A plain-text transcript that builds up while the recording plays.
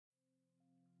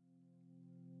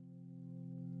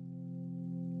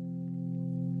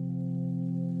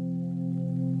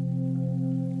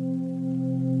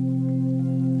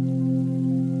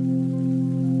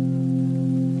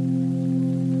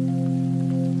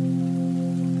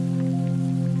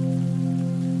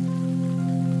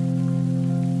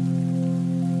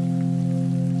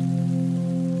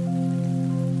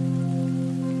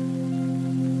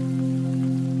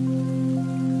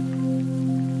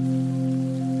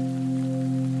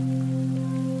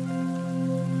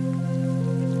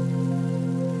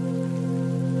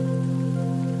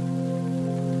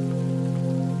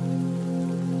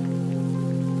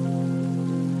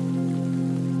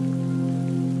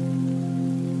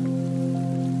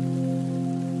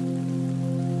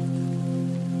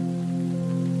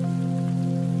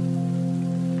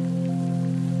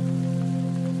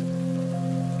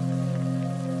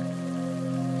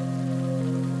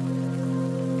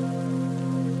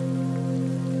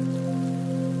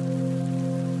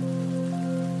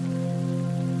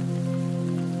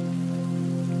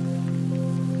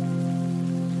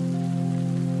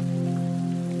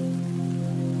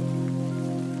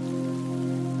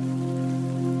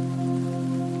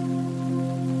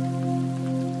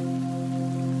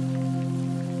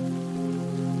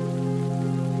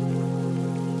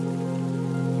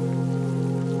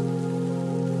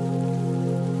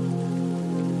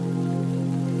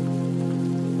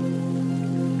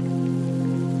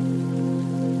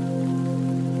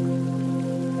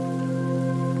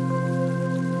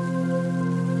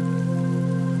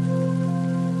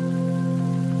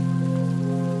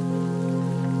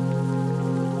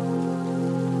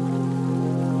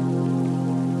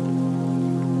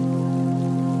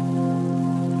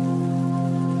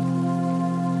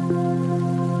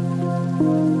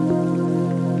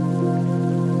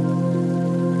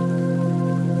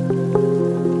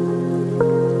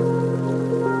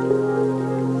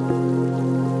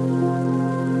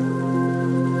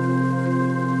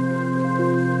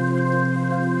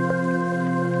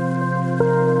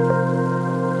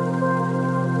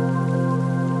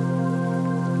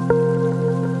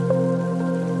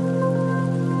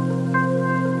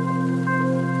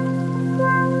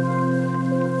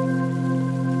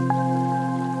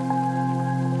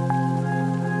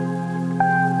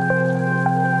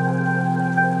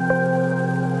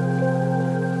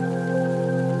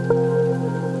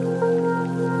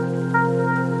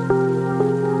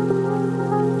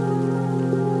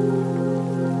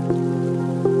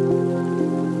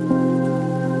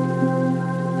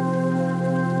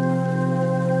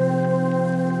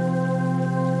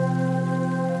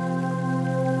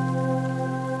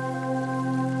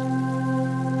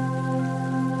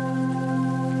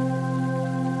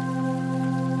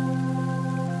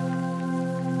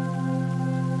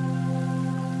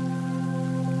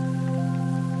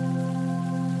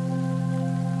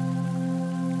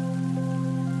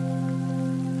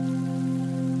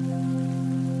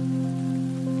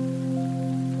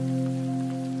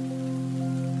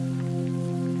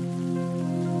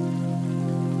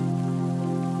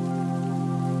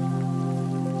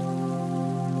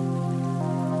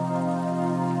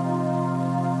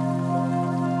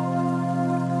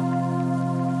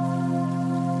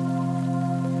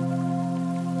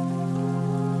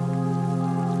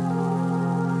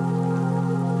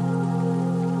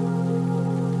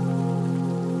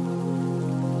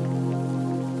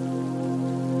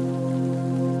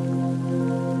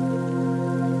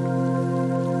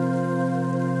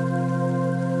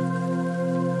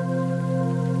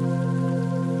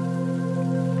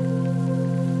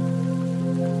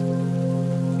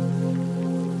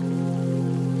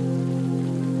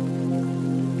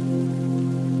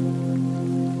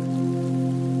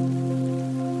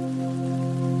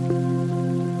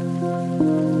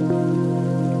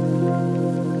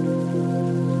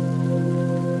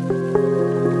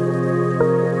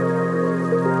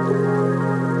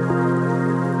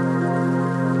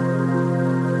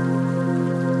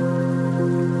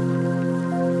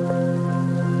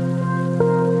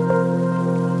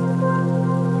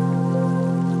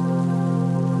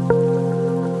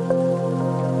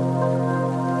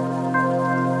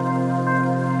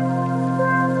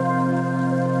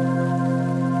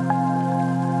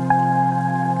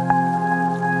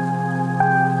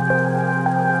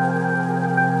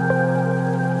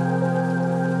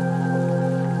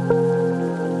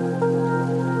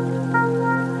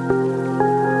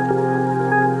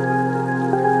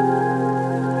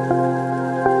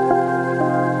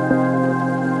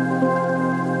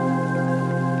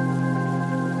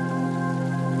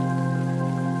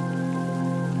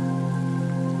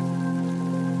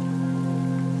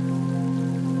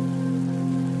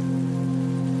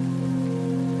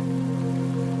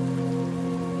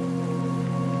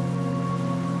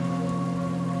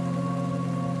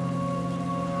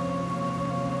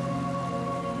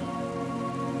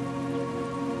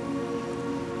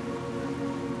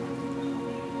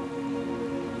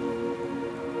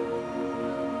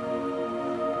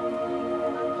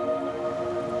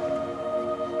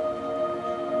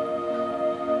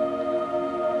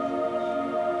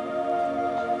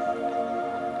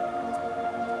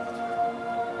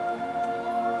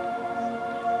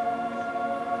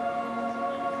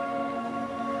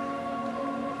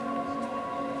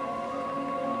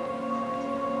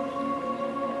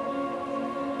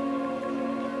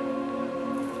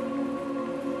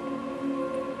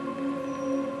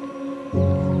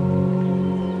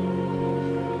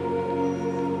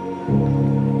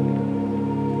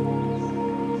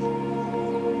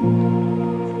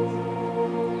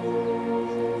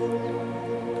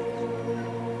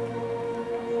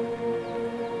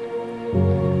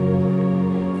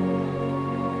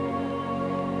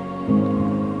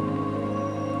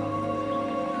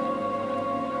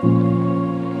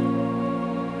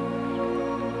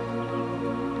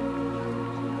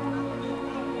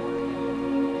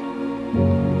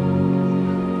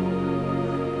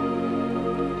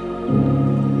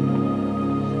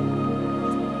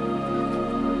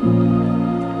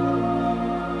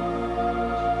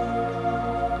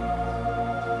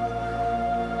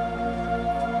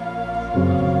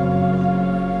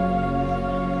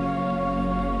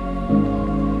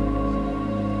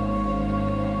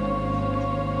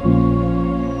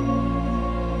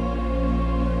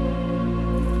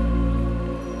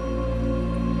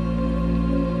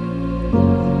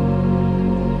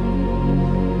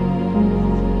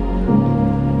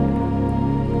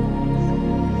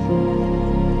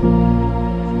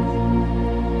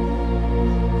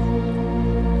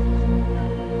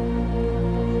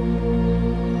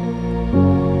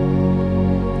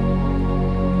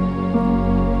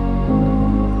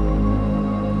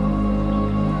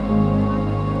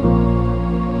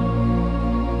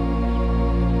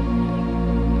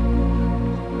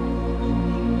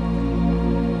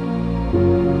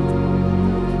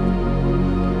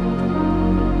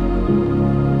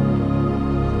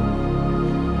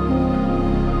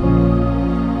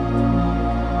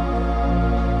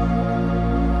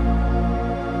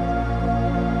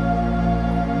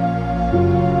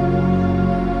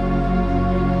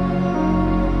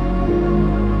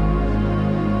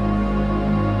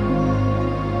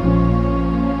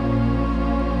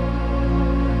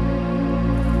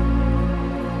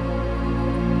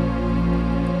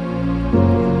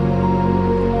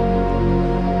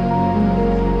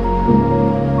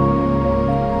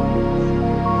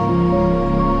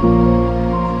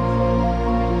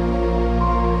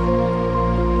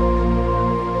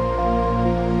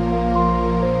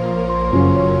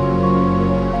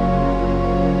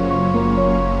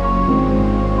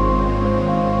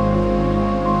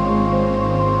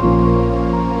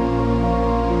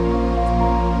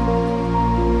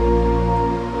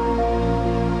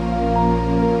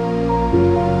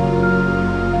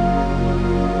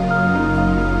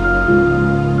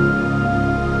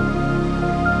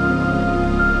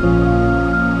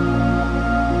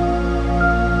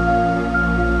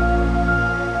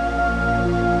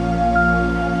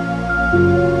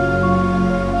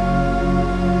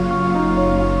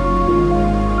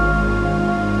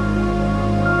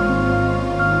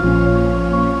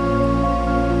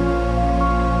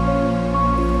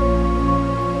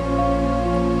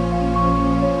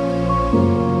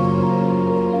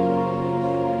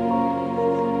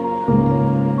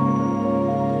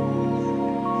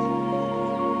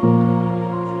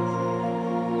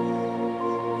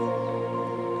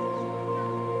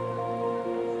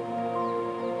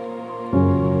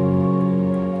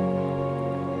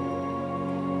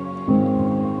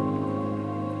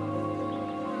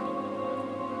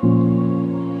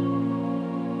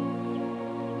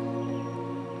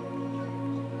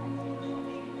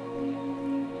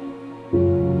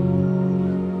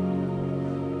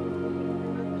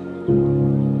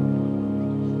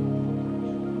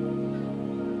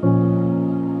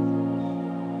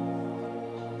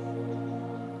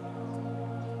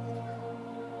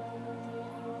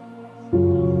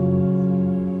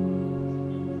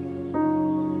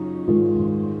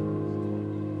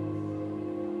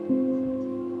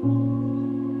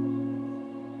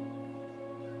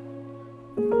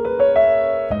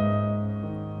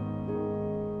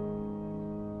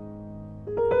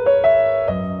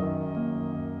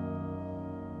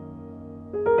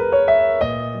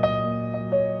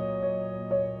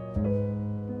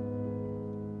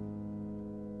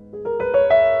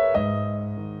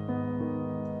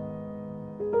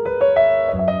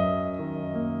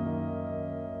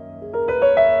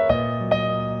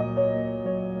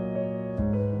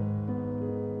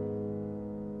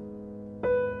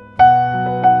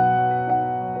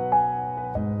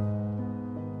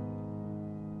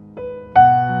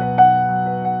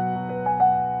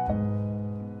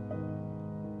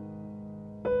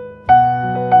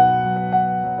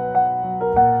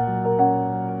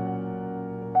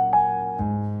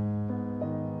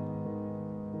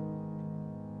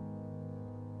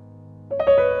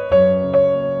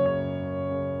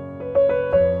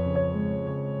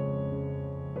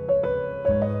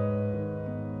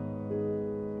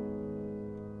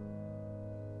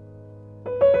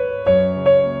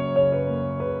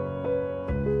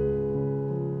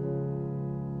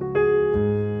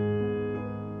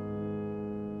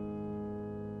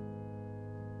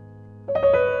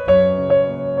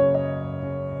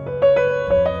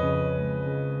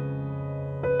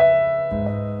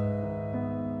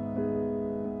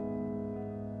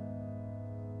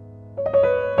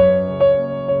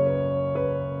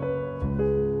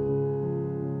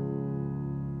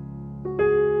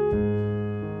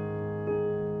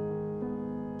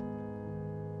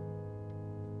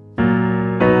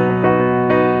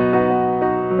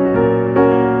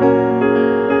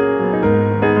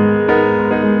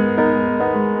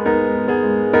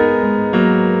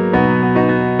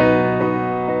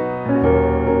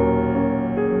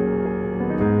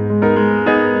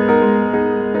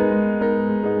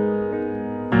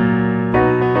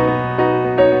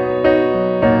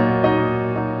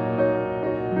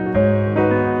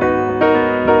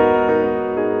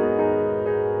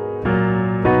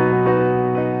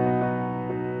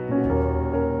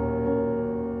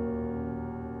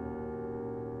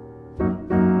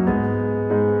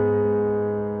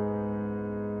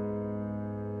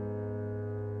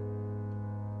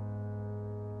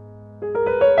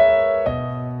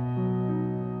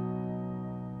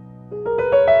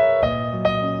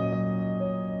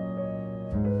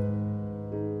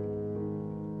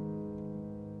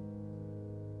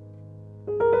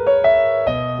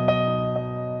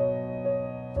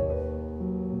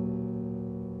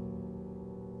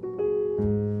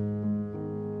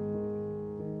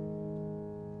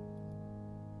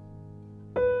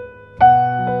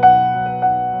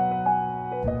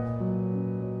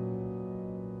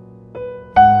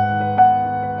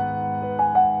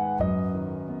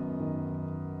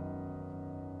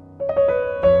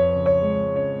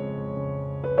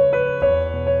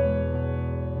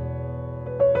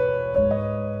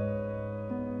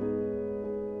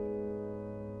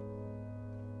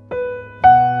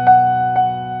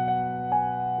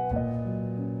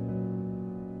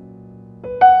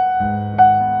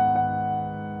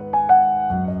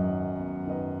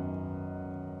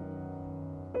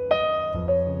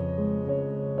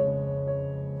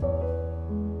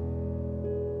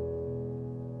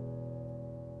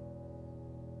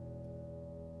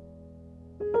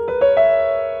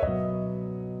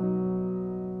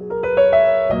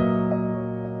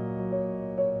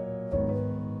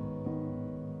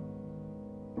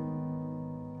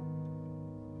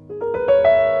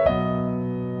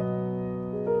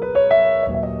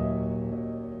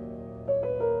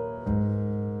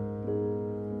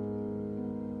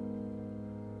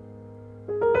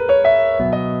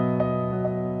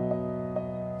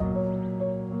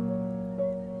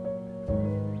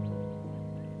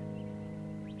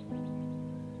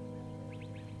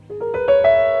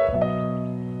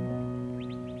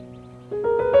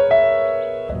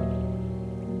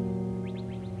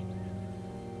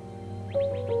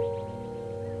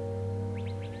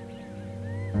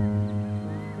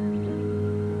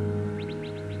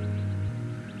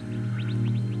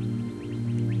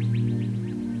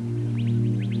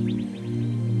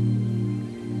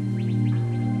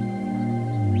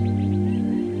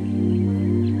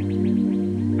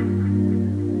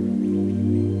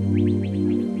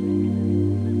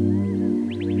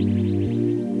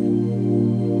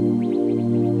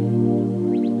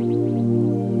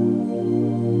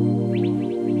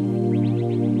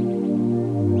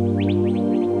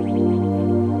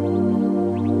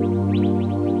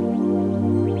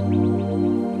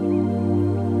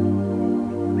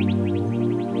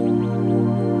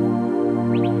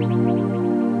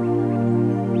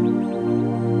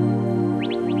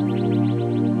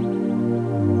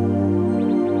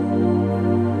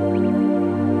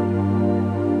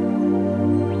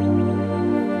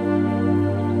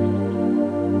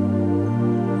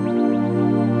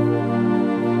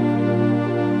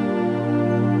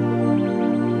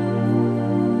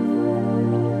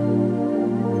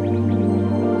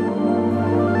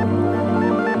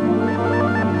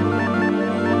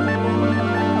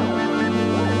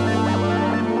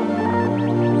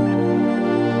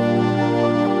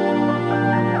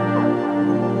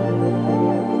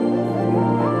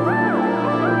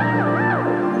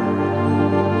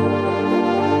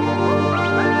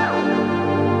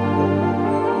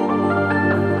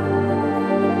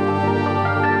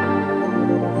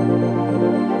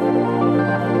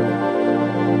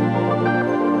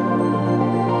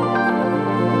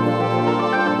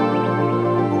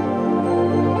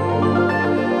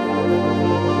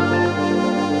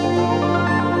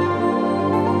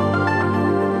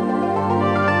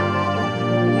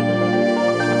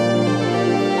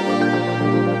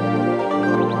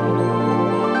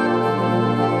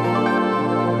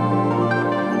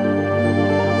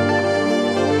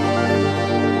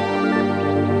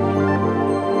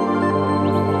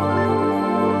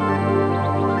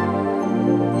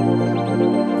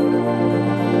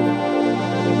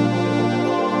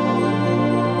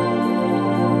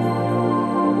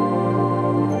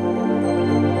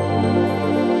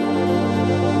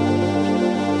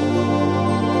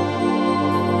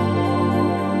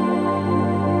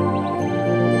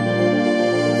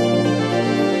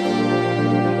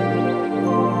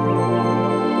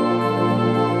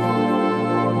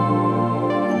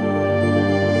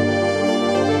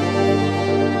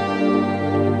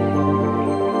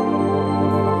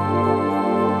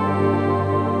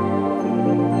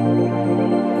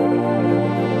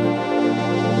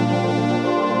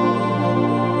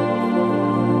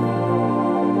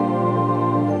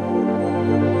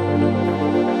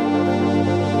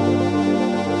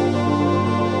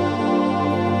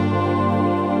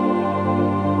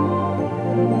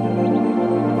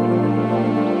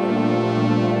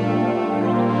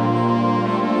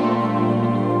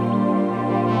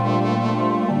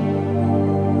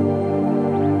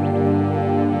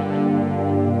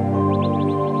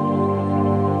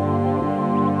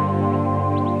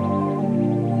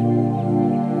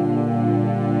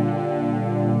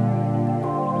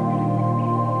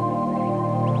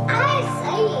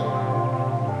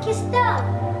estão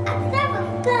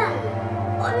atravessando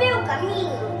o meu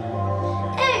caminho.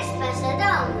 Eles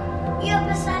passarão e eu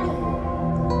passarei.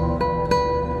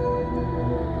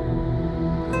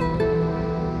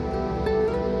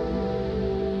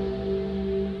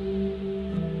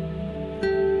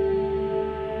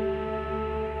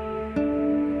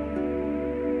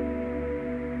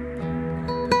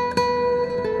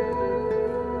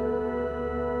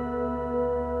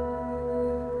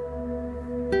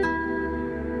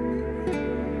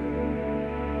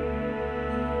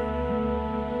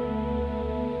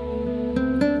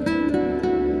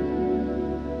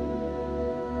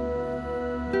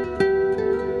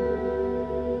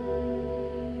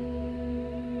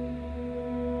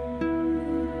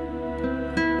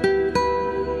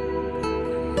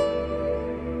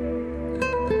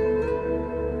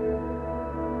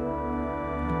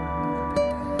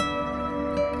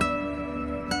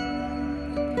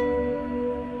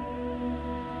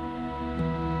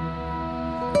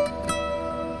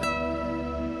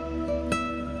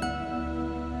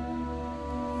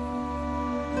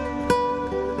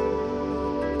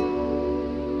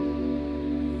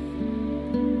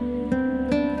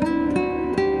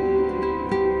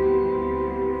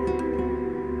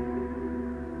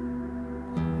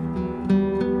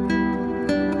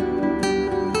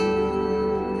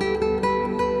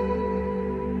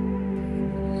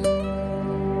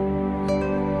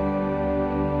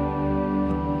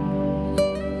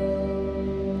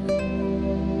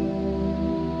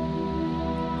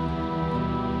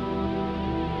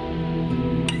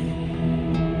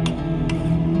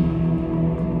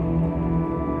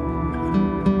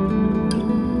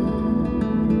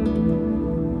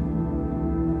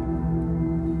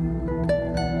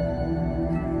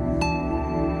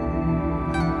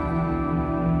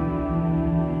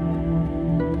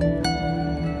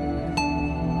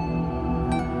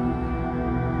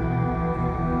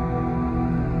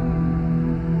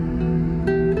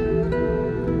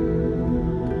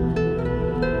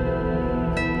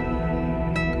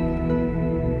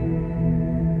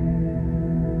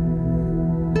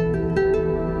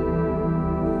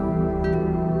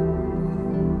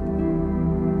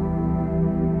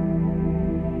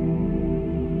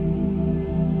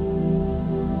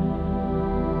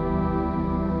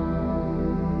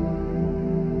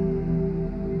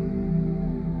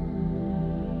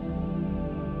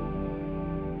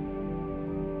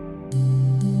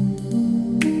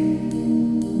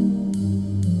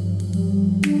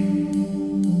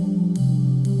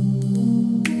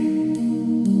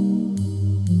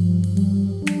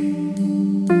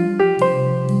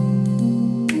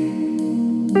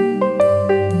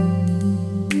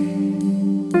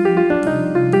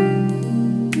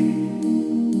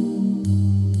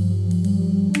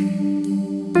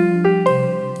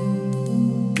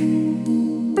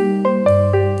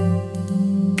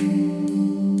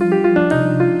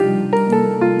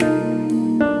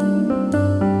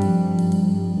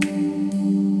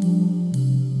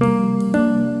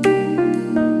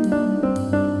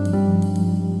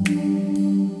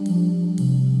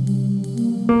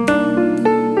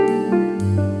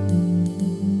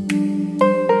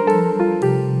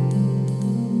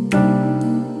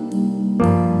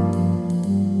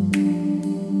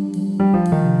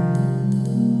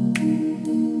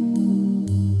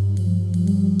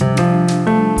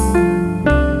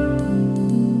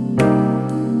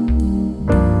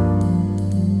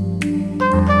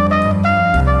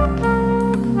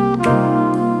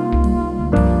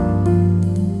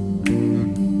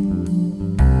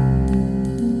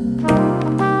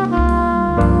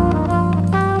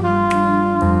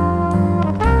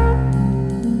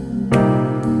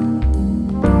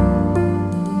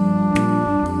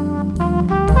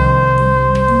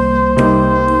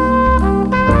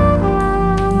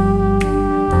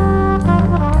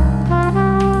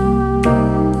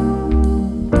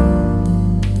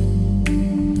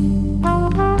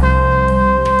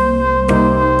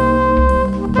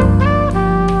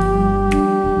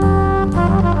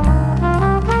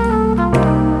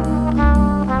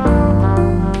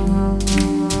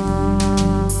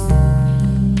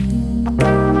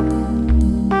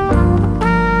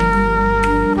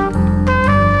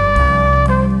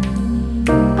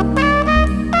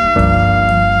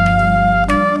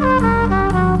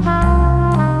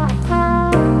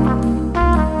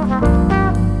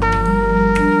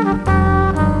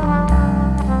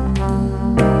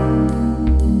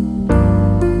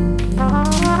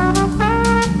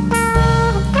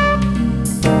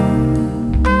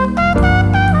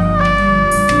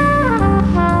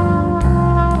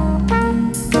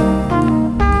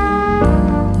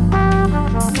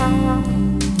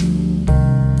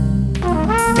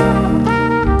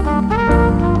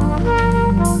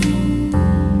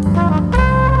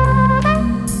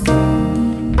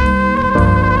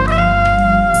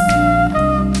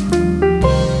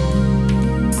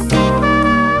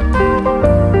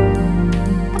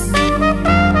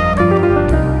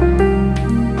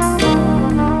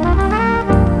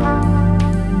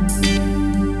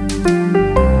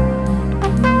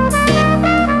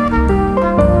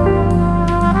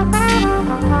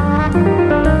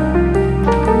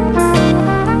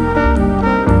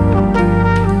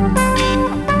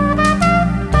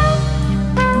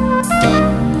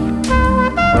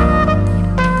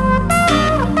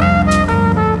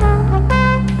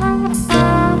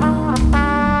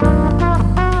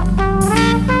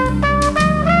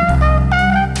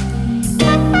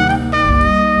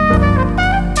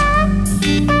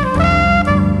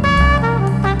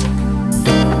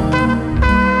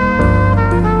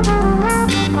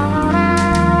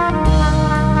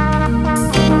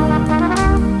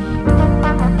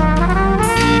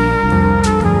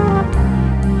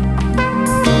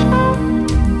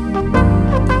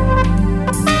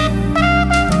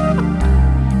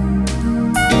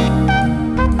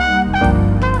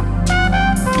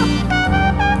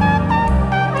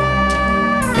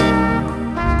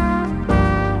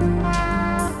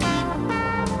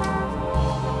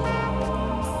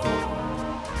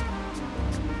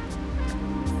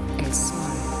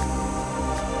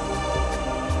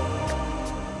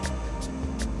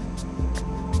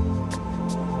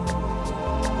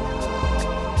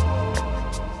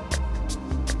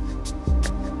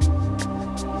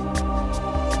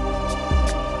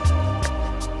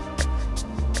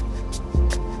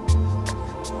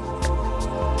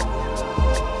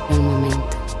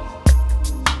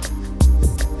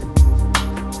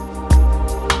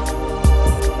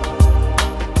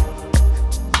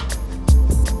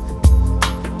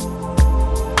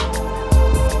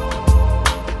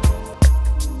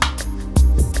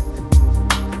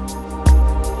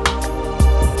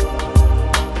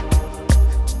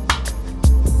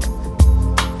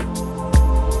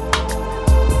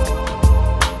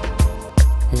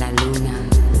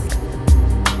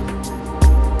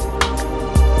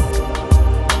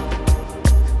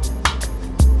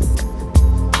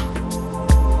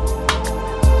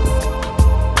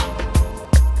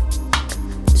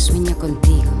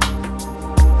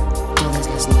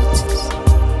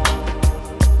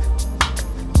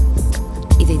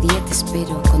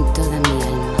 espero con toda mi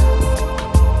alma.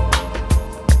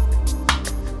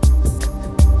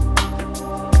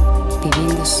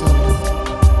 Viviendo solo,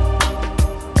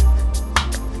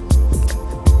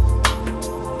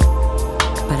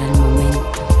 para el momento.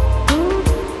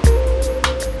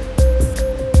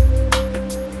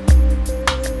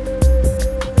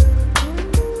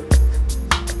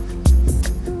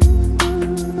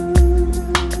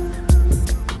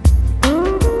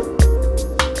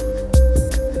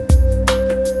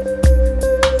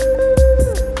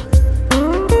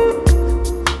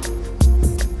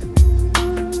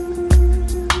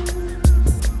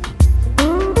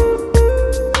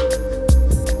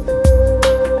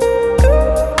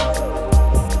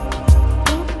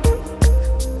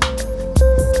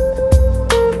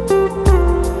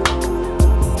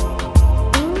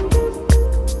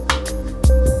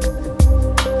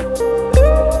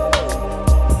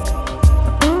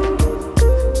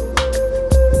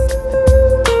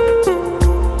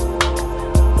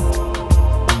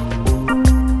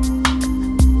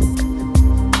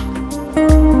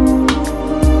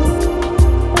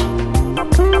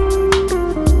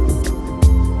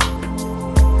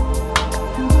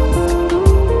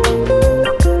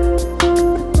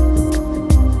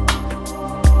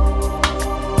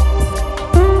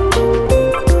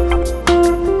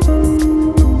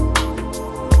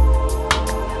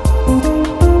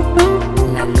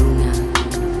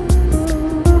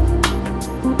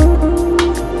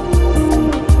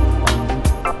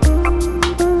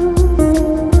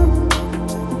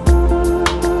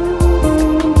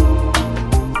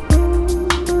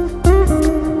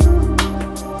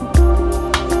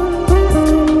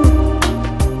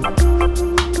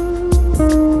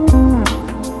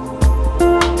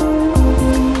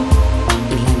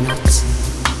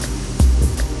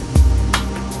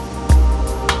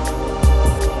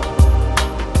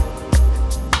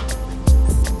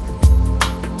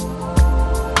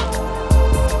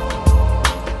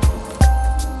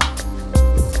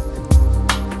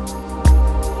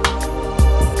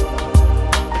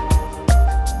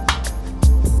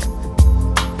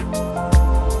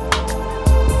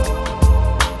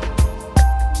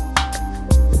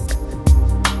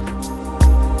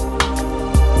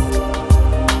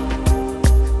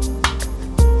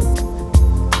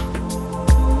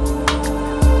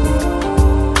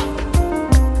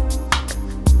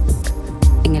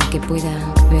 Pueda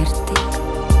verte,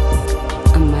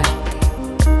 amarte,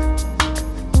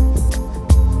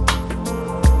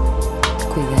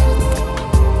 cuidarte,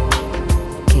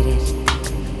 querer.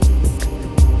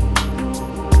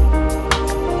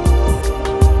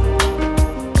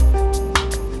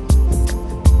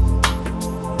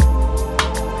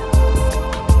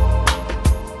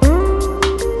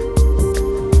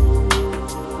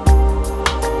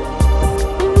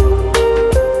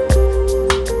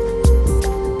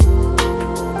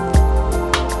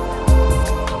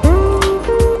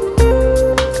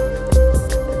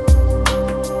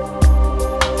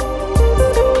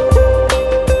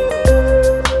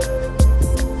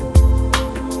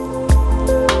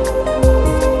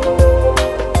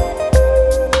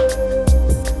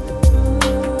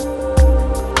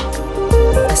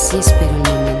 Así espero el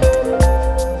momento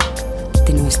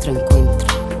de nuestro encuentro.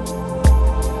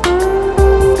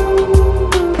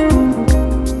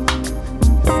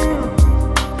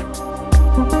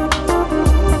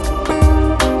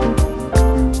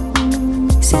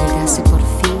 Si llegase por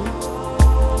fin,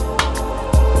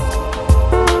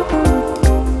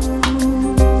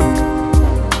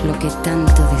 lo que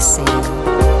tanto deseo.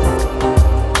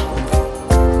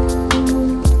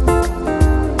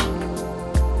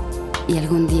 Y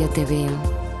algún día te veo,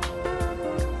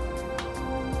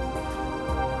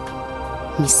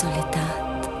 mi soledad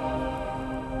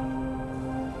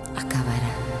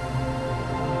acabará.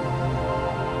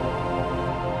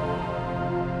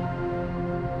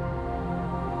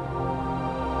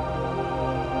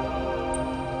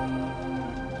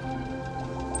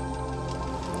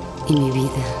 Y mi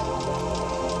vida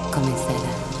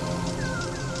comenzará.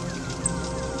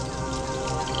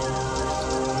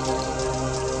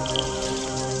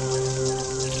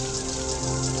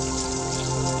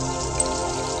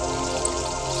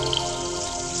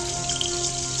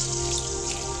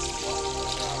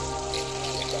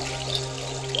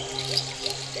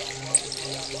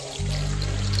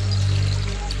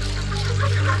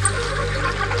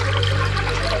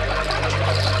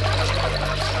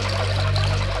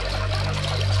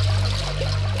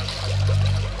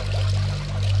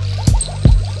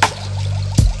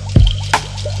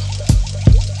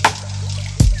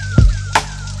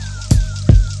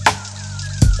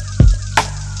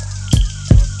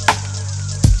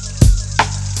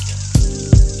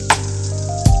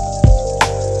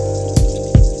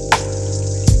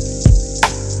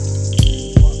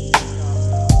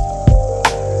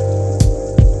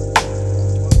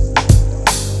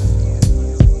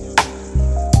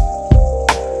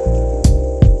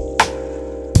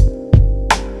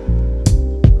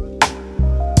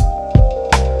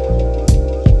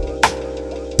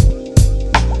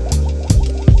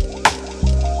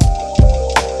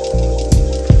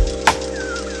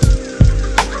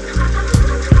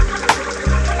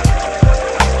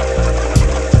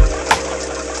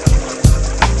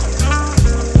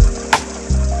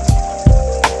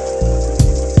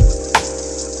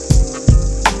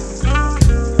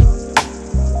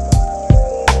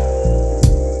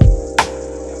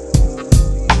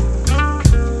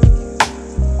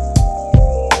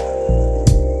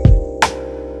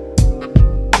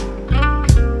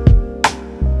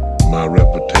 My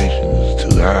reputation is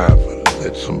too high for to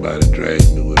let somebody drag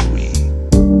me with weed.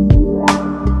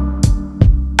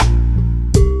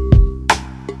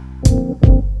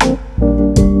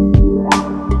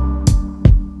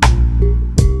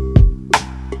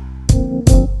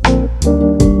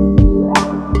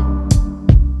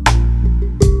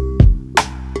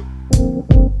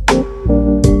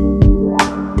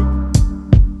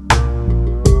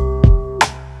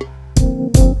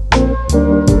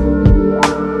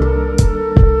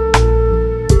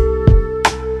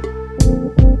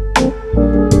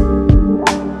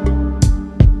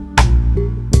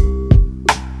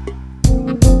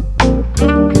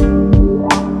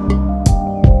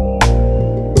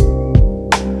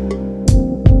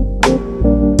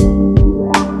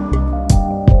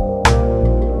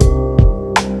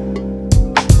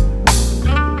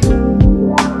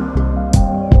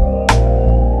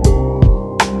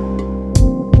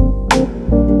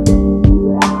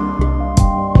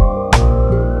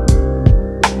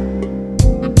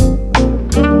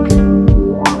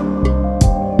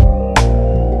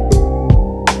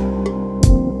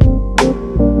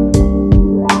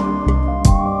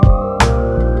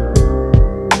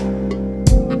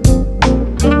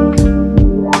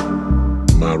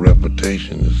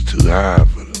 Is too high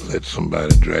for to let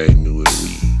somebody drag me with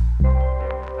weed.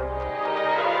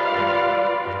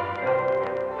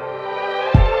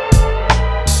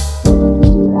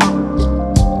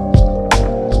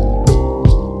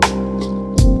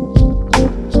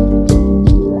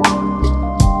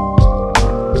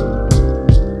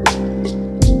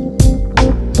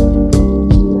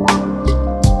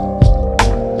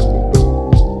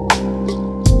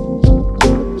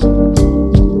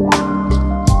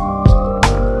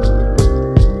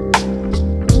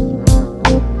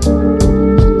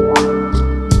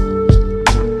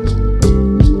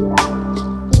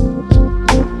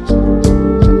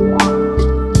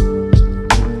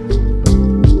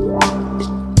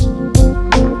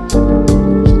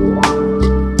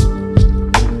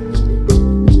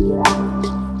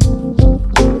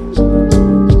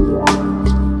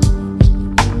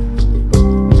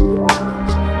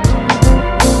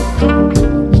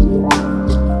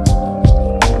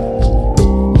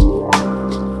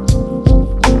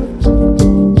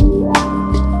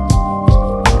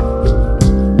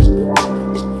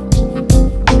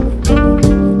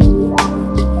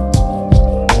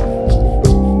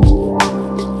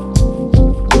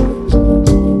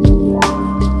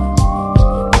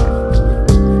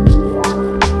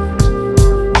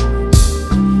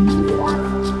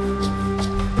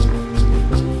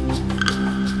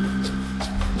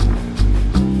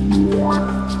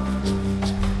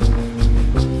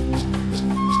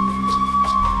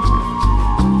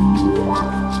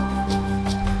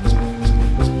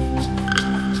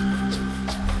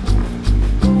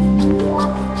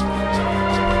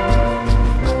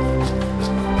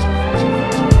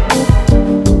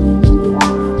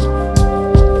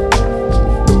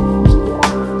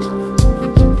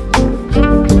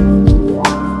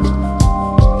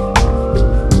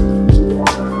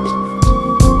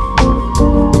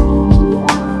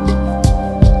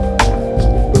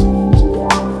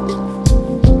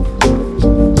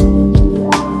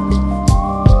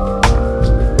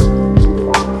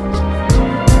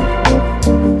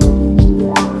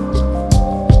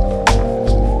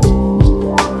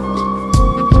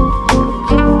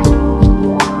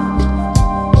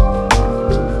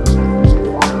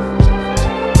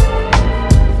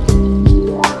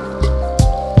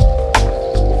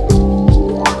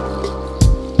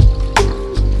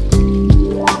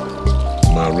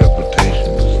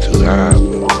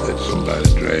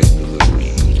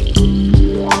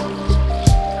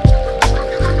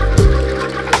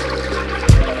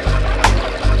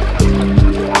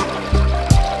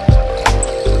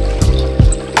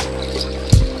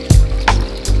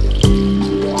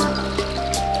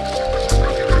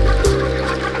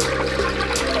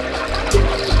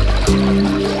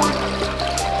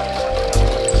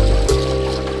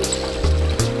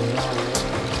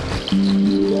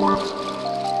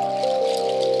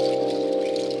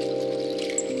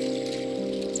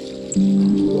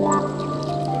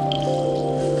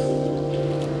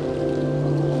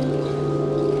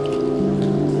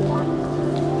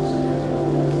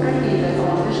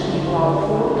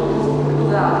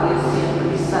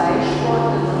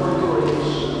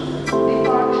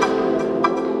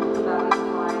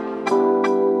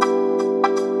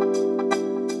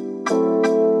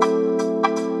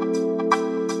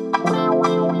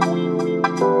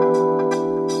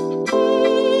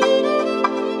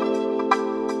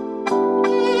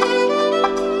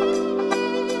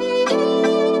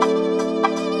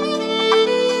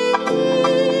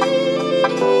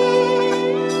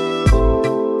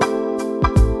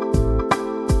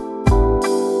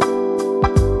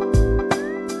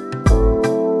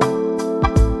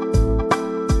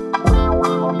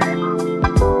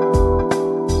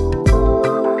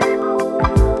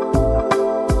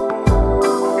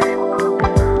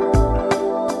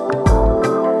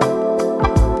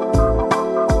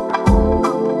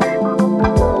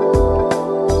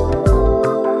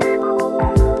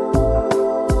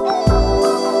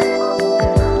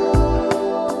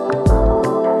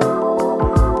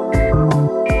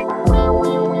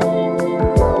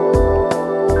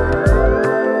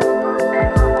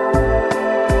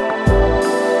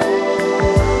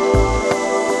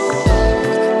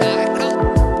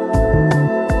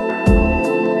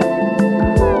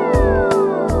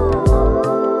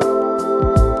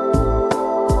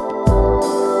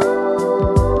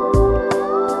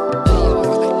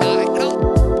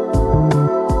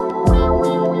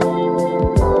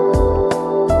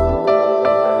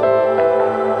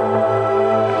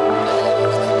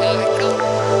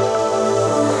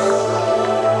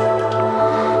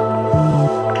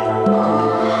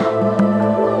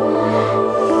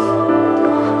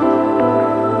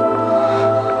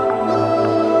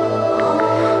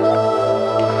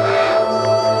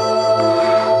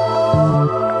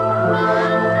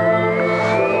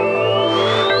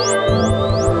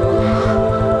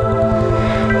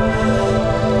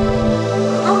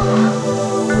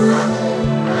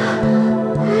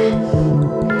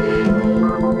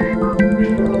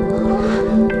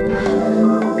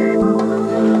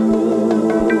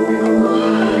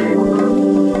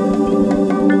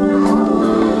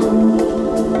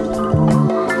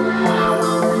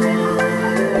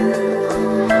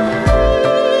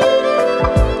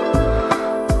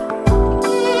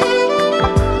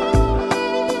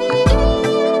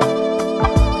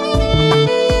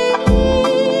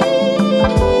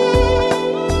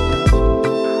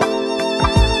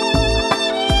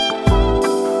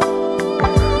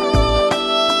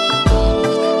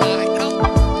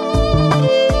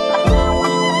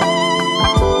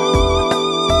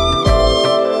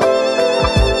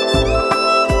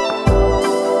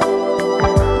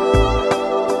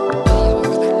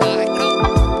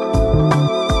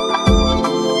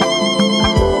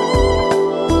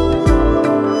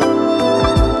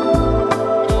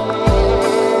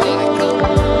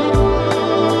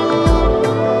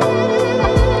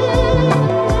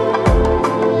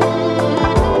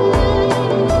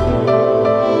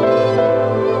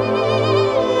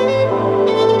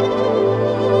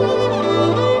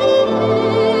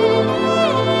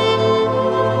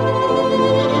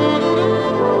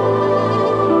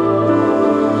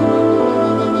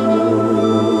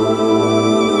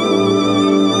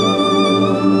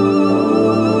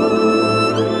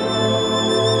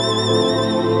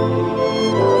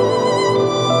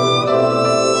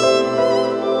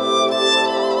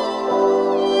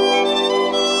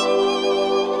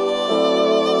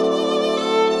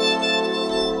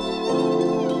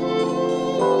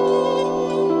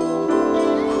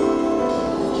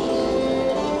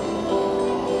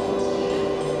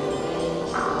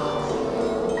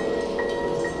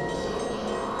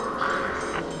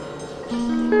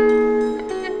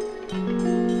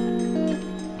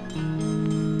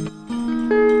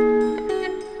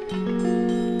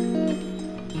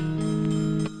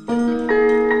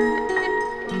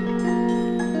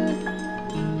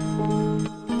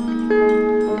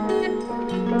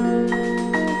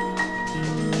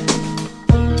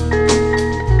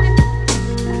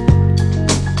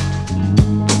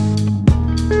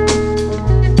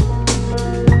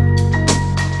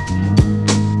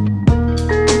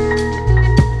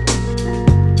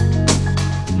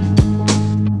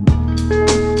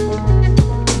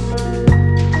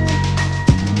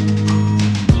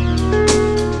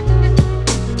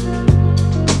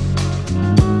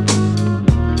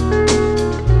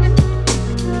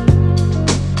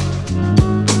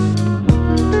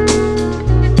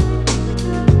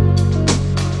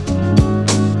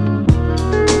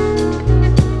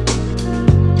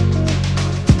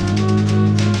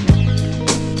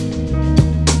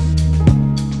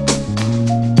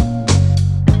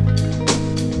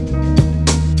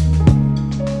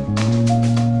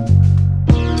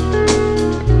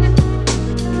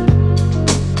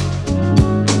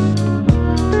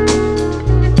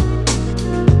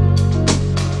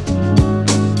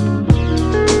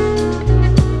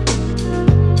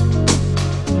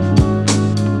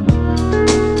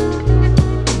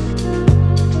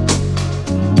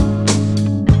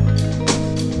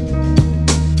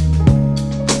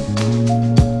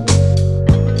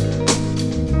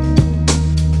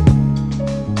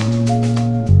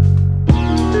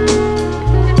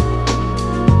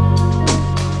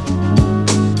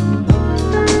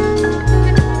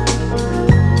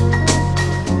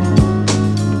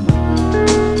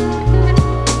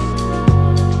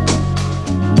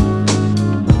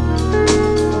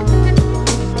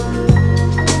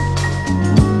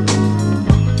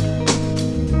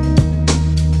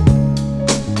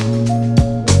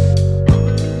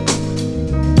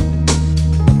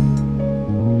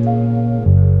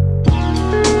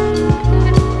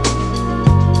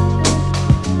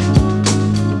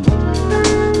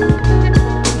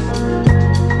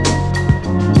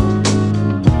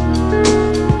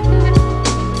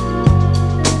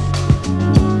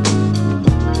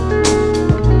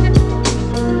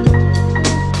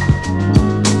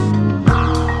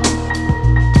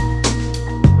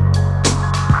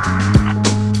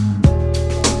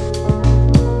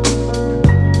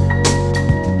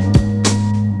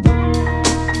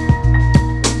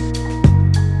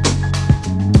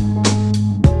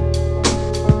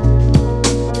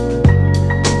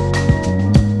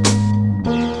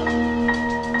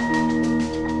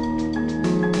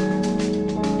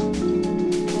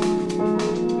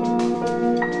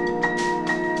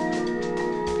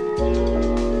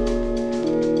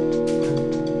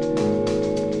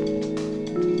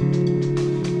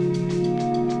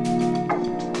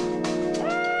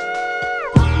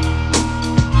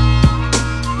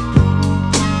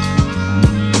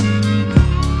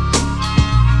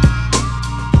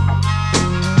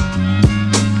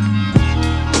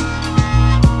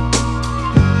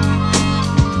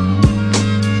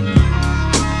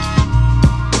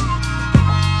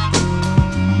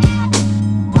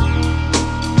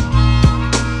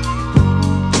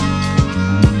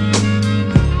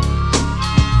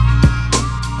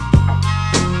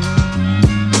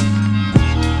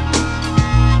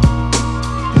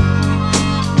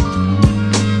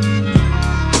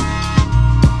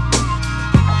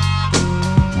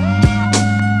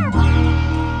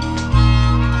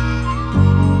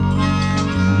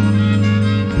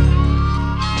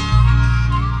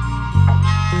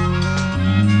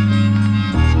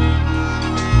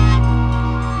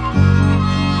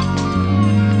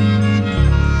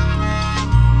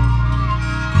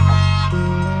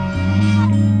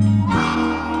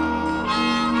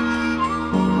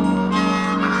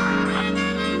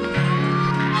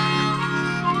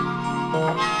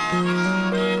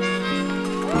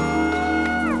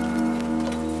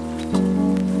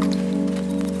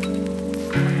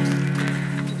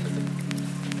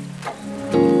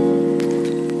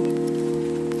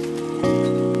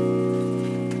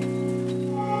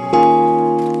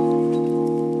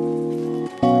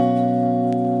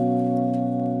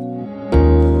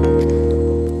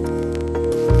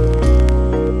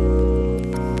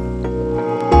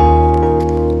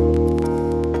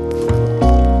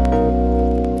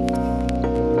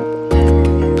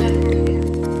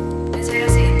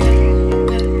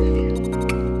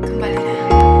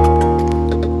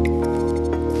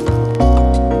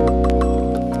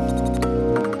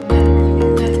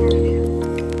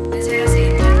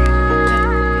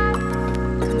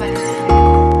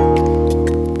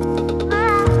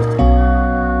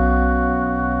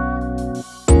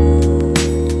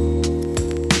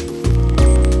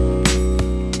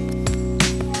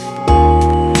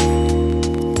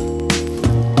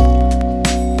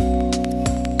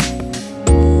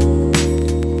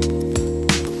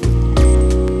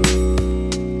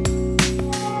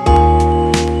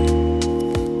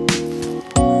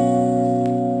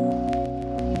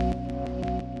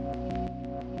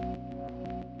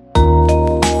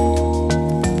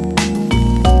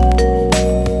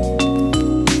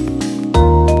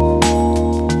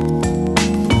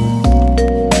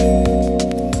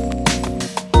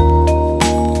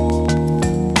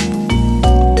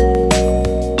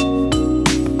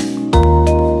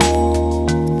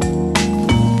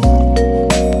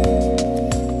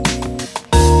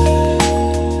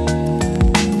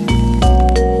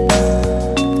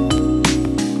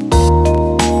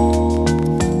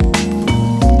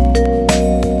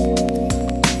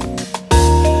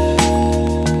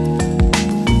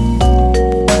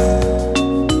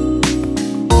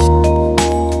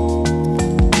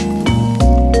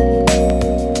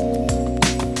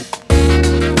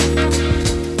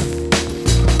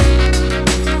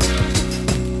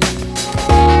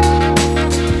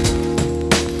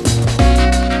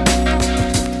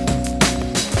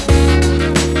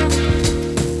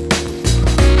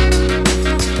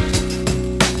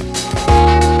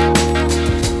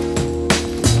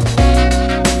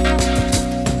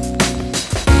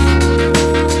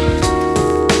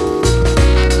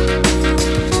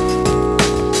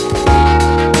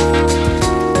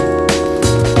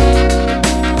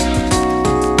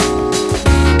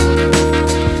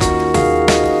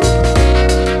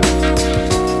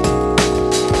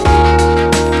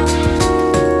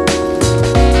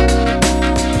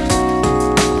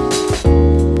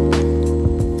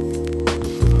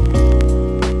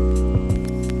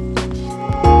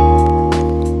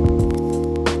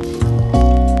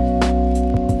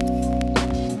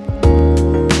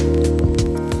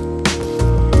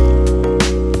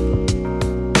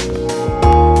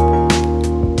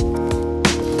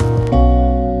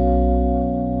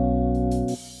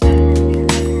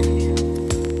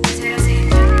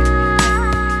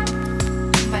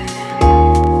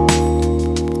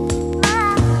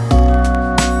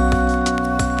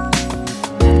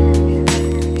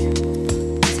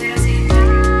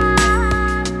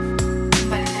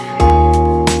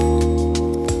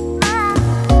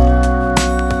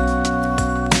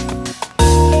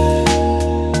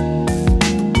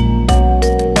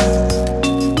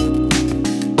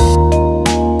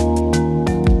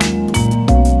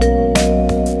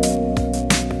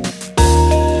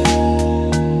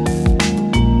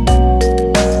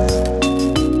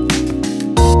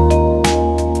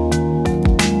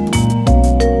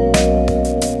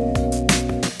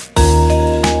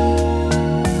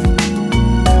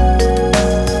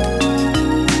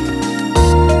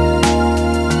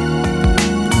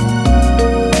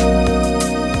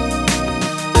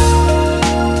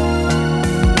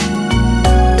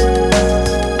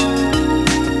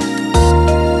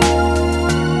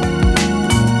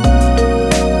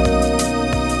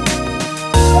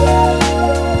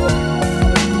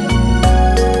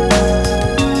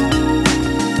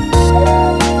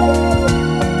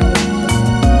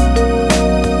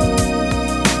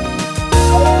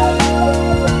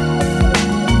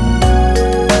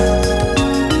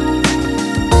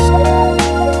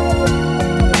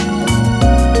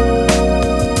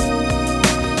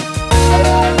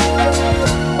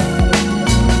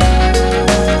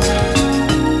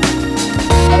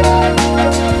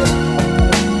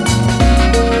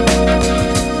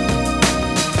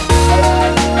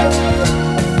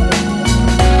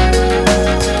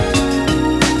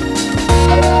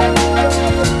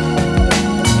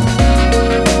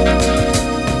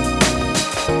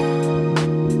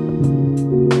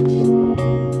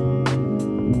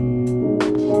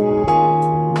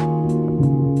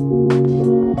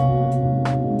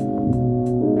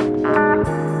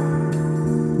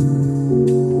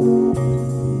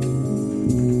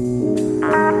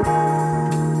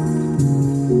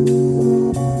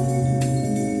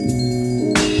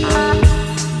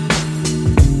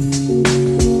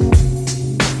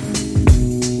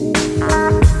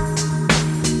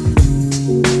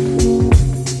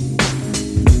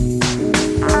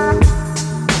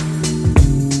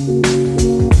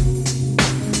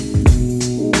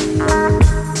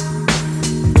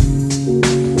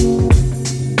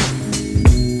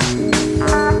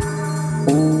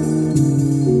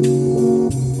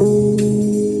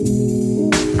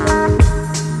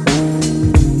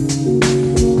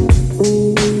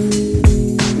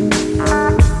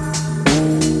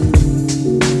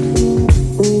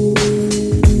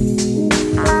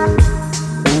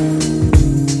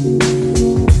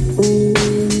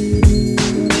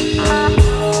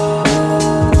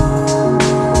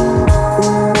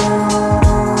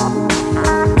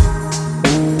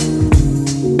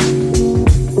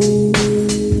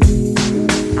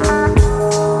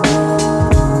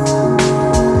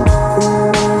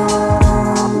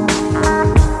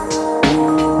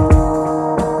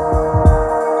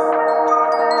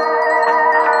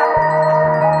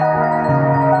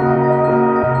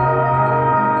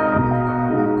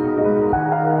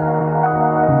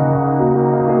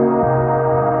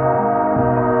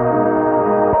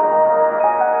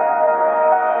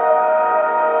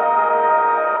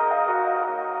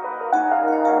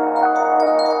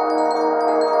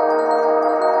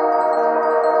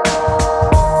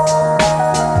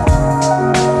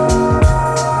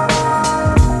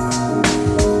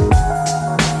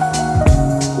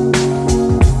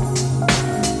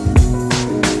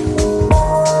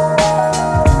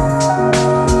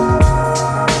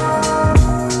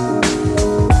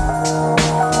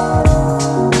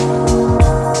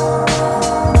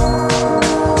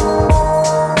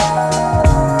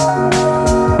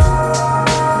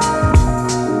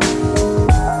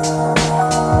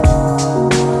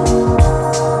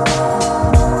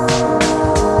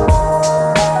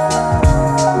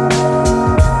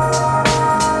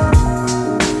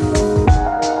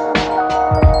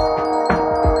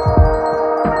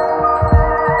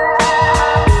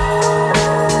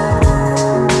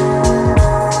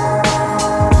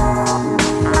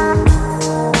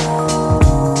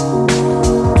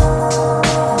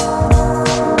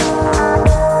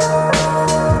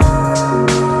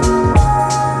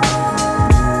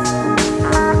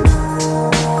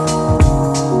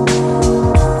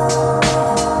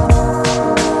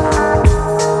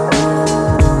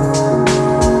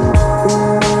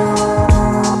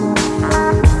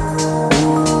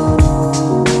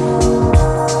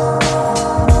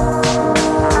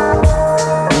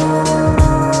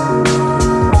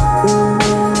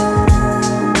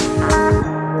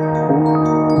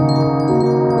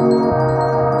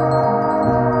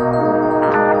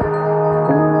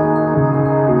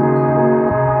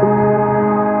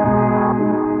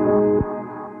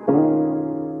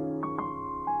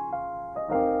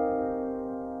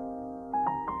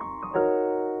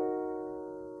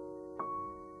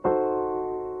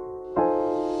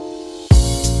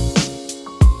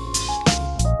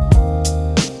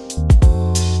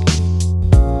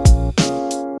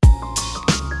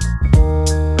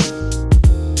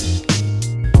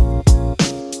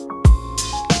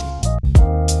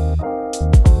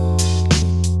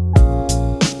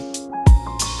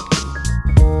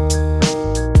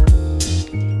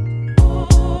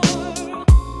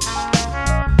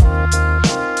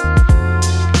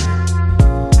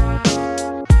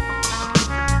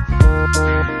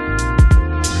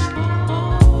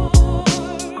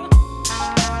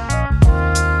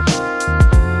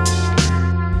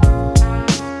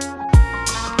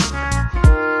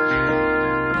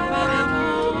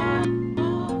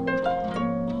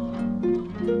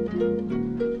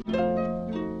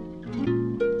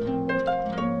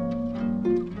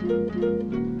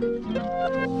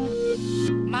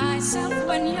 myself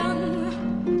when young.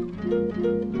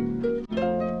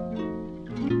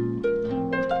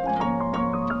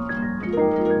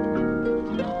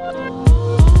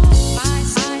 My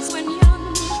size when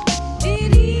young,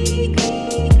 did he?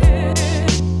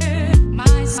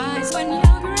 My size when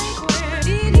young,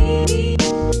 did he?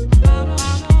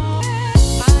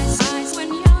 My size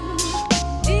when young,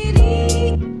 did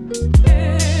he?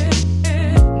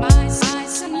 My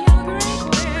size when young,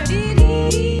 did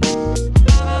he?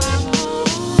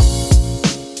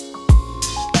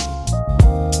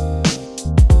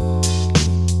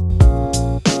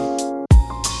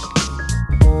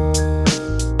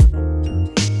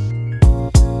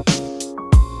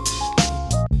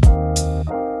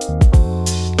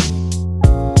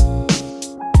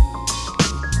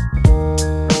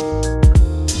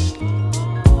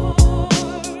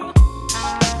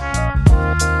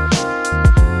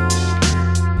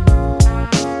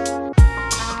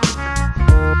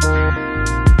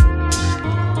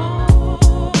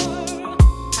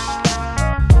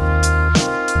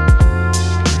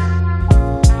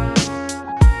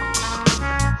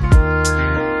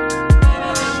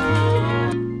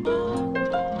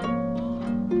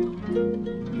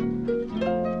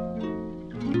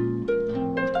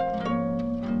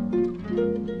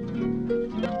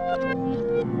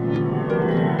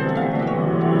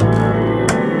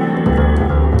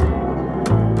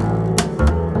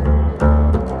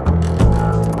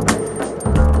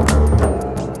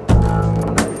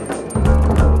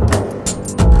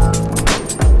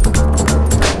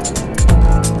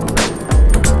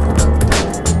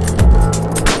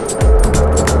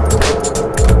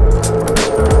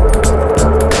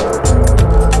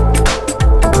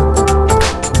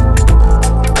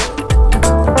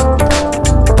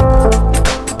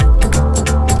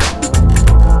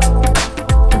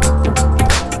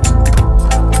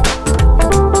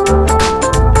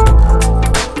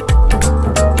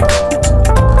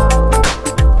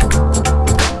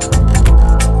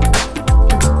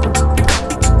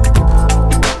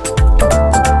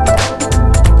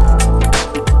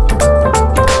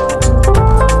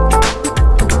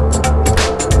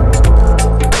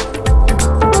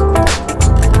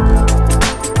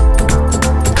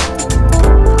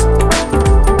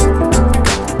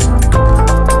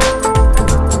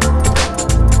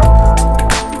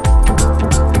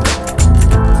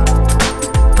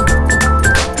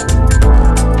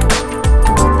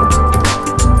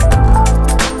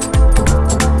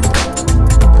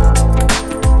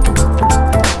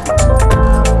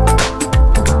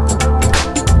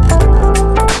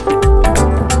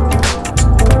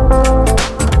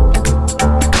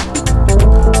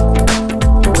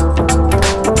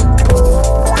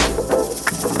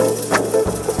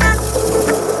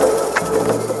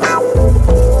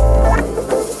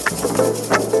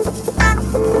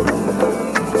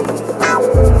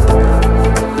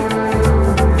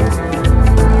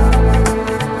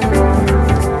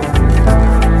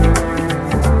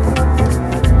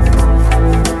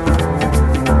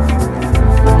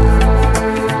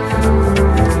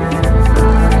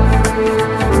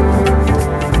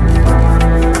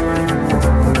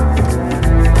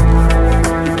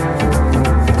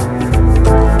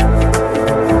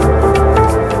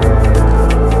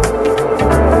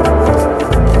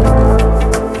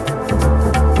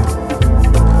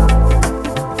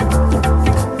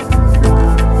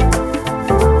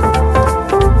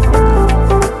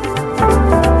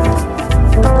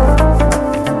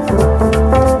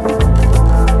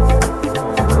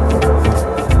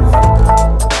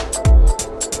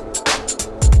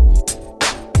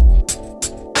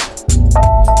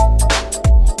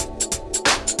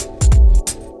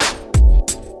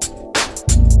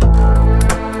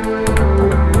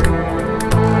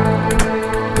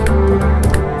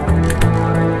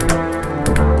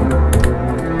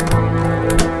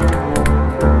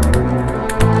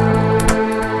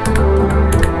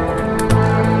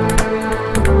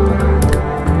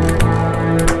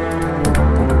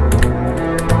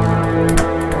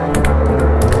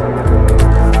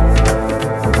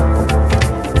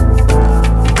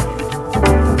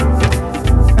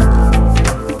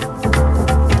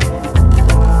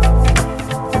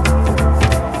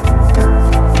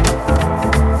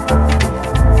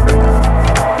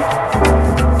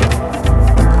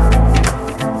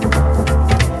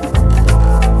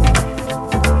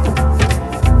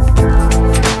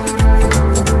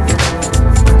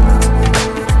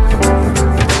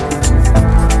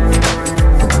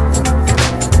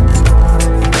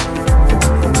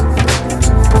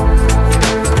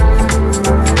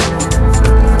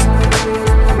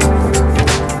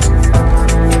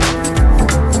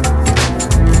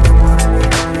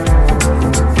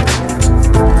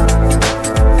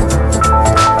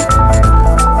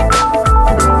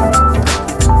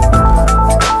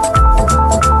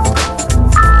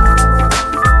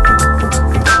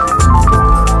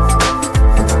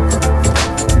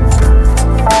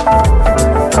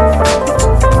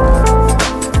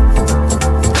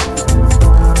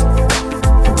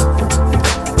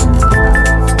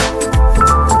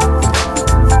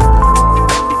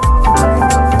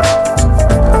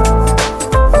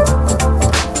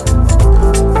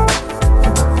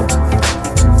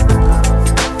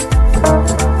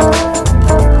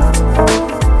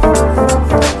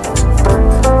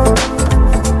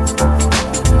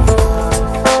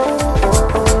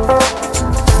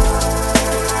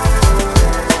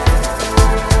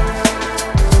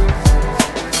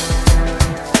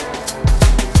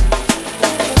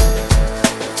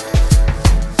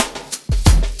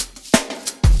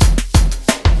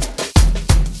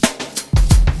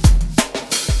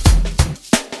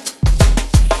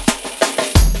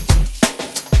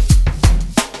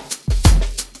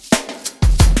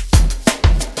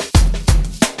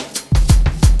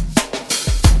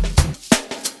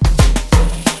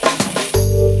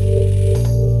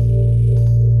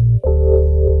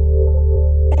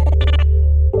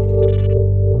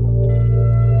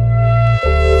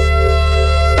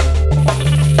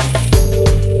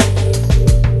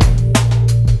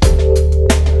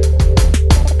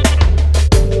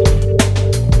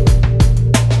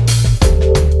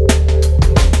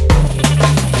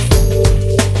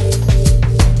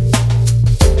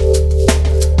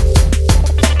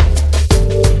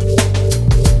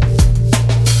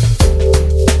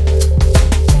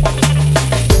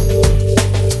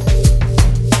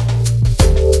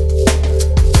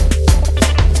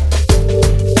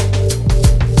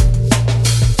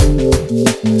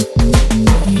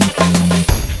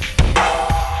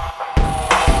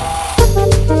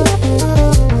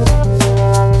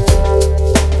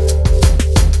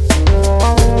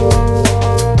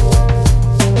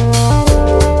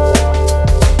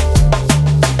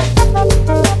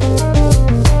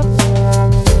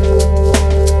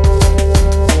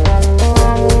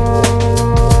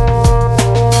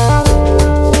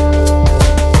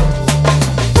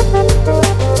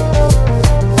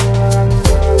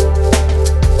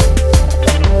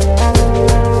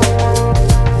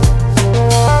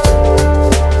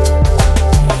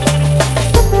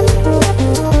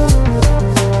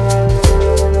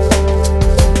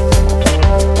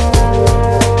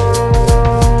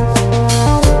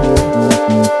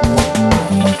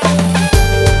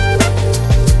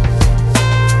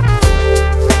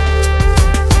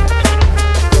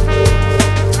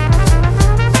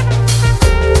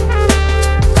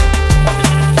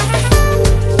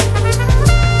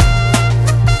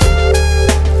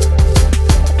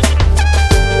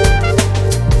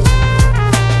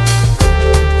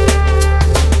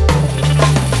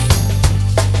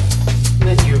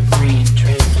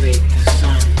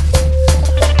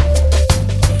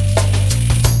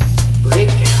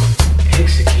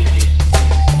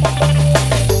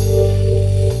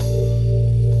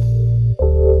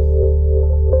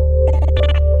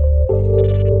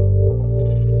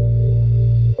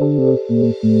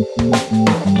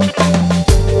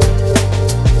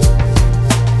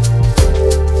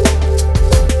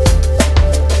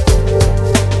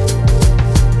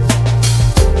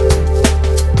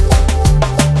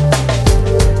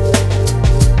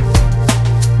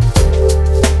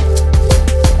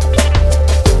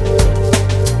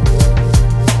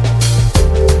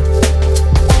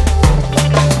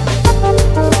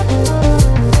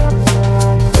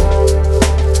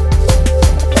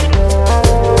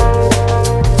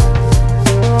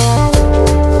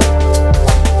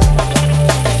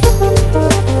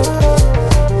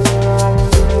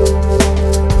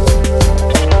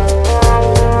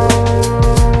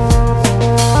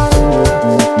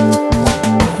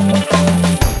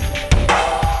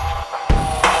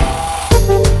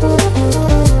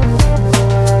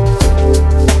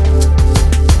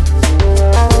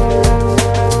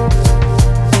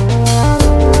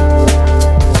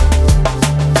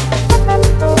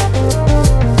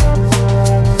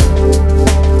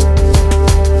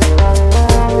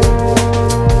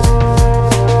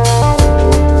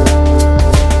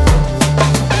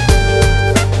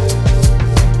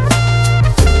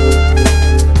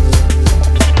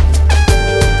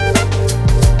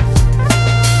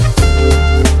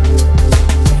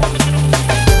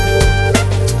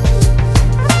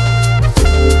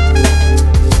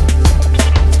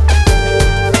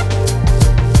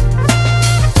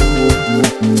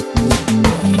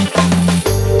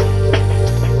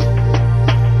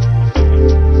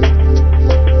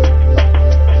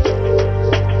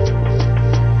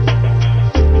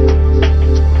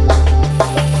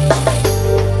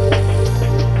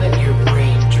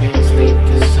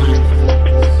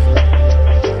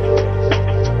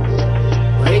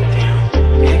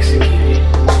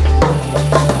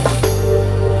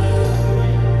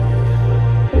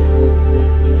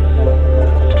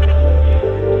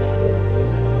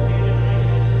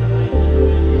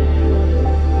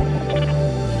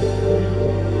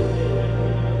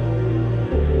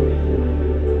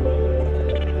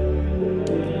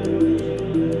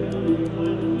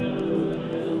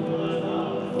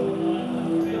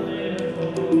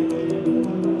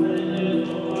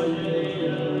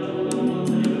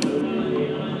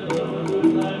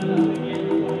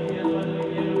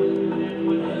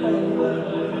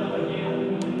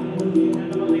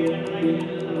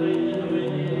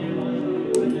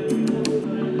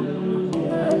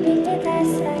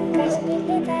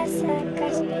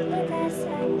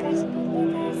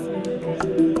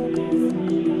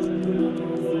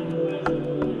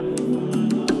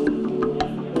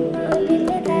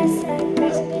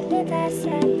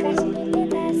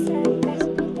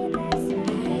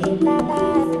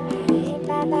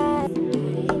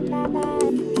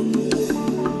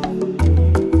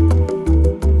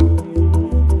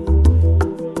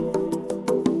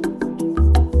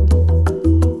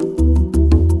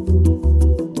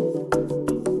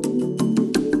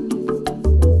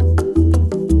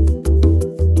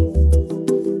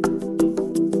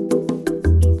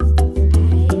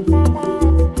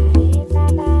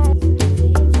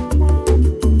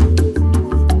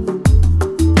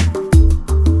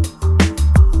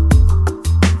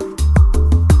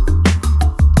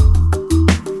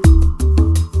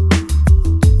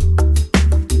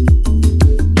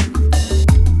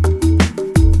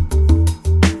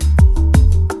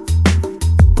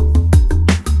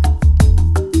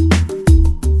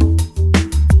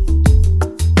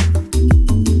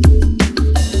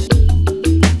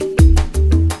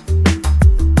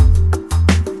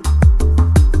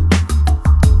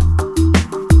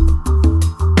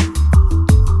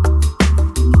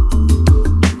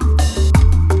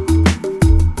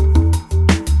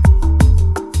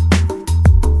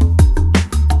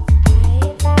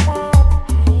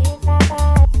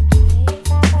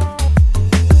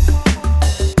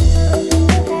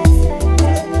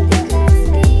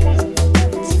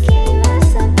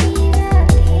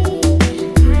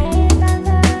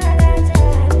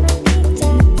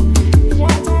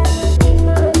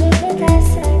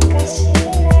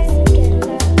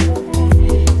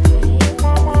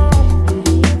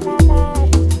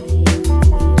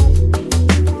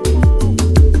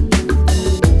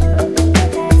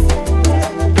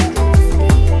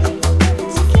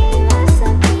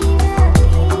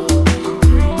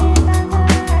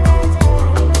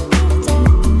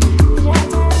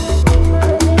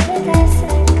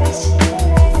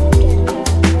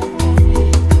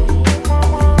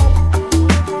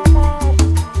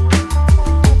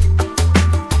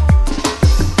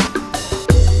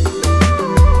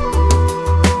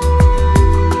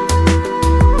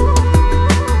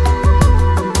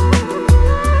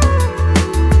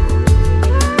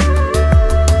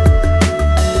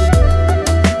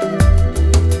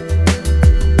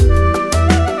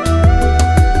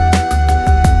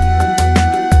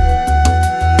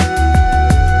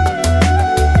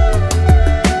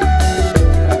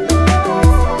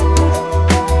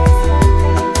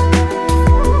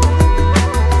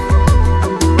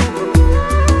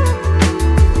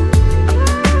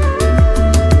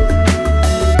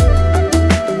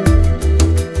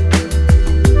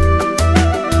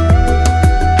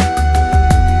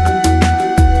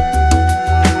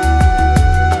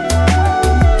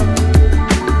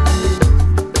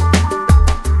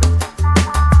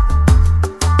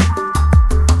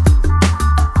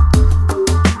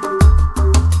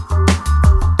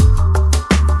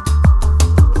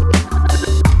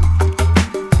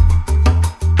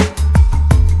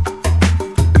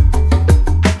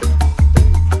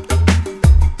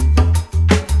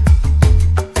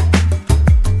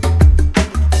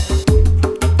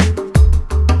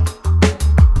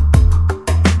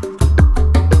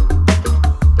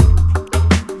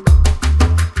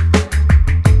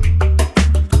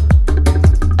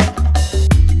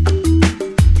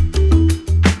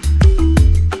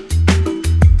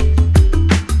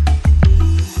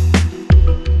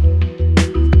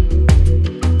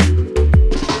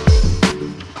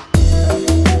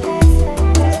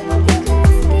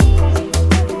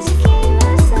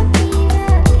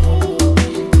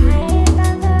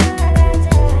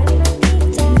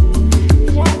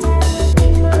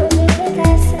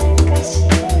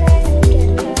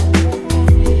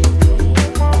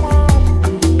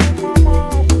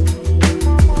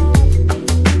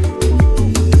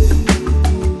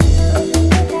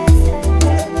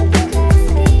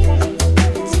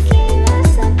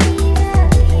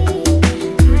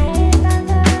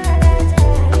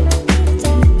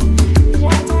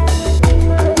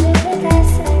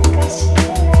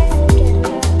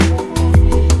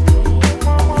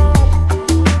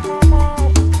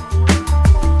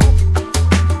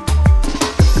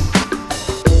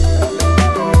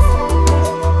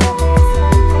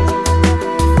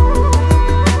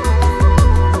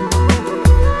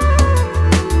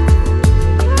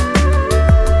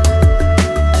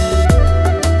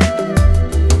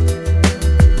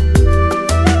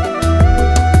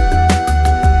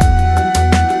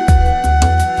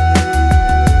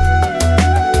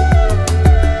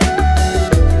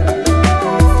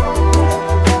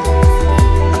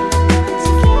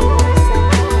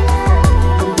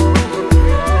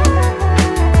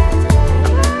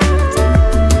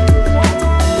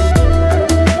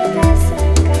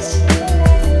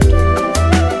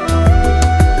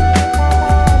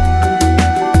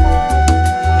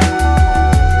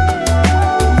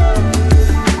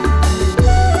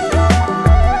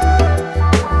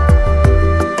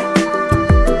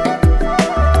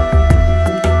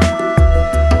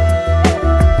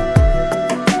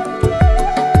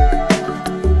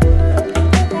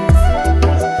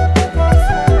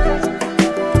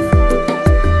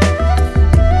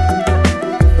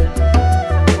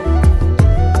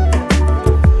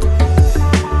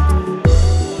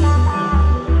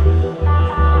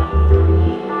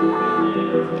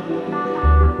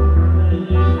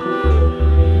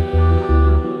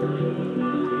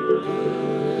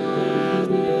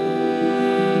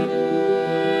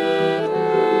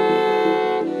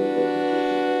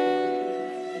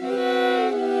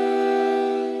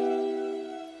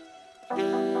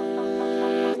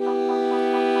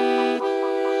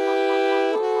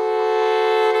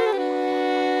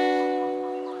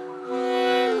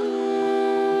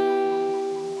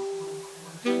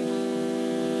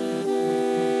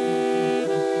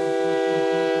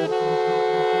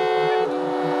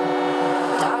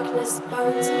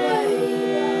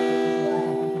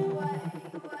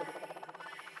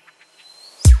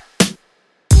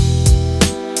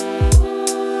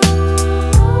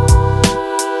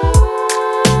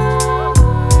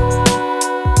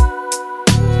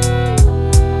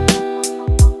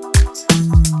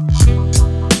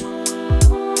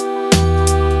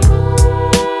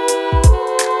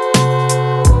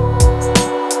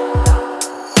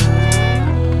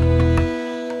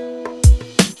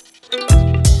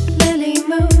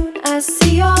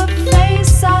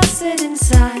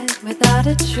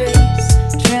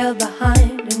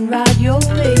 your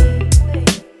way.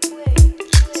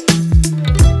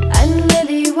 And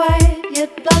lily white,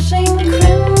 yet blushing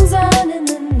crimson in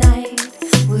the night.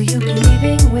 Will you be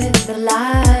leaving with the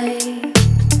light?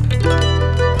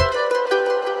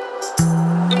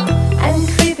 And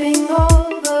creeping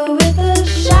over with the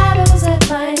shadows at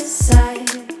my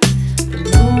side, the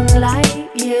moonlight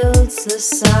yields the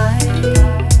side.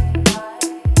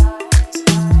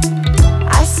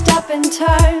 I stop and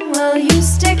turn while you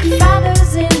stick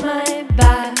feathers in my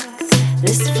back.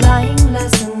 This flying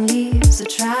lesson leaves a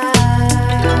track.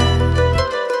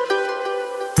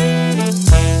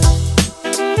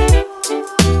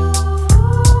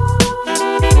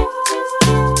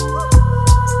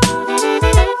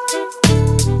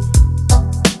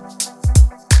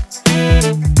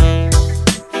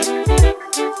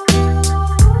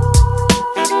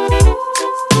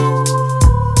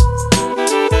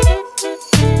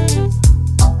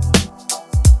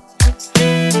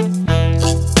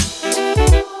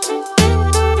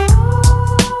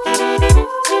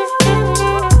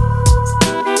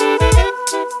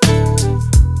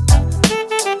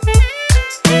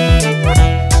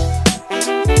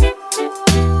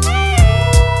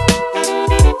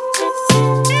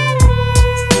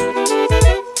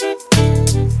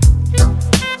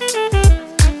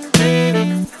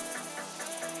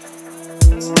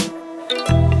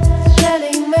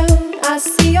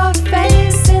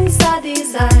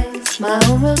 My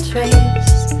own will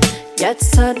trace, yet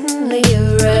suddenly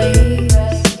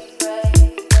erased.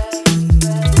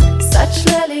 Such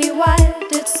lily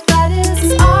white, it spread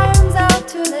its arms out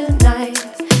to the night.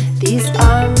 These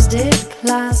arms did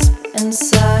clasp and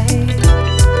sigh.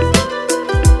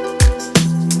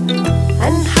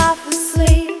 And half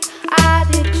asleep, I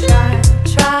did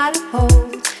try to hold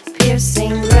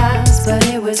piercing grass, but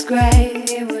it was gray,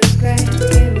 it was gray,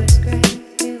 it was gray.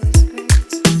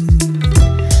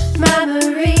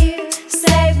 Memory,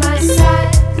 save my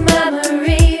sight.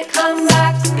 Memory, come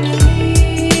back to me.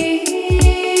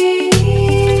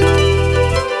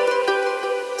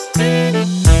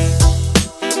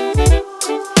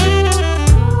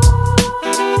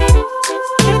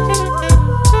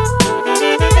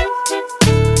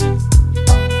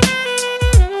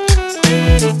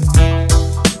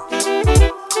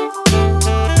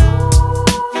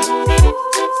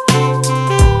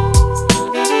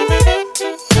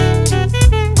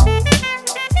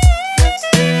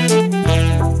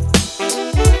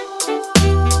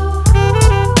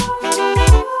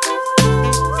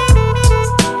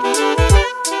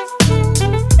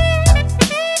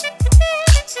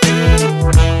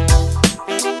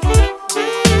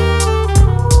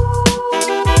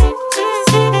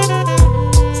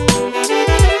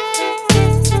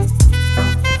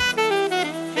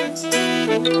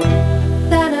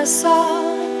 Then I saw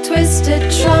twisted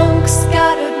trunks,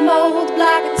 scattered mold,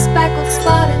 black and speckled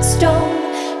spotted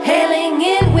stone, hailing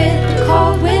in with the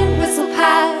cold wind whistle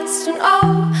past. And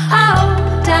oh,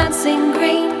 oh, dancing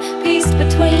green, pieced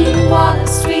between water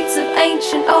streets of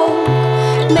ancient oak,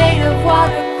 made of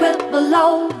water quilt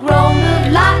below, grown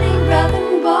of lighting breath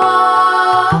and bone.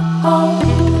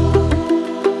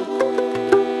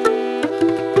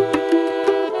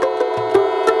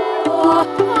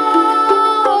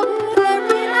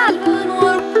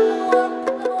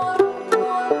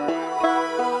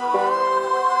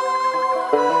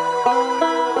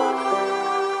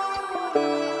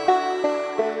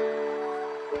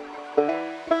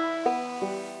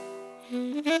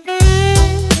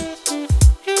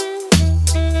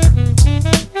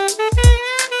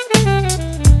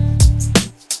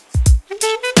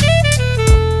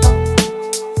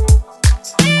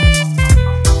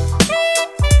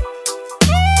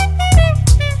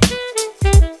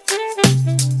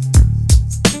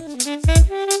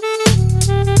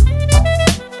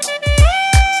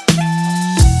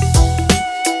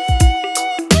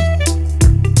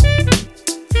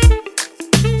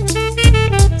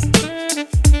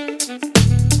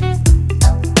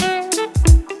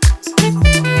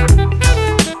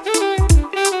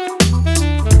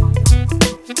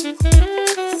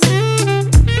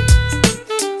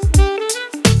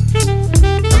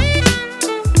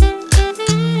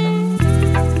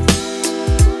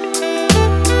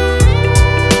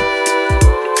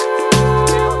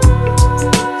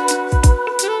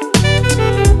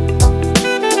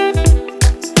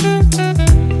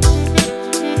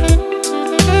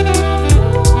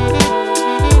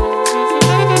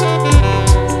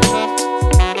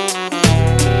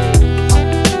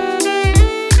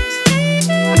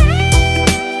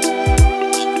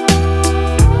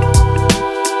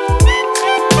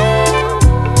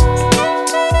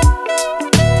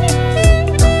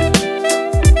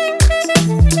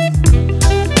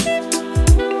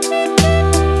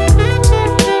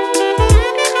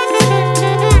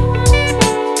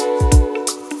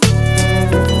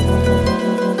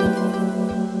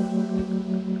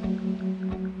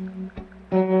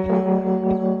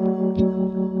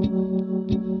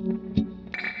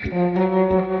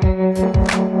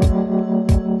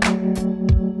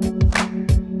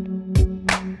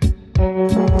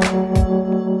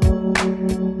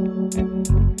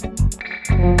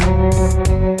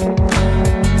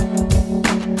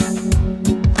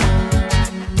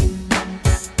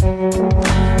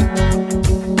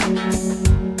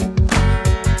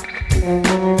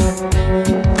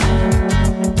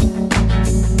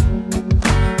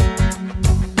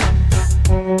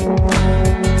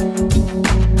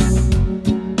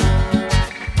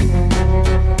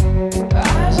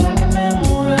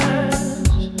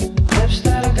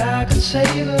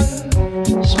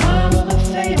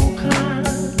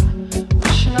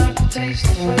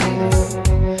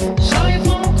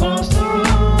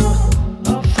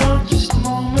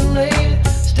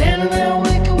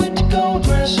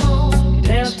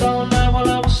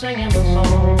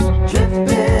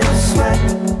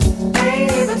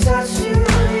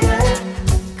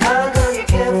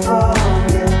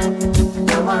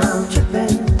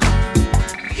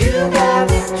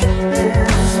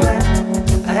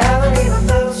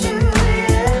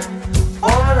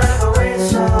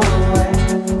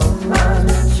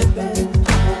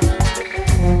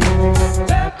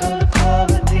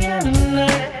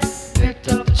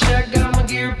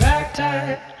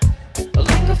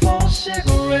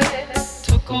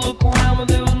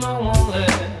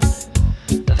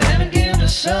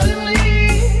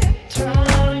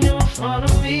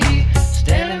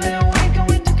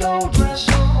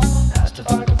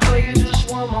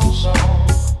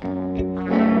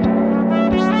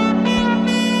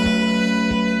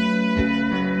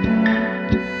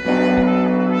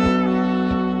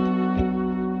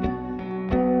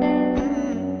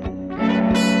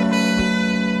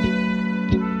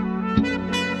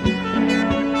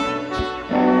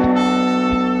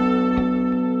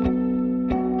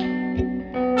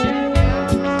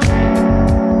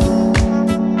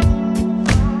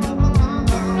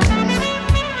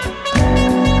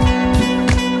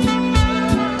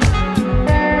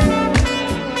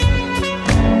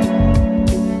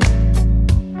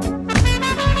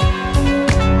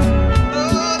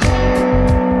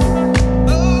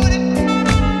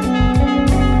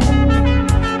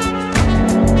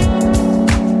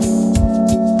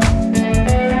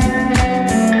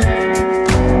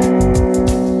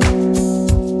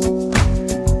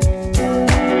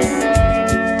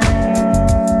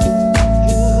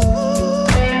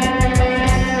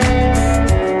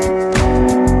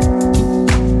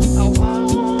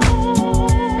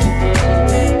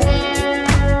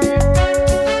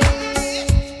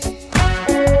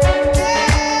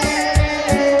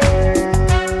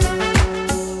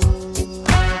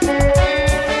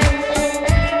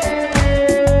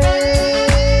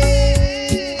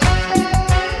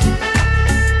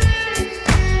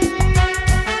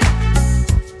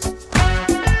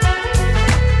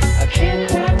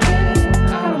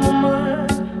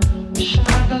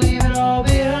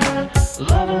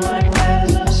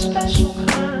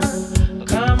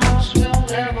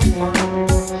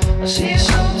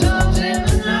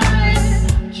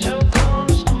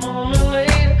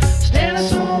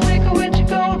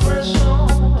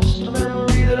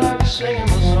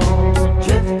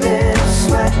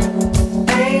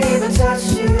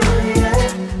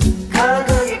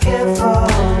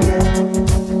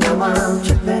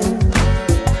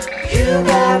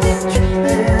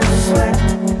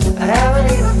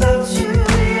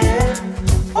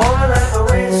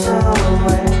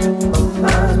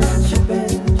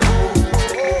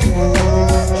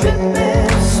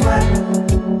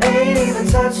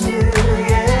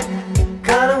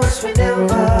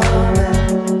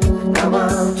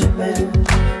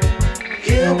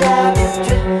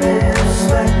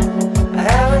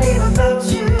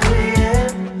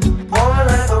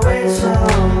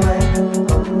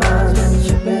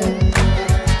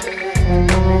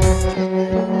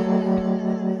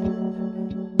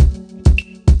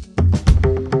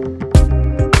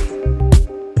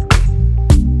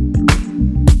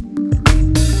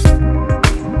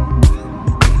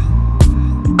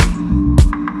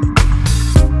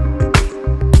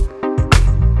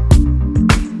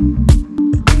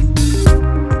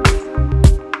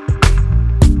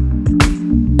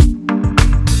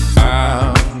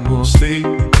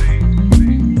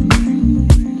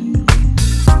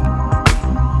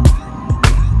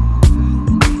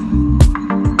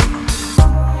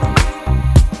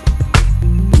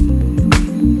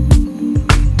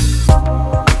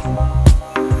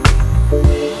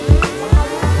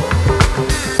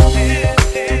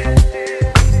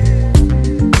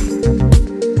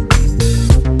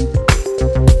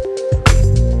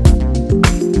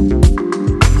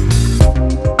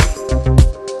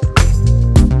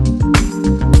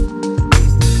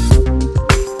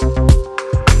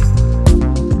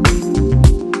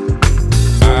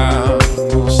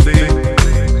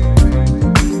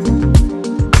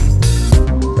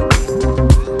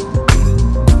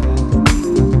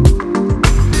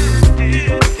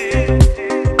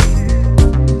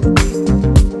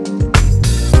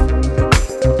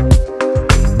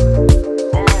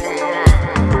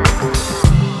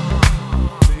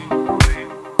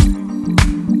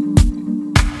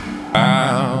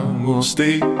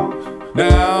 stay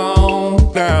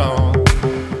down, down.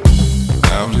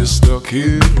 I'm just stuck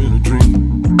here in a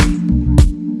dream.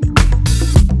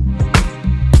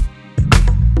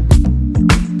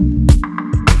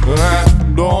 But I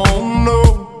don't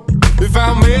know if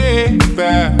I'll make it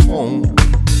back home.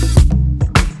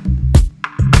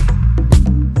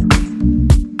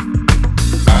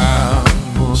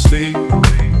 I'm gonna stay.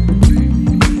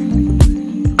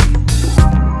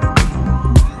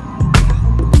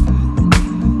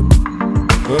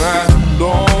 But I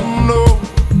don't know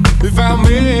if I'll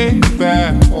make it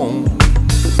back home.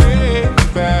 Make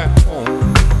it back home.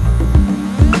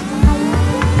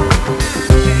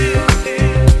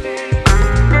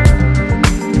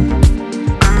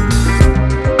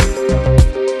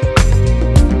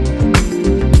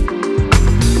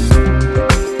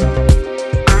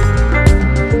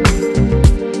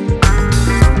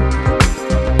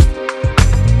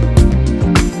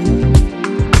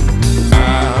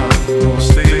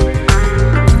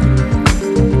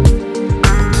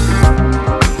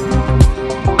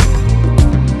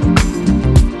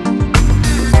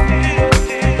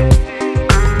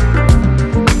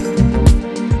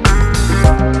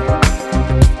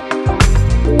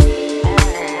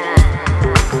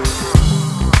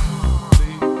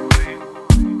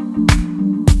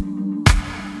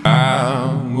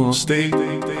 Stay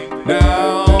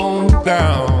down,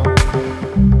 down.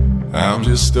 I'm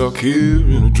just stuck here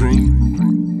in a dream.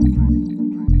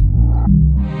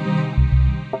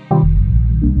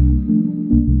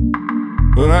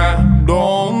 But I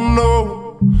don't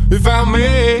know if I'll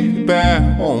make it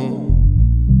back home.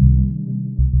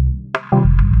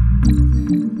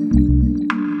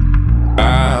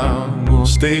 I'm gonna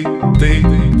stay, stay,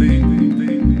 stay, stay.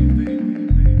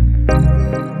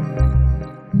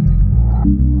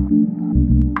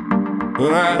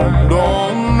 But I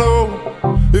don't know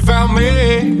if I'll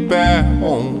make it back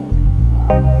home.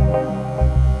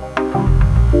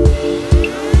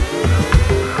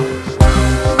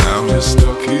 I'm just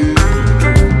stuck here in a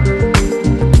dream.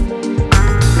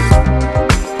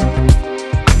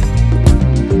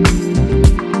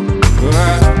 But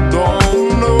I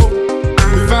don't know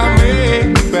if I'll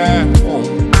make it back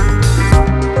home.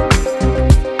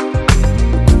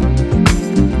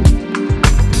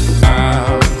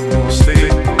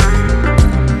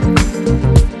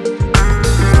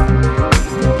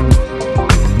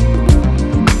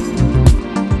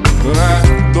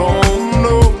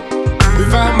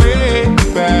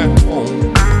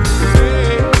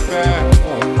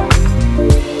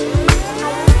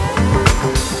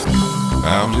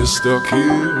 Stuck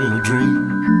here in a dream.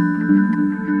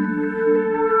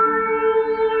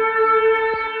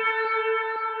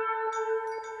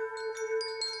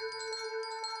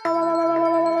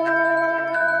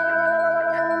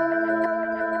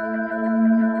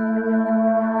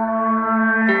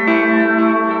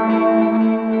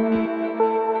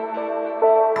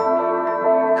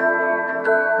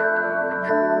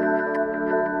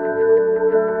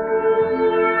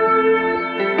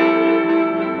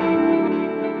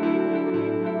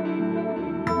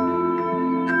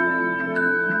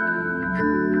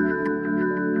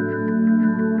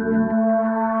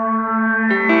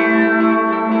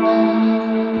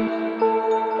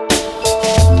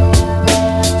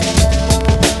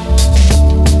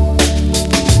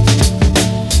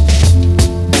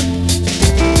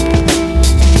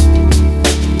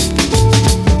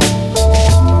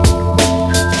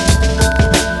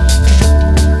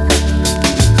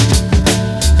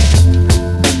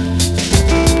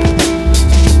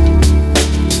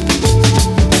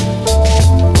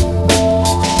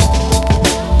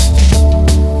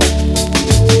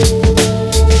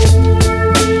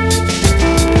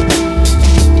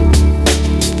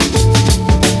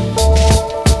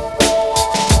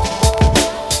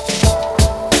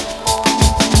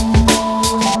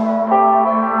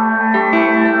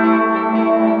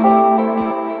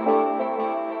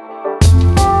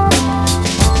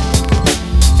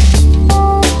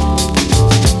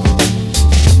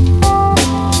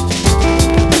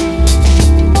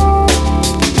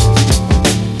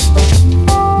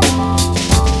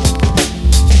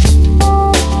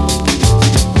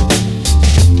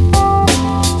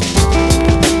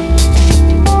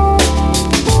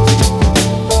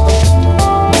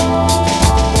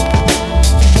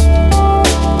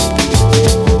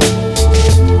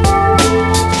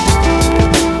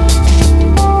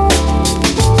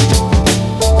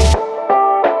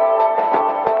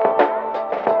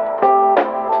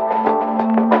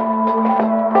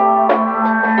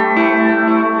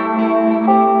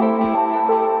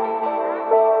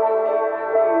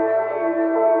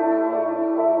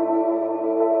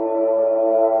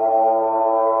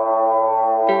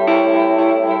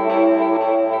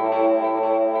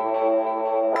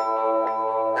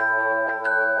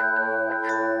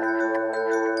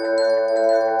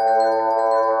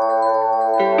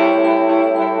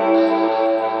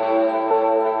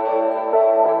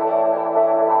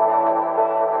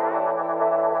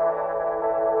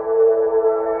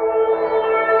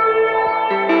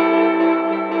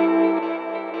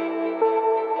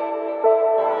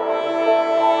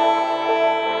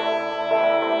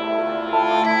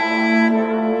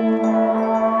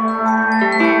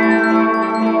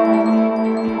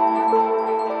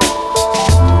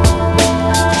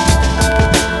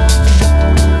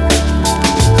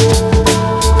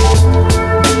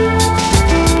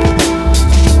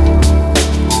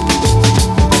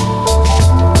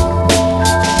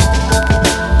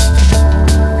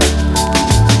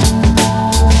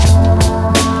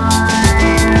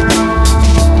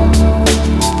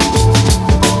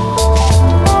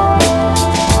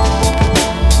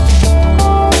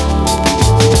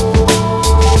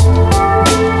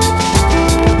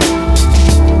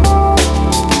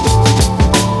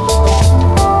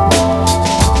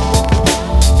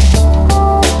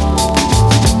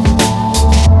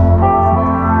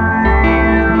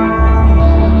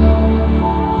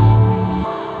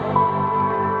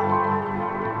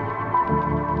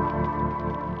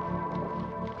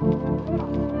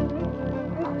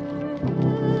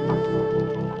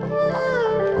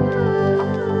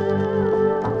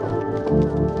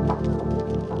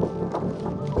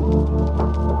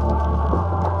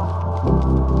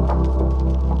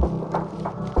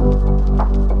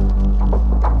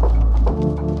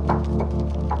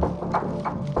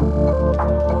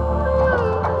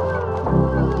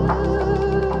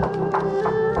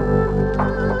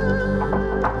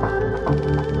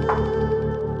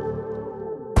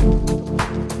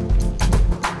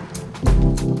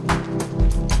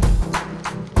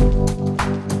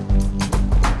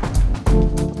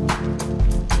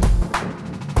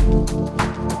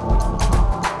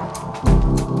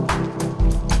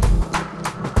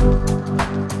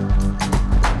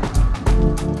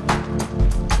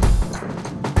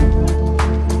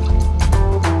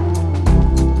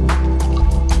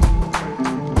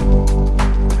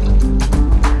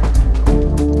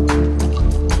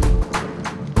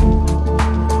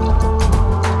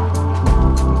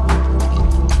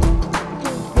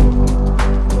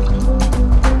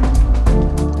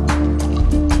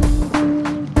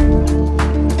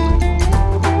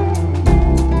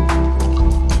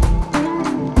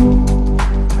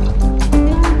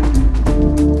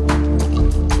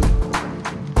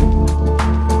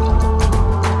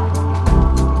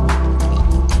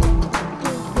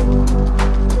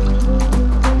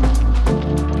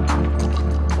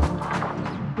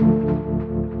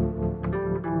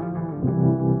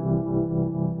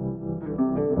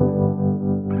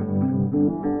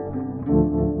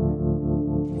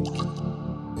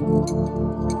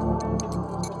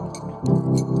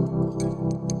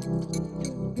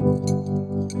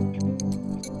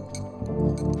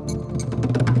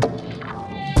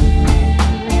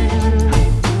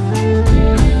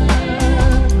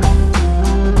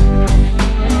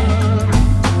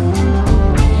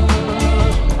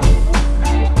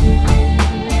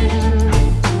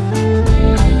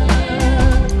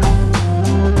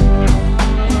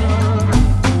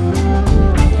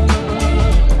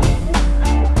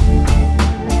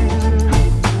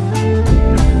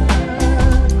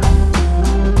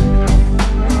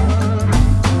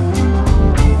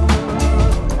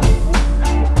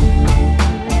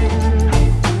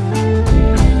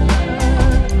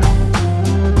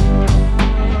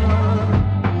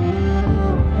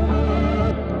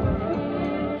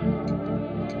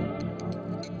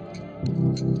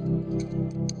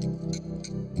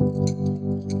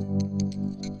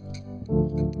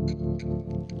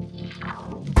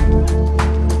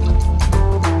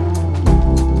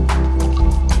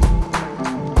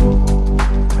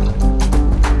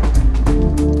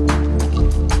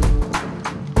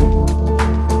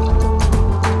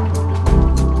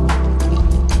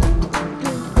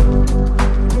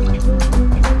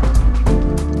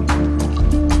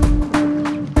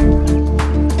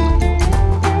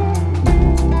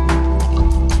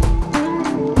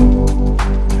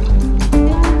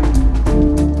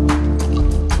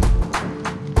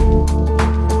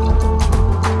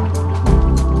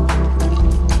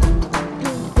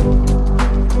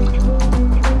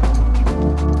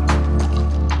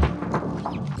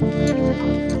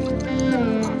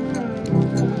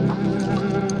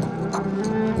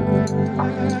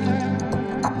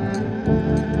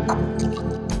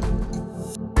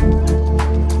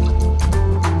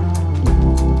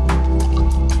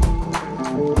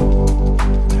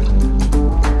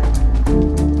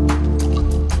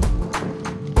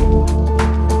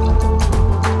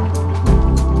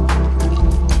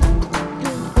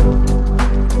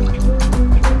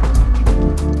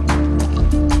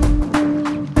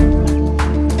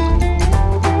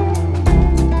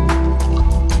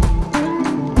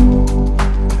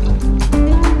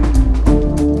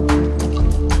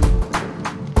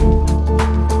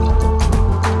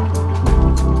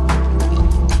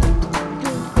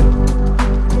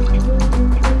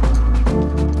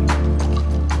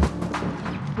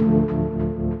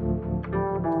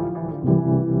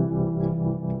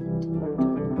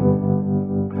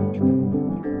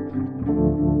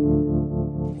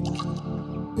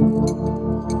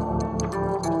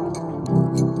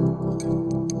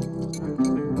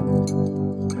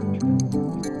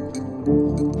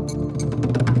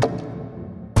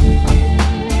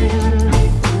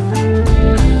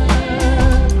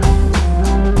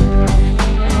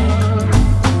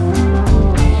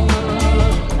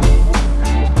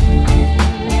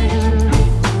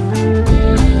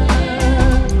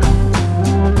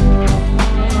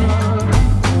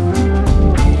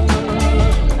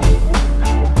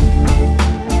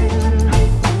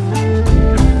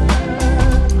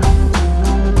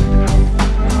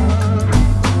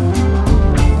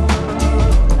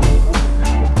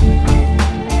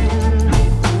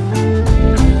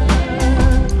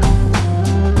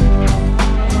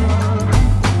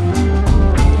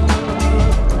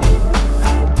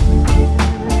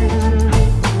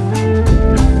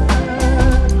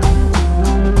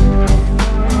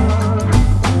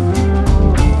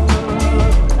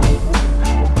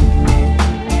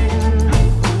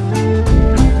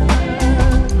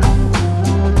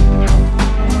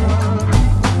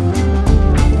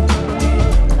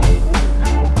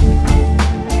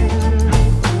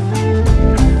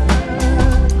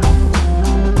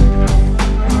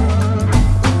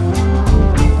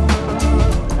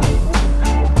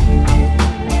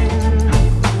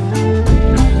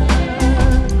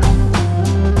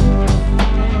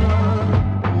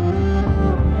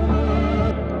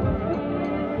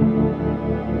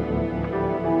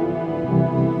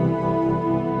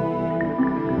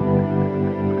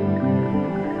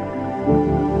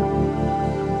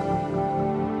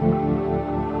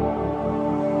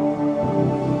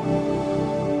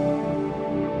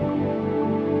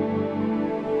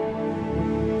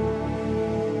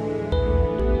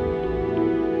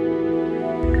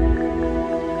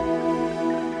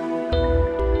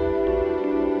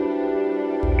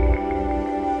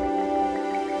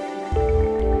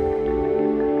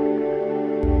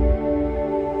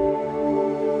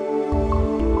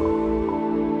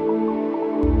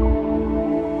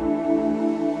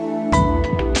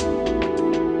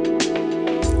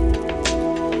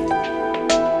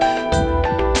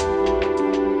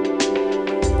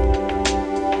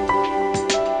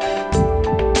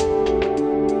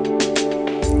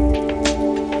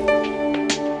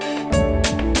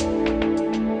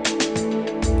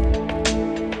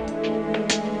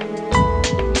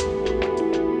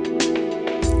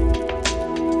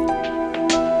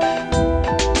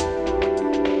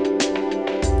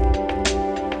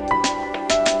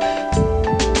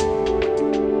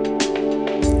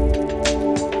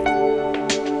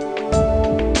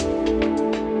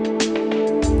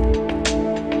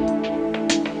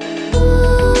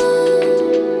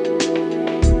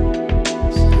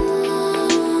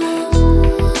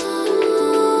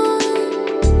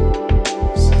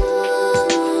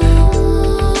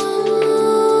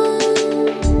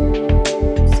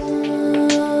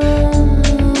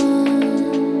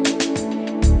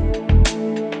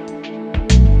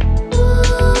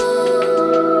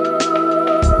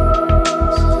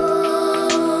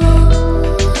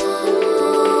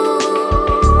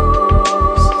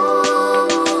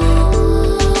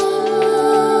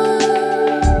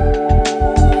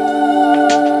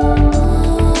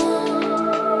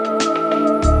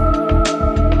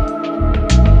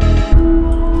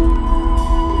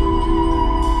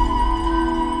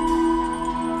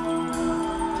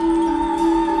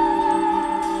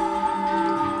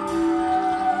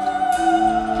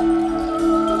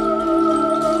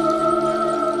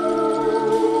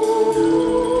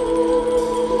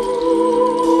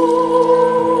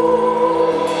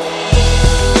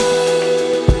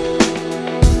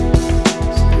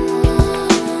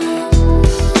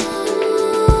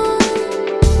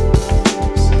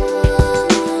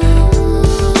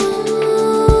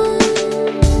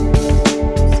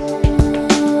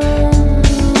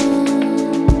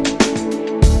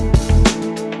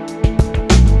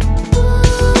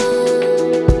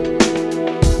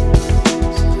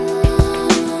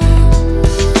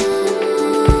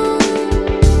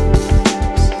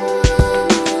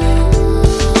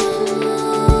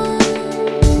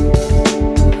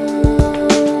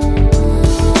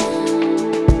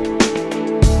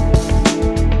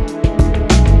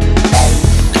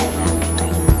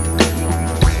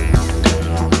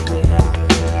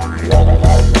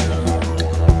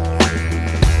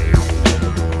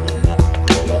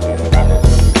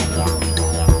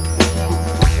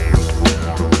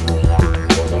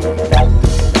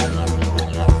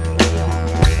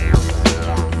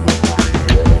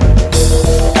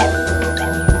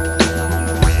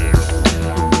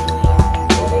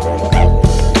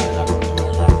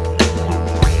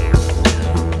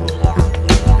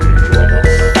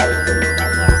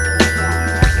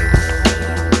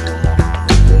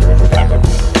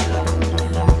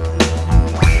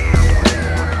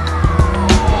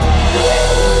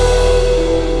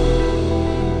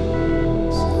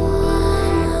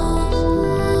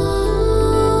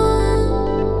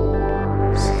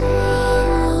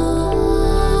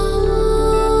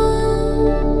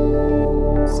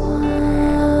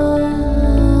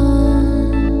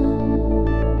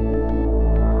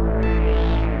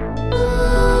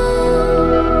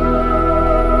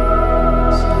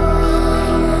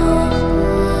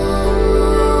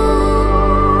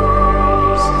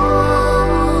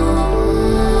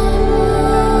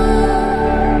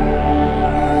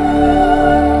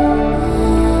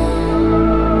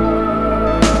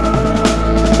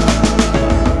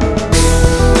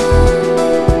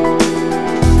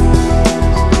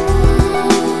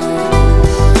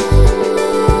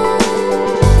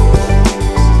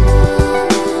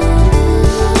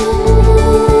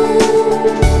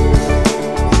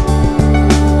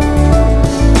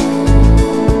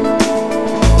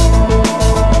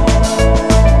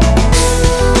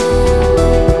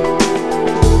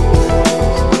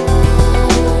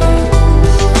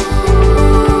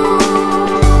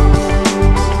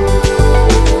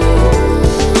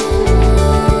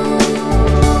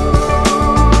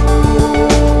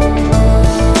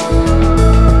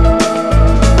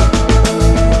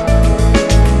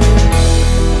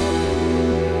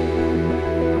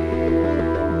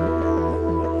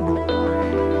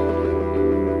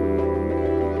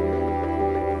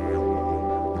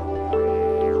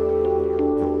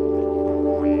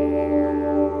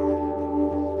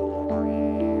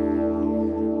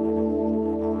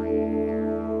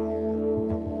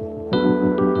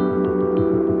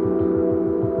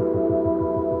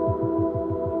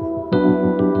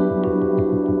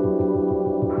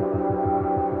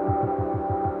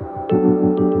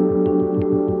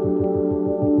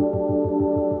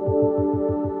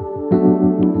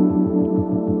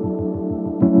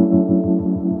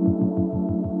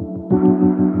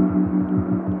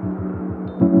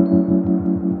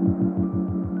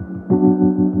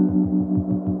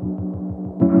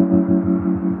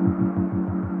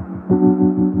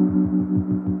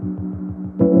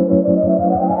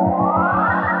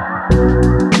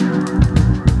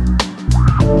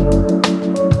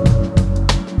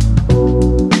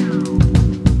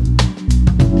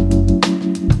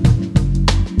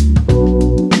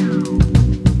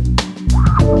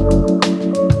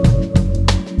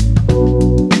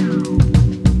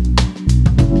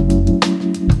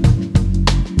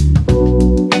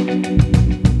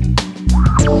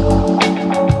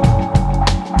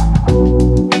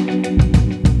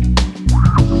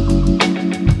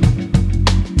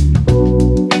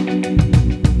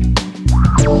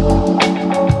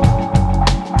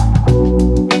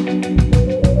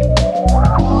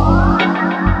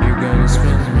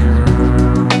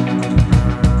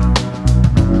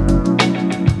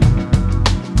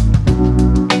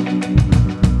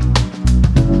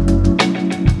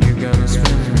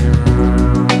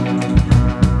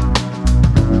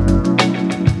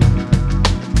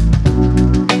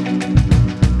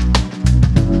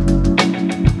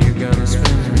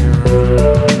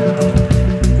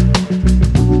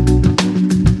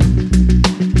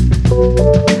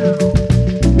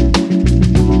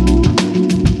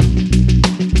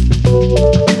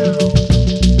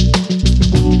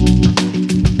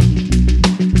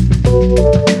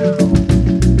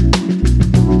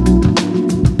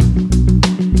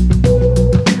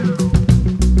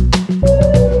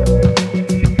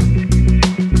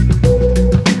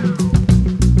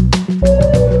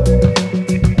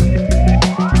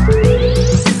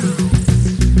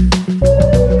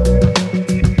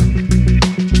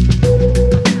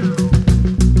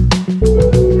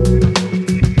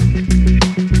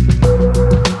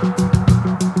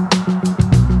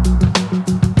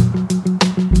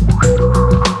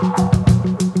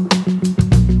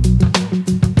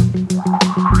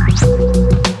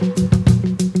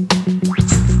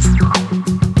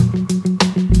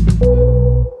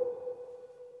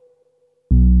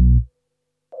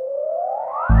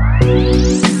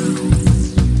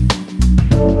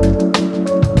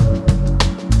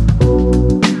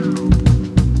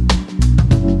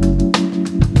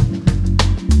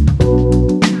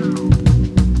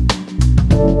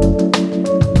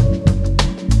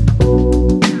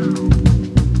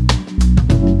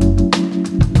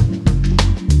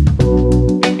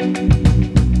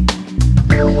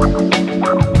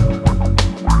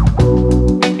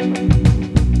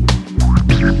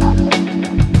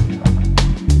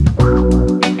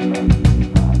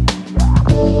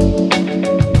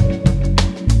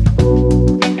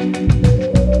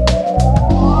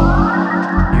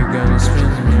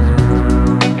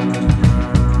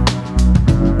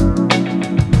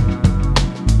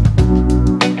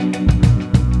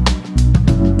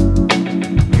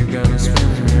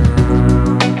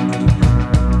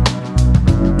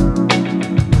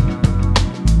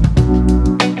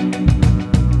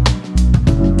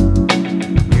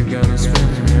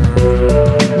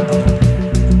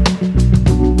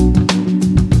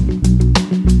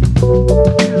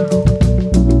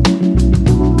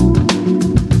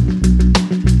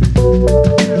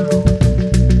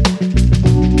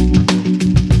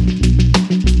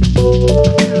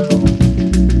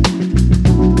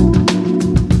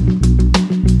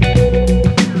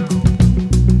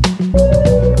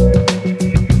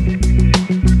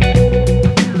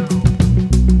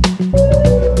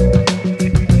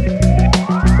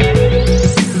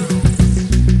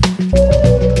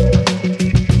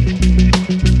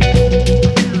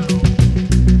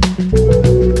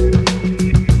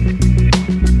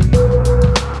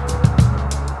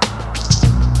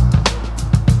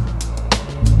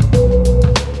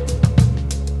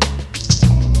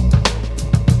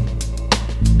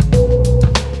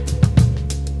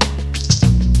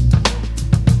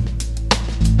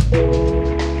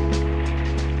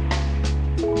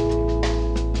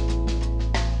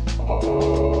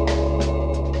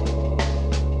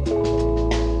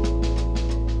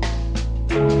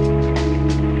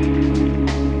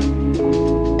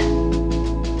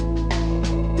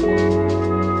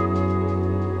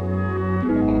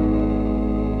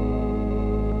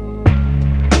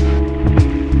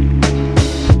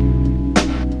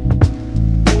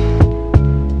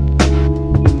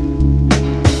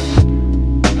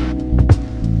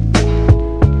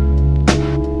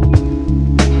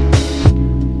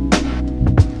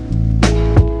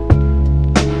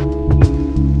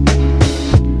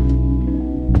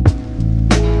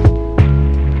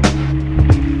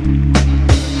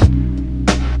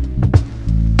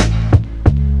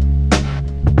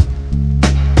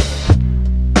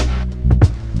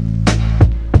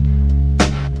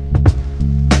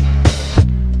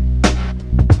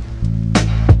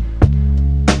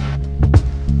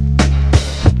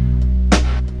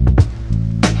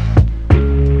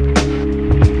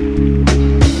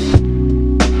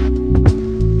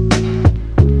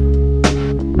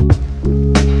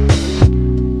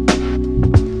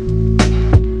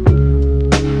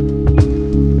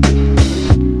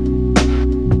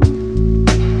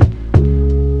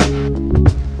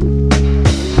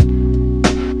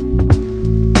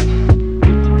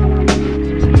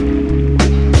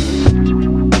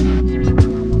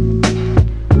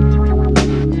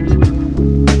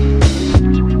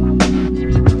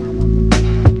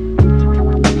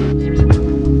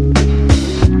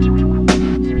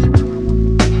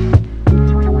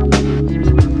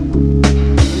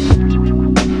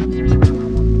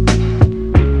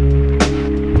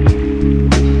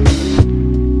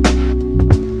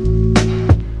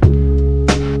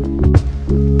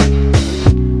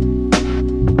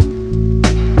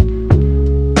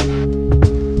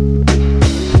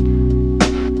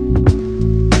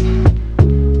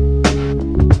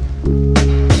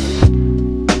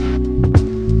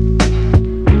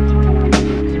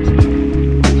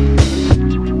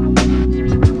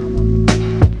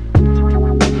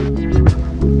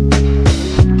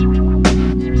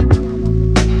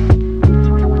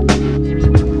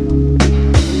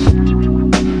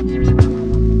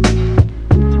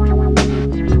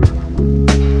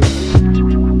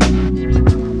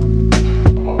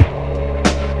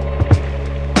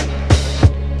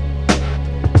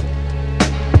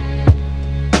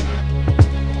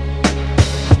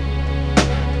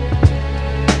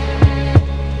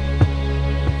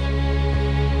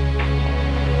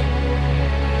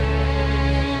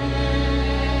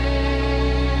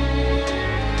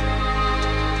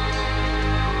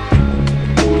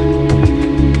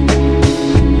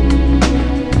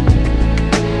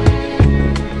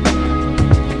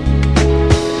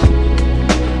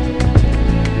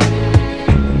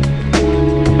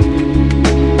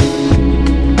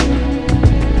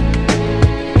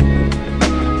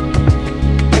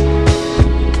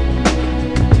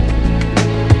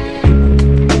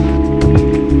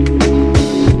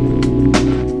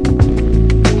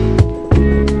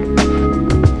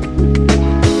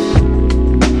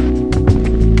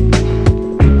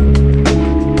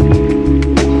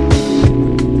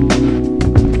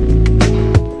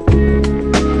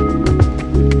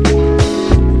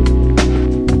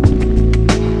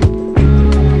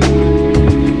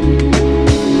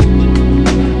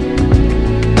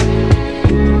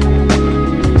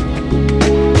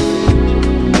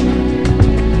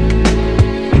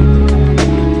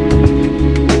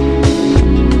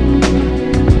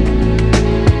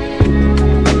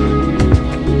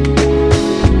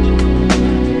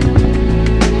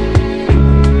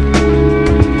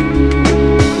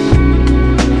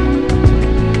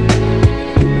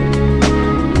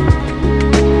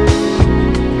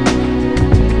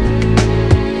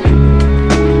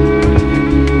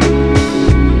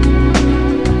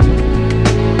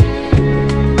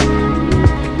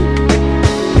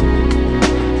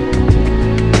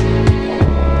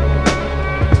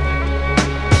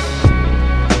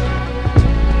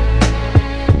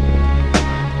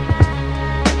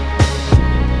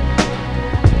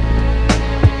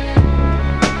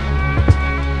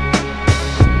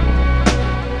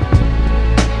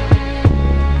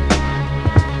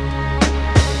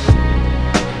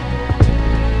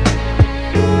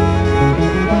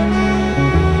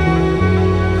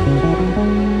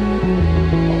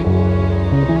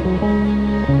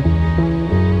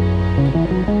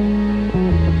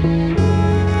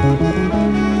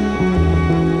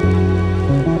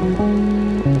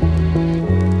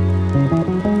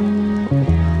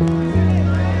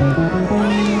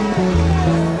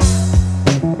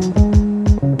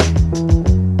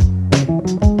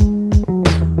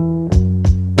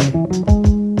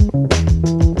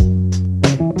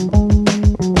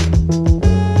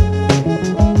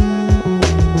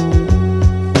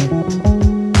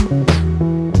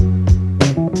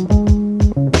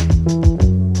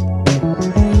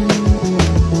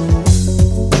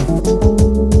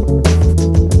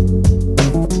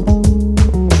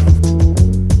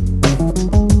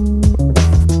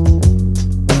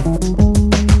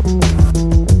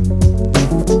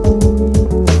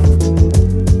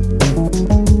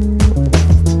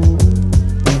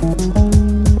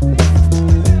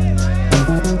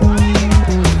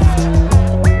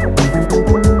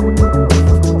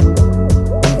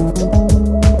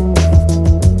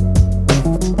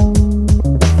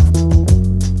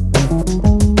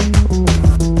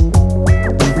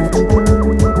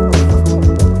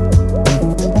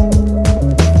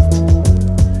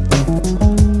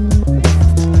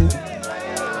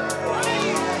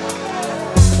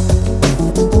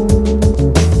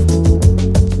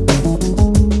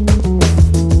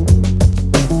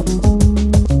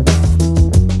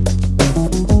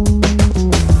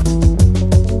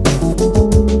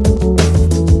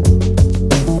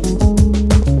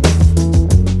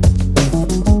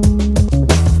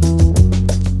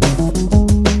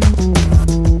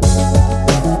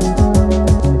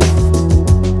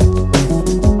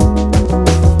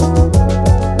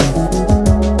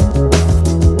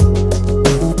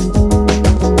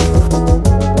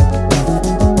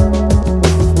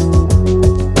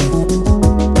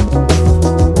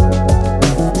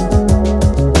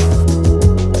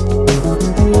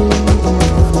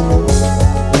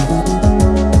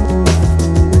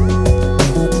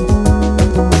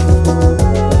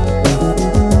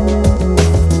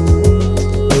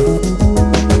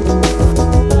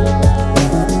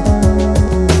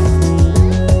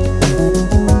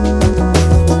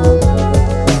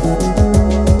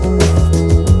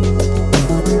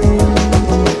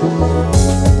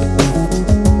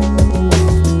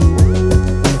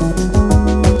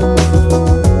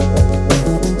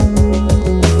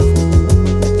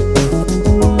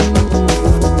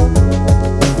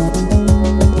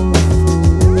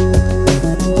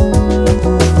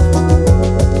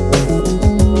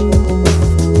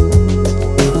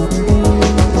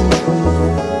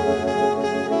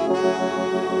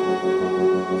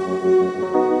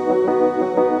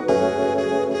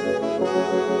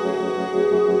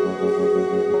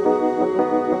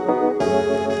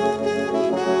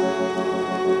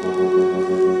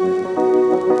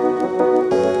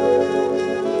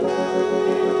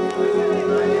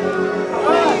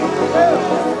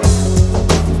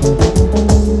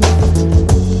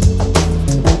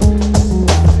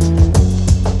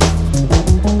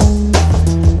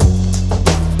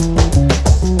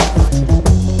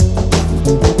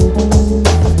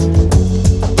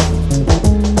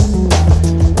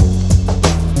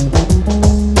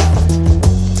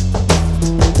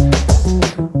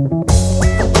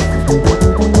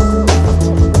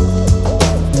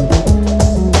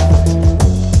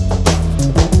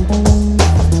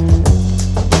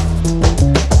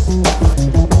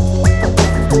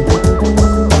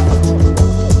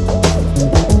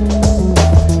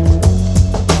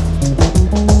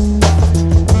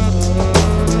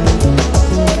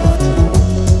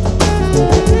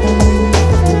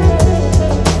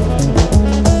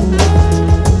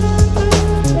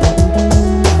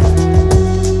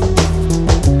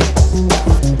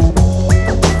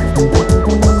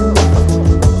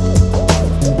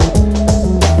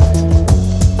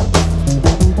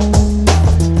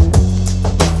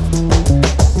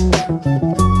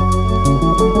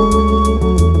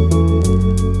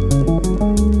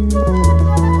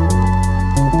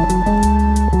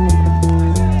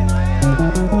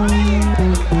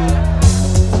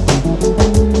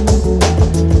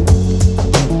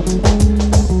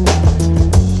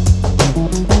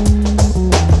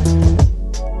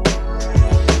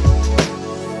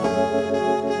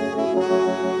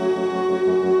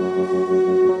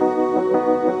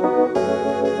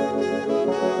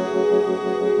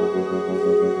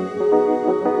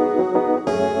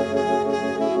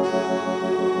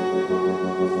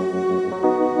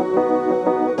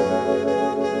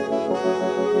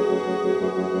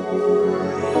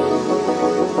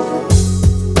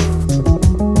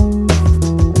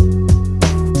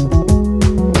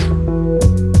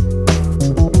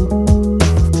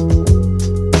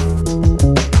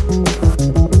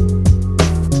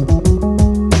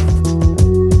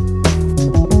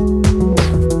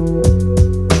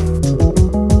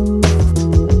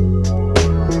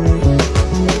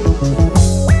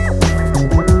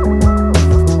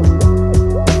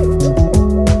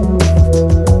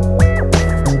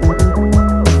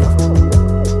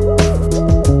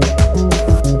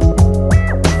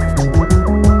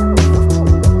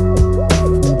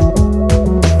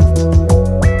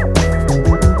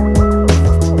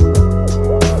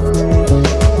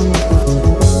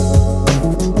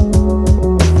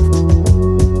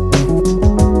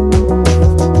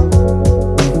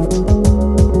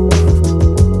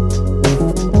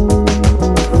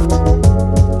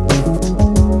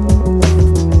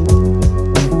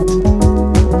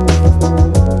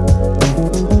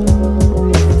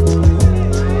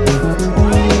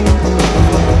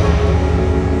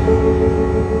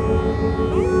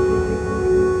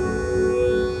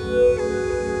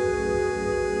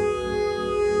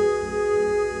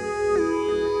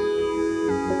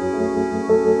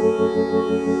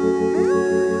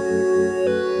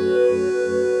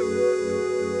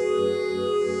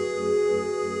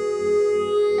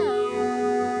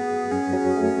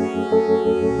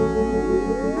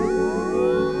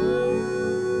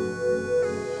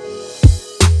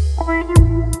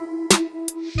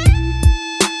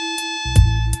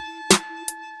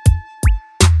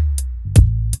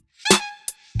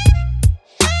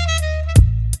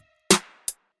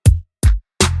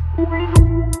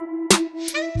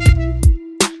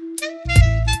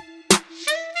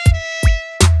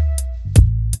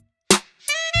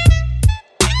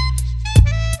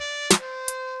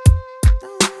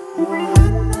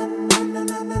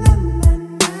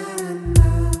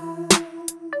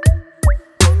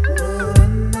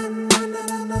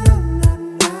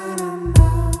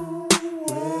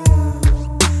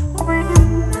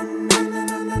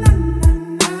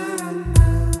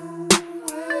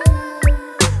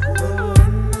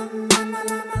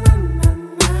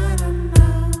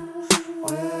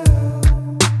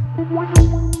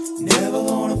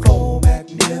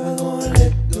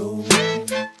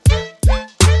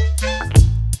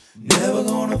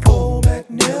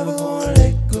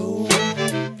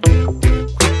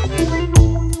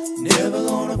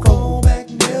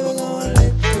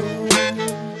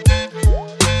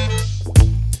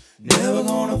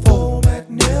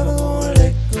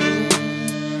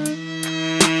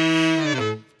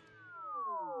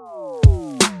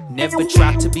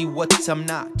 to be what I'm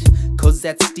not, cause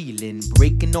that's stealing.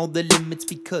 Breaking all the limits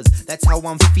because that's how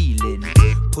I'm feeling.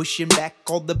 Pushing back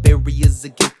all the barriers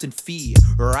of guilt and fear.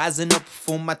 Rising up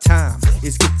for my time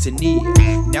is getting near.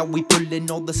 Now we pulling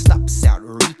all the stops out,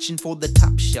 reaching for the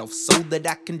top shelf so that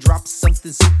I can drop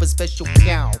something super special.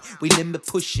 Cow, we limit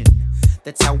pushing,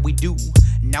 that's how we do.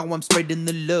 Now I'm spreading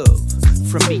the love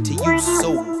from me to you.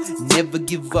 So never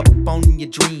give up on your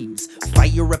dreams.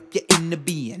 Fire up your inner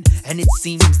being, and it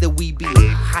seems that we be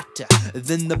hotter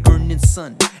than the burning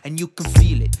sun. And you can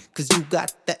feel it, cause you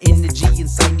got the energy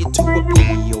inside you to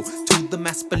appeal to the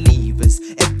mass believers.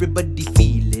 Everybody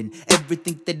feeling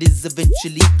everything that is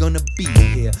eventually gonna be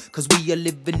here, cause we are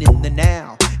living in the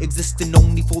now, existing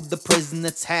only for the present.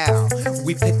 That's how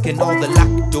we picking all the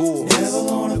locked doors. Never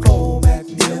gonna go back,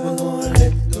 never gonna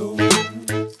let go.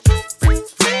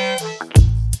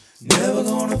 Never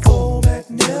gonna fall back,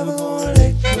 never gonna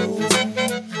let go.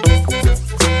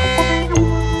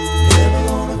 Never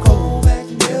gonna go back,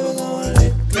 never gonna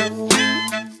let go.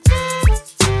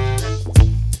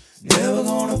 Never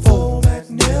gonna fall back,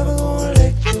 never gonna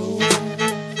let go.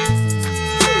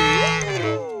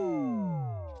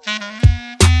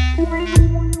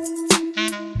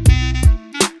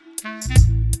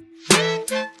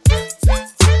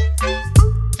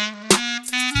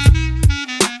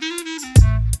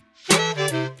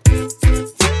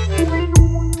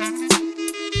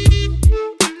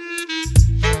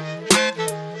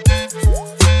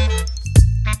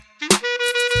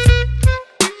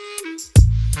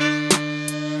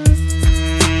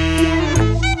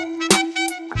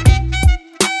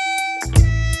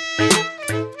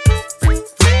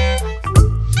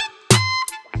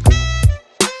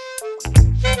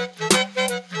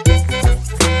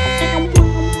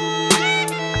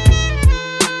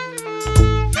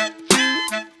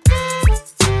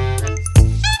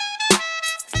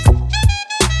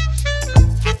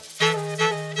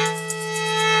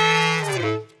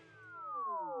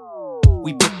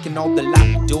 We breaking all the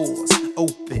locked doors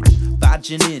open,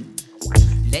 barging in,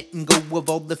 letting go of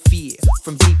all the fear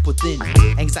from deep within.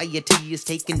 Anxiety is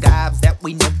taking dives that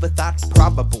we never thought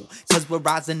probable, cause we're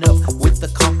rising up with the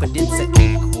confidence that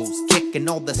equals, kicking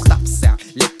all the stops out,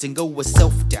 letting go of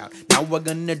self-doubt. Now we're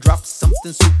gonna drop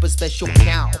something super special.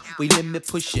 Cow, we limit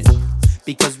pushing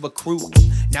because we're crew.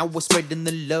 Now we're spreading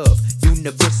the love,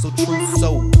 universal truth.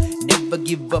 So never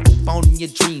give up on your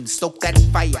dreams, stoke that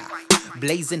fire,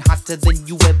 blazing hotter than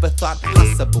you ever thought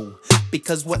possible,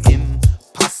 because we're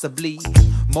impossibly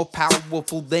more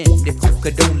powerful than if you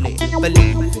could only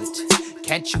believe it.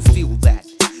 Can't you feel that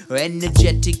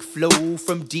energetic flow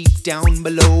from deep down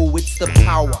below? It's the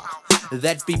power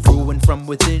that be brewing from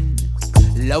within.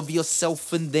 Love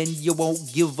yourself and then you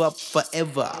won't give up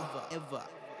forever.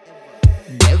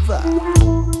 Never.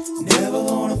 Never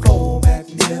gonna fall back,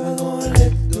 never gonna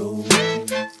let go.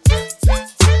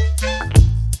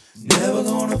 Never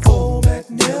gonna fall back,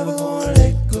 never gonna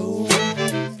let go.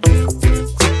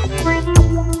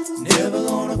 Never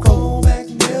gonna fall back,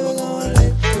 never gonna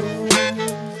let go.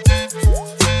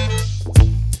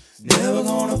 Never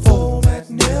gonna fall back,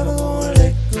 never gonna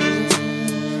let go.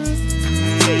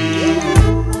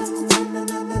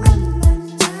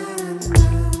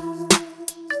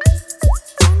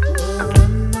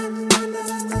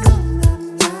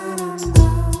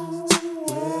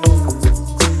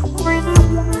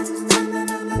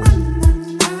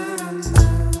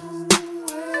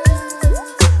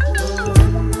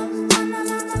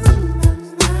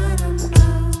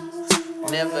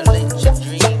 Never let your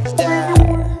dreams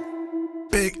die.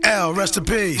 Big L, rest in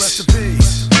peace. Rest in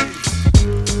peace.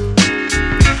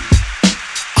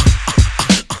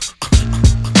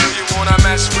 You wanna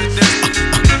mess with this?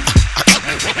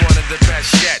 One of the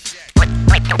best yet.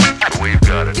 We've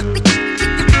got it.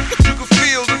 You can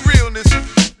feel the realness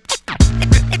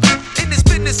in this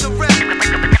business of rap.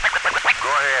 Go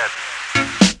ahead.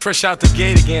 Fresh out the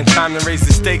gate again, time to raise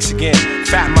the stakes again.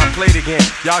 Fatten my plate again.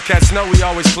 Y'all cats know we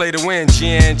always play to win.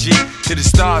 GNG to the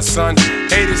stars, son.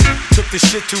 Haters took this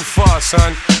shit too far,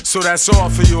 son. So that's all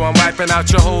for you. I'm wiping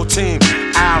out your whole team.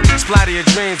 Ow, splatter your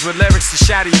dreams with lyrics to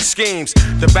shatter your schemes.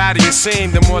 The badder you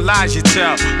seem, the more lies you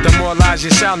tell. The more lies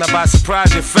you sound. Now by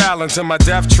surprise you fell into my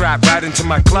death trap, right into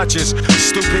my clutches.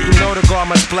 Stupid, you know the God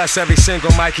must bless every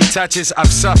single mic he touches.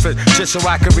 I've suffered just so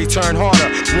I can return harder.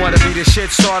 Wanna be the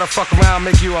shit starter, fuck around,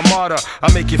 make you a martyr.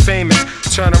 I'll make you famous,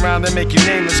 turn around and make you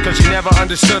nameless. Cause you never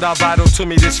understood how vital to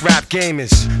me this rap game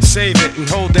is. Save it and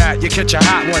hold that, you catch a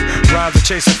hot one. Rhymes to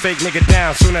chase a fake nigga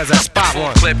down soon as I spot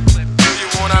one. Clip. Do you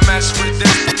wanna mess with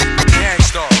this?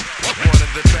 Gangstar, one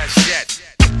of the best yet.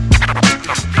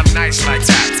 I'm nice like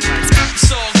that.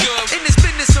 It's all good in this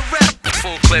business of rap.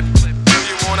 Full clip.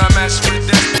 You wanna mess with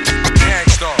this?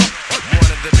 Gangstar, one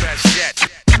of the best yet.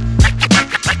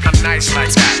 I'm nice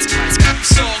like that.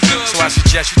 So good. So I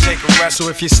suggest you take a rest. So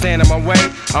if you stand in my way,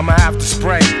 I'ma have to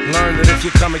spray. Learn that if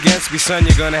you come against me, son,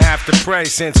 you're gonna have to pray.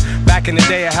 Since back in the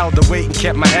day I held the weight and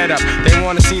kept my head up. They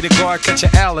wanna see the guard catch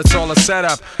an L, it's all a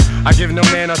setup. I give no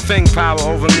man a thing power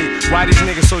over me. Why these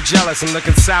niggas so jealous and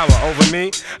looking sour over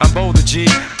me? I'm bolder, G.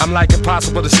 I'm like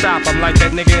impossible to stop. I'm like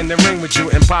that nigga in the ring with you,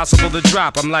 impossible to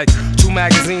drop. I'm like 2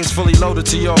 magazines fully loaded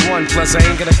to your 1. Plus I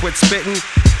ain't gonna quit spitting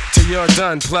till you're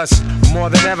done. Plus, more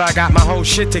than ever, I got my whole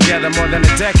shit together. More than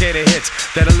a decade of hits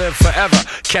that'll live forever.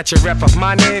 Catch a rep of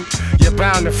my name, you're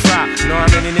bound to fry. Know how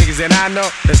many niggas that I know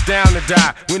that's down to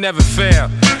die. We never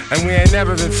fail, and we ain't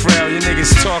never been frail. You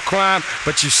niggas talk crime,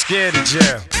 but you scared of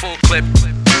jail. Full clip.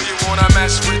 You wanna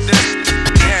mess with this?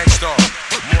 Gangstar,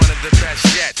 one of the best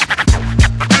yet.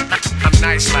 I'm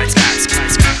nice like that.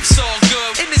 It's all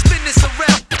good in this business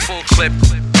around. Full clip.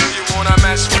 You wanna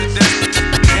mess with this?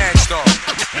 Gangstar,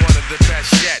 one of the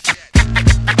best yet.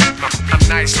 I'm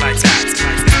nice like that.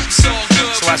 It's all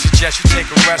good. So I suggest you take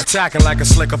a rest. Attacking like a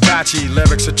slick Apache.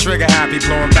 Lyrics are trigger happy.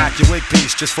 Blowing back your wig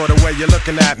piece just for the way you're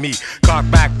looking at me. Cock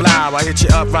back, blow, I hit you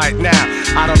up right now.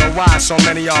 I don't know why so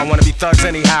many y'all wanna be thugs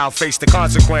anyhow. Face the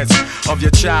consequence of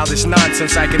your childish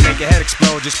nonsense. I can make your head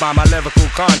explode just by my lyrical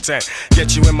content.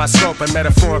 Get you in my scope and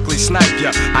metaphorically snipe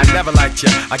ya. I never liked ya.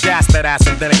 I gas that ass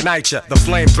and then ignite ya. The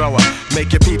flamethrower.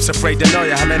 Make your peeps afraid to know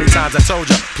ya. How many times I told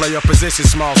ya? Play your position,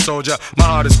 small soldier. My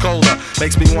heart is colder.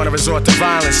 Makes me wanna resort to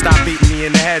violence. Stop beating me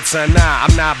in the head, son. Nah,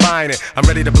 I'm not buying it. I'm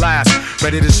ready to blast.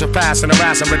 Ready to surpass and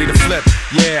harass. I'm ready to flip.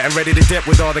 Yeah, and ready to dip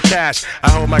with all the cash. I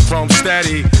hold my chrome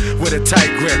steady with a tight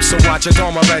grip. So watch your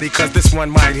dome already, cause this one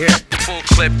might hit. Full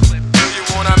clip. You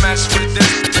wanna mess with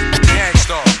this?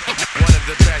 Gangstar, one of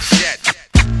the best yet.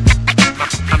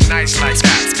 I'm nice like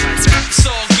that. It's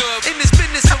all good in this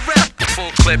business around.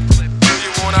 Full clip.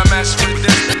 You wanna mess with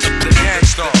this? The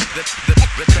Gangstar,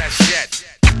 the best yet.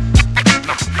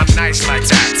 I'm nice like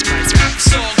that.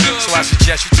 It's all good. So I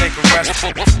suggest you take a rest.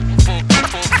 Full clip.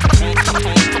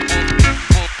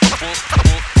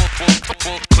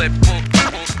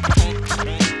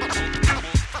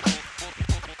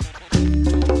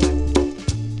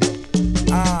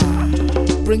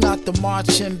 Bring out the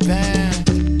marching band.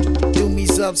 Do me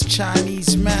Zub's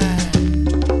Chinese man.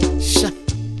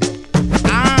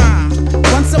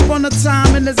 Once upon a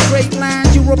time in this great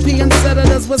land, European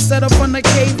settlers were set up on the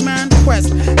caveman quest.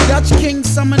 Dutch king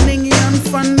summoning Jan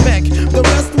van Beck. The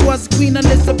rest was Queen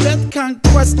Elizabeth,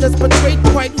 conquestors portrayed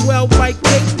quite well by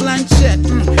Kate Blanchett.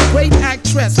 Great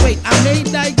actress, wait, I may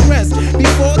digress.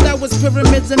 Before that was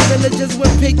pyramids and villages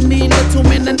with pygmy little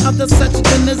men and other such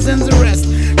denizens rest.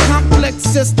 Complex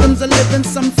systems of living,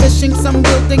 some fishing, some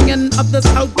building, and others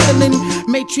out killing.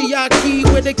 Matriarchy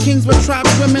where the kings were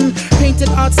tribeswomen. Painted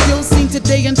art still seen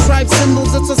today in tribe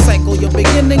symbols. It's a cycle. Your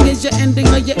beginning is your ending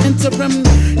or your interim.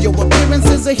 Your appearance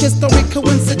is a historic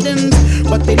coincidence,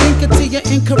 but they link it to your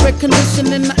incorrect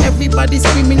conditioning. Now everybody's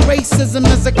screaming racism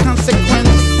as a consequence.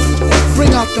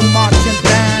 Bring out the marching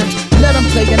band. Let them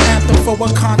play an anthem for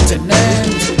a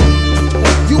continent.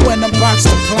 You in the box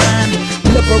to plan.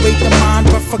 Liberate the mind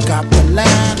but forgot the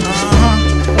land.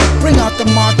 Bring out the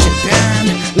marching band.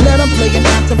 Let them play an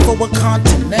anthem for a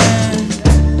continent.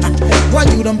 Why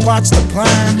you done botched the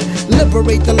plan?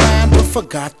 Liberate the land but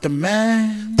forgot the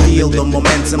man. Feel the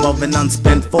momentum of an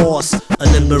unspent force. A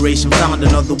liberation found,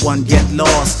 another one get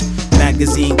lost.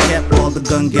 Magazine kept while the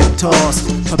gun get tossed.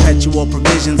 Perpetual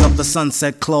provisions of the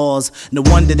sunset clause. No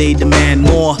wonder they demand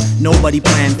more. Nobody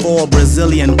planned for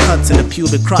Brazilian cuts in the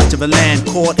pubic crotch of a land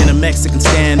caught in a Mexican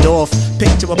standoff.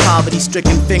 Picture a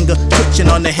poverty-stricken finger twitching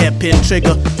on the hairpin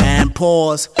trigger and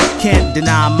pause. Can't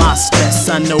deny my stress.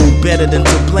 I know better than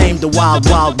to blame the wild,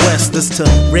 wild west. As to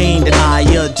reign that I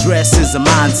address is a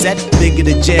mindset. Bigger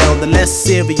the jail, the less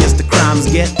serious the crimes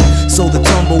get. So the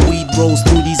tumbleweed rolls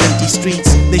through these empty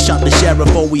streets. They shot the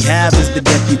sheriff, all we have is the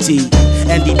deputy.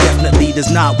 And he definitely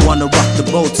does not wanna rock the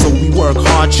boat. So we work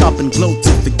hard, sharp and gloat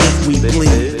to forget we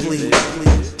bleed.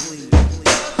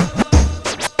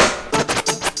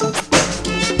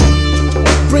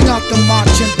 Bring out the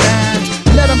marching band.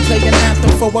 Let them play an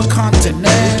anthem for a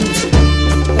continent.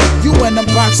 You in the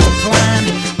box to plan.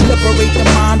 Liberate the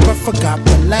mind but forgot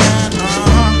the land.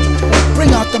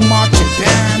 Bring out the marching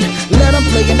band. Let them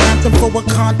play an anthem for a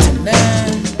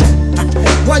continent.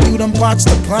 Why you done botched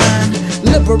the plan?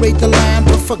 Liberate the land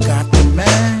but forgot the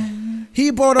man. He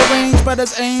bought a range, but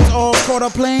his aims off. Caught a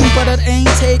plane, but it ain't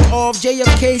take off.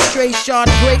 JFK straight shot,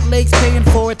 Great Lakes paying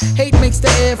for it. Hate makes the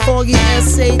air foggy,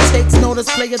 SA takes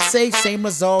notice, play it safe, same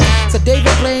result. So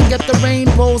David Blaine, get the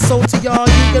rainbow, so to y'all,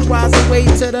 you can rise away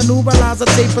to the new balanza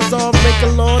tapers off. Break a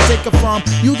law, take a farm.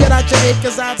 You get out your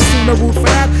acres, I'd sooner root for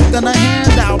that than a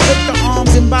handout. With the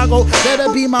arms embargo,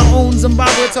 better be my own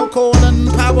Zimbabwe. Tell cold and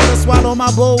power to swallow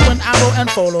my bow and arrow and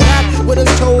follow that. With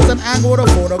his toes and angle to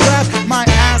photograph. My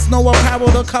ass, no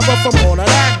apparel to cover from all of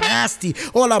that nasty.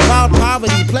 All about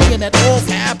poverty, playing it off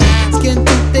happy. Skin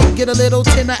too thick, get a little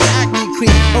tin of acne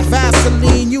cream. Or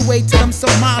Vaseline, you wait till them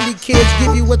Somali kids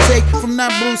give you a take from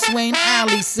that Bruce Wayne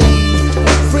alley scene.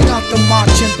 Bring out the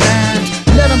marching band,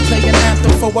 let them play an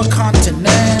anthem for a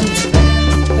continent.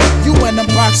 You and them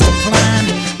box the plan,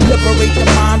 liberate the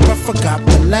mind but forgot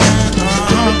the land.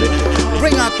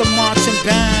 Bring out the marching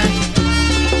band,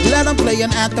 let them play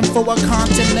an anthem for a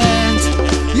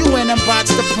continent. You and them box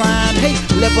the plan, hey,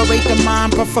 liberate the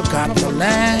mind but forgot the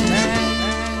land.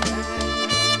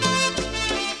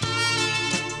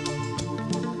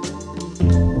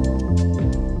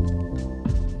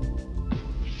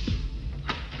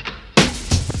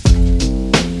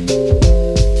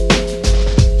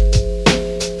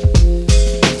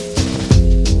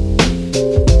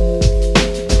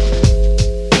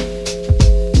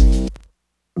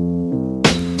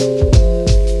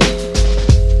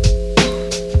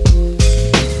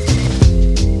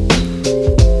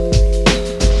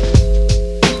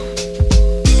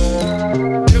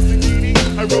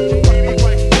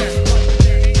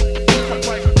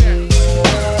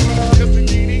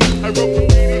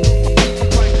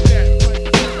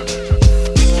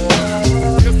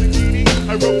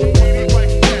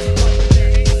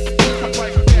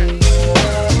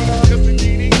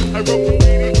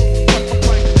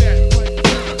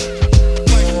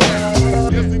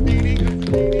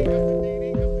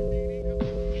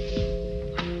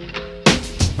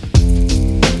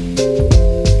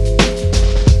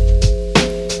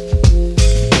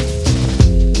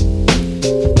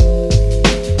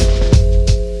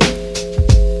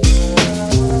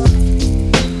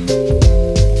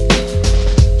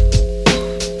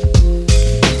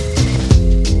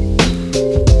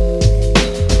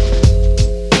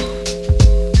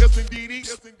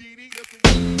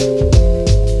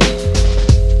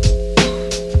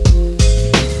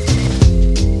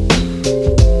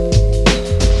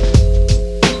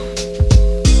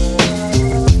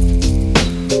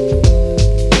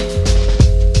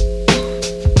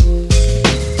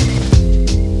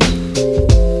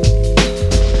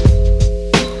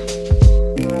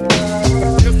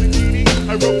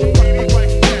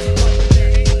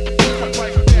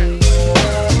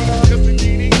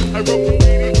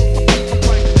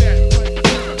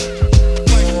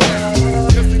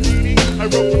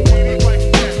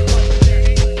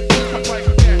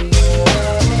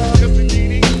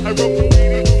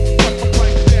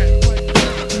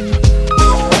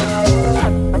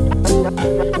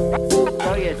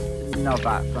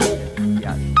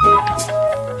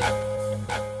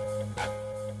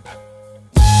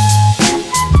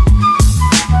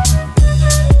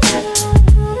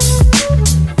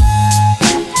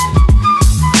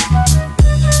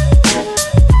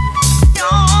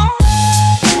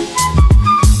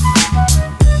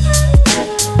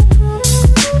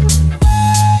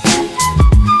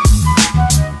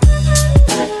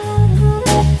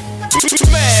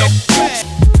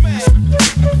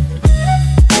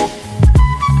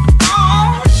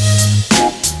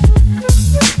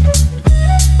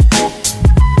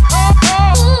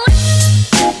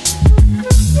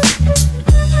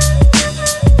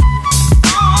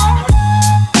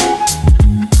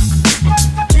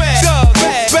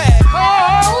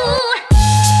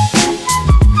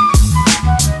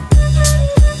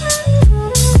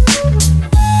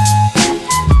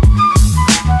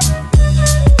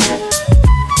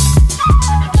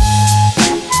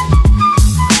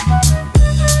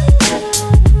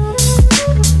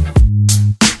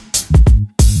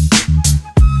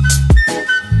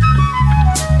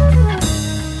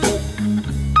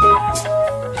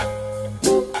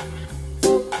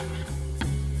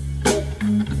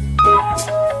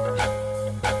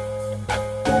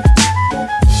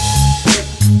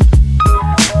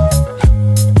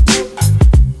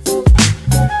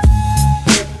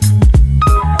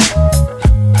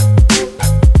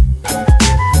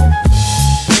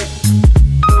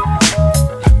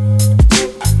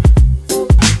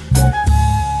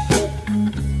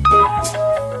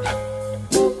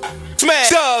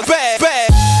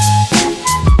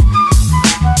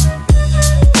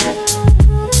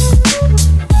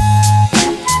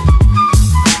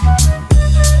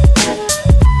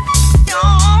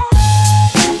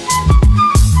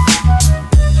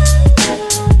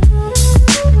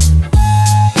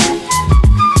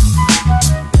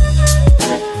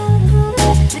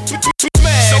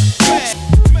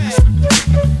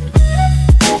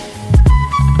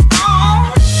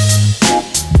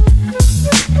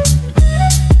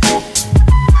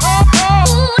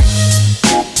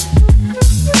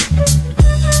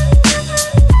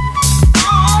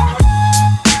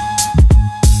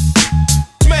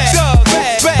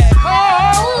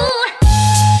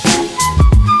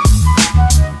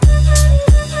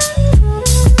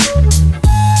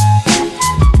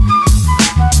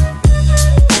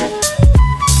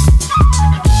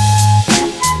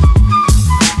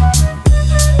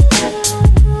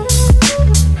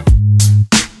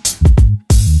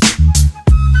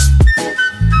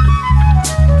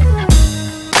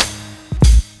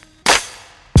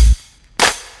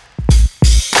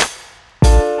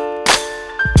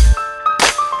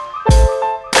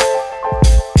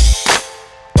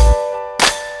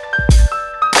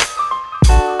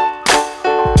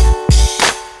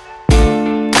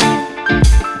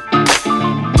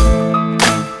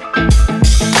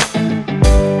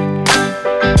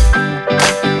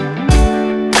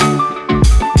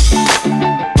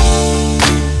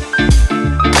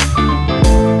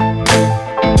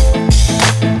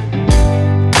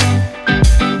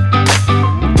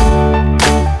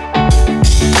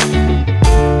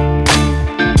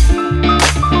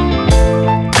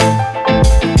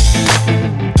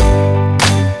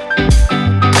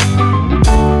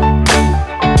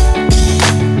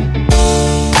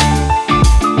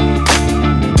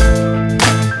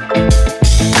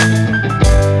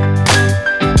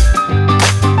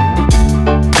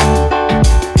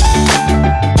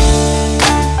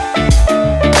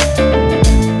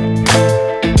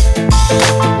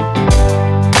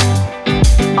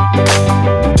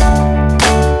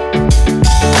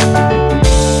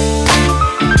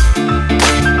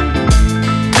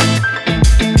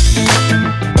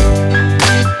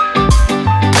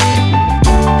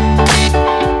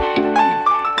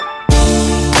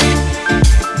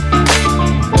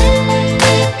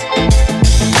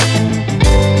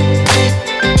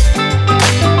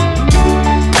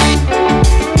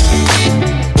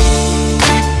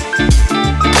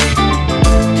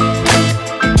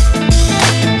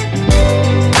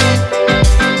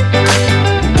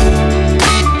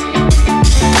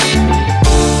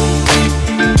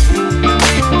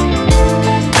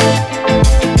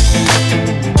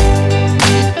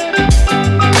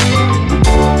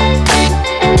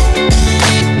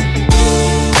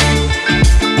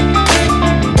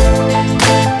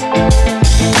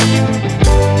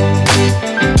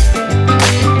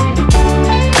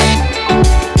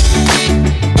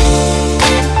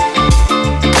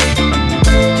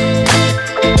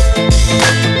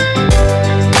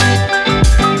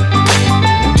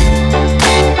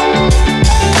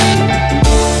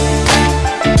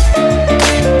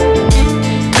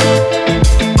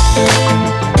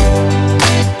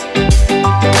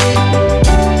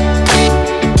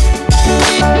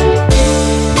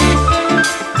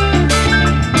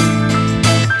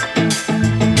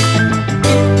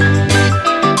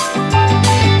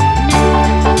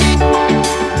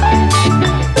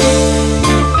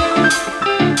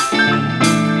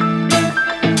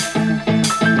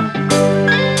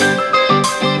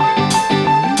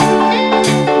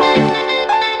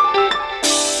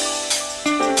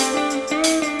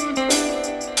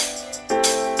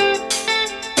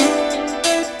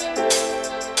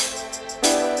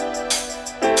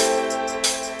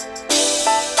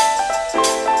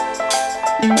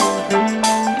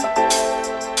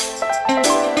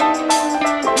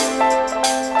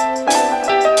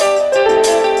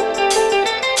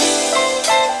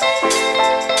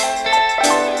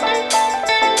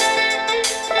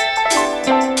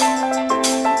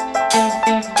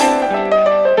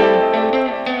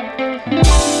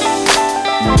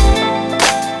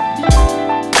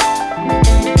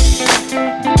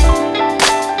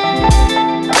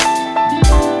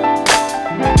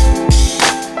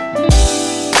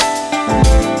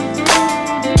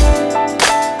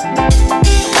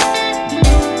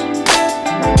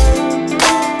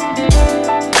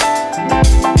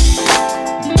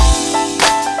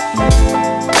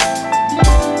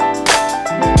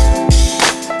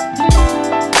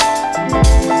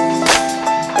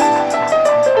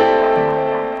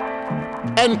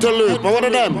 Antelope, what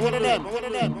of them?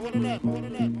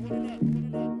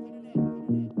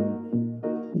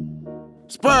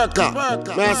 Spurka,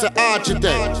 man, I say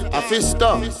architect, a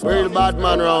fister, real bad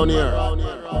man around here.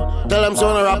 Tell them so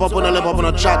when I wrap up on a lip up on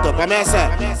a chat up, I mean I say.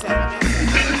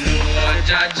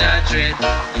 Jaja dread,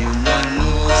 you don't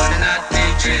know what not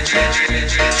dread.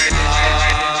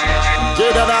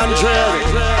 Jada than dread.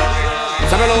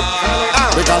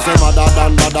 Because I'm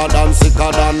madder than,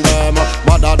 sicker than them.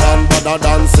 Madder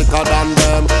than, sicker than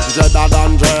them. Dreader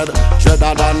than dread.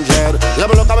 Yeah,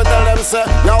 but look at me tell them say,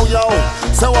 yo,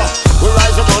 say what? We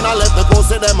rise up on a left, the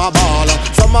pussy them a ball.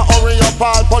 Some a hurry up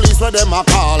all police where them a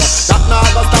call. That now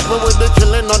go stop me with the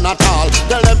killing none at all.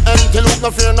 Tell them empty look,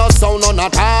 no fear, no sound none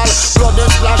at all. Blood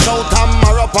is splash out and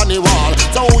mark up on the wall.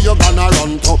 So who you gonna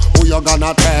run to? Who you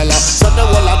gonna tell? So the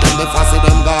whole of them, the fussy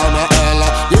them gonna hell.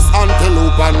 This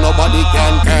antelope and nobody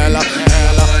can tell.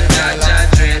 Jaja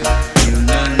dread, you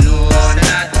don't know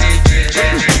that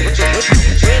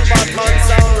Real bad man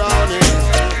sound round here.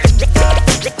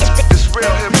 It's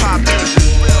real hip-hop music.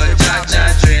 Jaja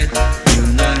dread, you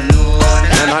don't know that.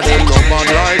 And I didn't know man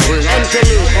like we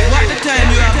antelope. What the time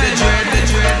you have the dread,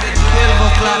 12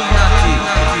 o'clock natty.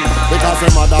 Because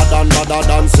I'm madder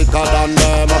than, sicker than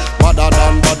them. Madder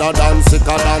than,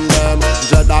 sicker than them.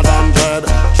 Dreader than dread.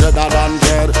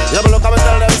 Yeah, but look at me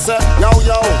tell them say,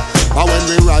 yo. And when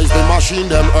we rise the machine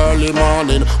them early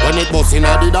morning, when it bust in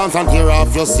the dance and tear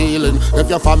off your ceiling. If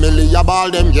your family a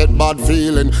ball them get bad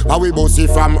feeling. And we bust it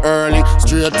from early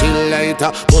straight till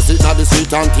later. Bust it na the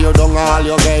street and tear down all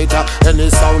your gate. Any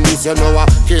sound is you know a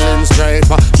killing straight.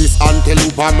 This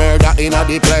antelope a murder in a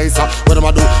the place. What them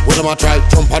a do? What them a try?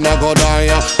 Jump and a go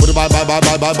die. What bye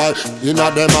in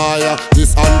a them eye.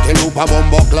 This antelope a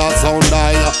bumbo class sound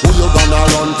die. Who you gonna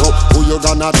run to? Who you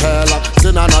gonna tell?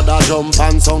 Send another jump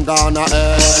and sound gonna tell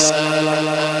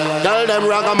them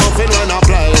ragamuffin when I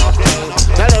play.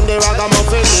 Tell them the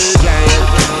ragamuffin DJ.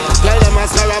 Tell them a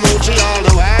Scaramucci all the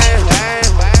way.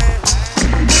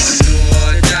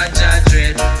 Jaja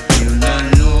dread, you don't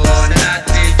know that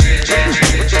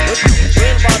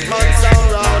Real bad man sound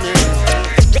round here.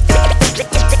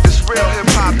 It's real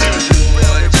hip-hop music.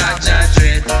 Jaja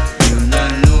dread, you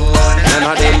don't know that. And I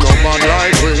didn't know man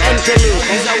like we antelope.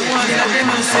 Is a one that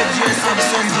demonstrates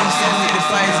something with the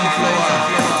fires and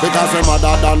flower. Because I'm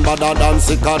madder than,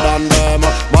 sicker than them.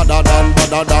 Madder than,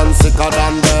 sicker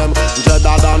than them.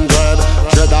 Dreader than dread.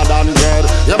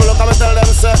 Yeah, but look at me tell them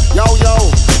say, yo.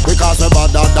 Because I'm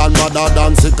madder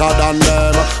than, sicker than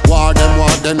them. War them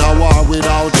a war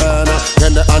without end.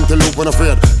 Then the antelope when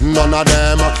afraid, none of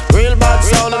them. Real bad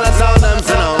sound and I sound them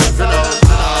for now.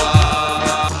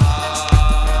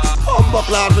 Humbuck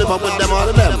live up with them all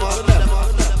of them.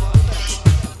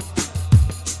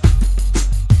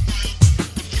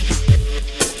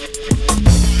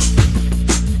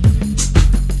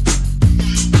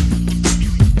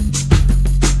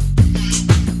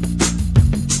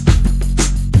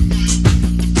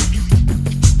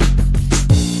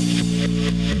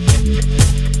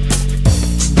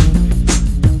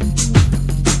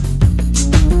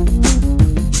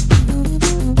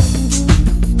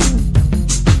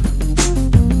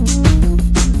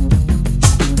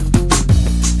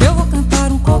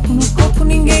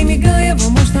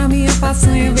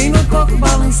 Vem no coco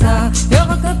balançar. Eu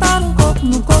vou cantar um coco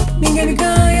no coco, ninguém me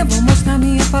ganha. Vou mostrar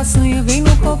minha façanha, vem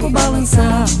no coco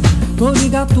balançar. Vou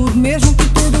ligar tudo, mesmo que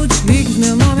tudo desligues.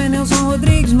 Meu nome é Nelson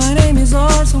Rodrigues, my name is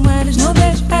Orson Welles. Não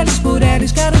deixo Elis por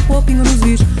Elis, quero pôr pinga nos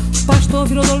is. O pastor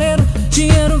virou doleiro,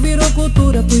 dinheiro virou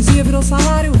cultura, poesia virou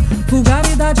salário,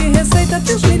 vulgaridade e receita.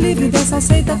 Deus me livre dessa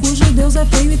seita cujo Deus é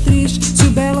feio e triste. Se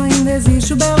o belo ainda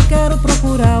existe, o belo quero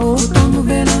procurar. Outono,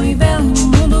 verão, inverno, o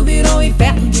mundo virou um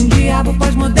inferno. De um diabo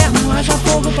pós-moderno, haja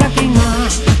fogo pra queimar.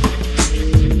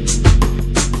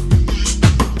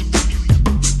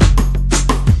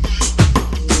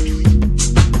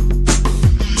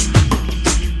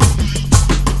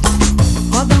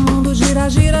 Roda mundo, gira,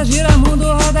 gira, gira mundo,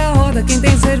 roda, roda. Quem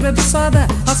tem sede bebe soda.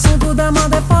 Assunto da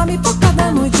moda é fome, por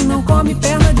cada noite não come.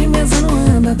 Perna de mesa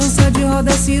não anda, dança de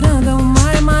roda é ciranda. O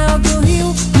mar é maior que o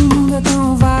rio, o mundo é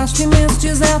tão vasto, imenso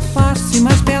deserto, fasto. Se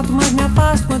mais perto, mais me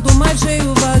afasto, quanto mais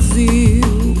cheio o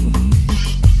vazio.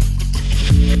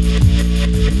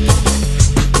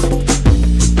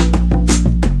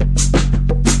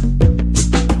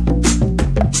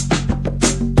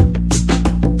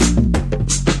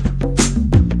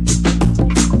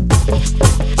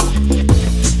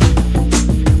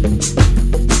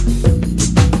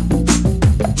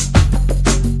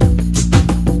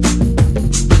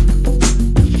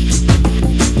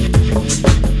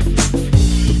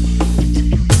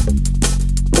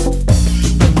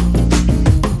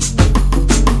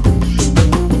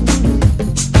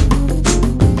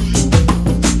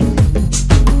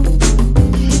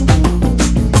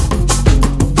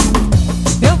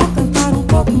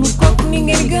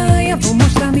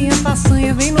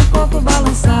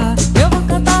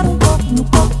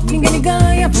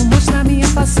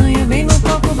 no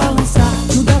coco balançar.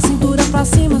 Muda a cintura pra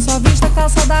cima, só vista a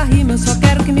calça da rima. Eu só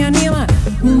quero que me anima,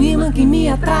 um imã que me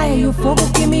atraia e o fogo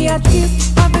que me atira.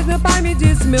 Uma vez meu pai me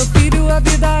disse, meu filho, a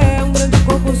vida é um grande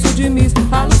concurso de miss.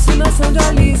 Alucinação de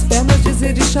Alice, pernas de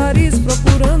Z de Chariz,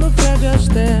 procurando Fred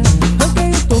Astaire.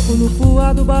 Ranquei o toco no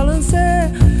fuado, balancei,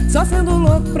 só sendo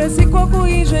louco pra esse coco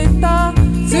enjeitar.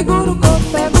 Segura o coco,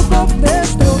 pega o coco,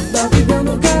 deixa o troco da vida, eu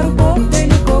não quero coco, vem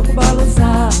no coco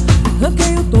balançar.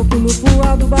 Ranquei o toco no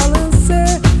fuado,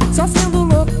 balancei, só sendo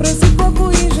louco pra esse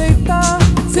coco enjeitar.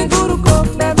 Segura o coco,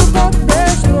 pega o coco,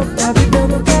 deixa o troco da vida, eu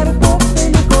não quero coco, vem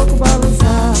no coco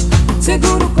balançar.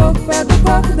 Segura o coco, pega o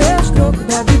coco, deixa o troco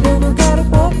da vida, eu não quero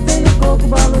coco, vem no coco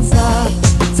balançar.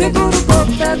 Segura o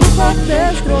coco, pega o coco,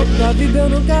 deixa o troco da vida, eu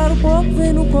não quero coco,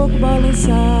 vem no coco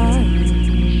balançar.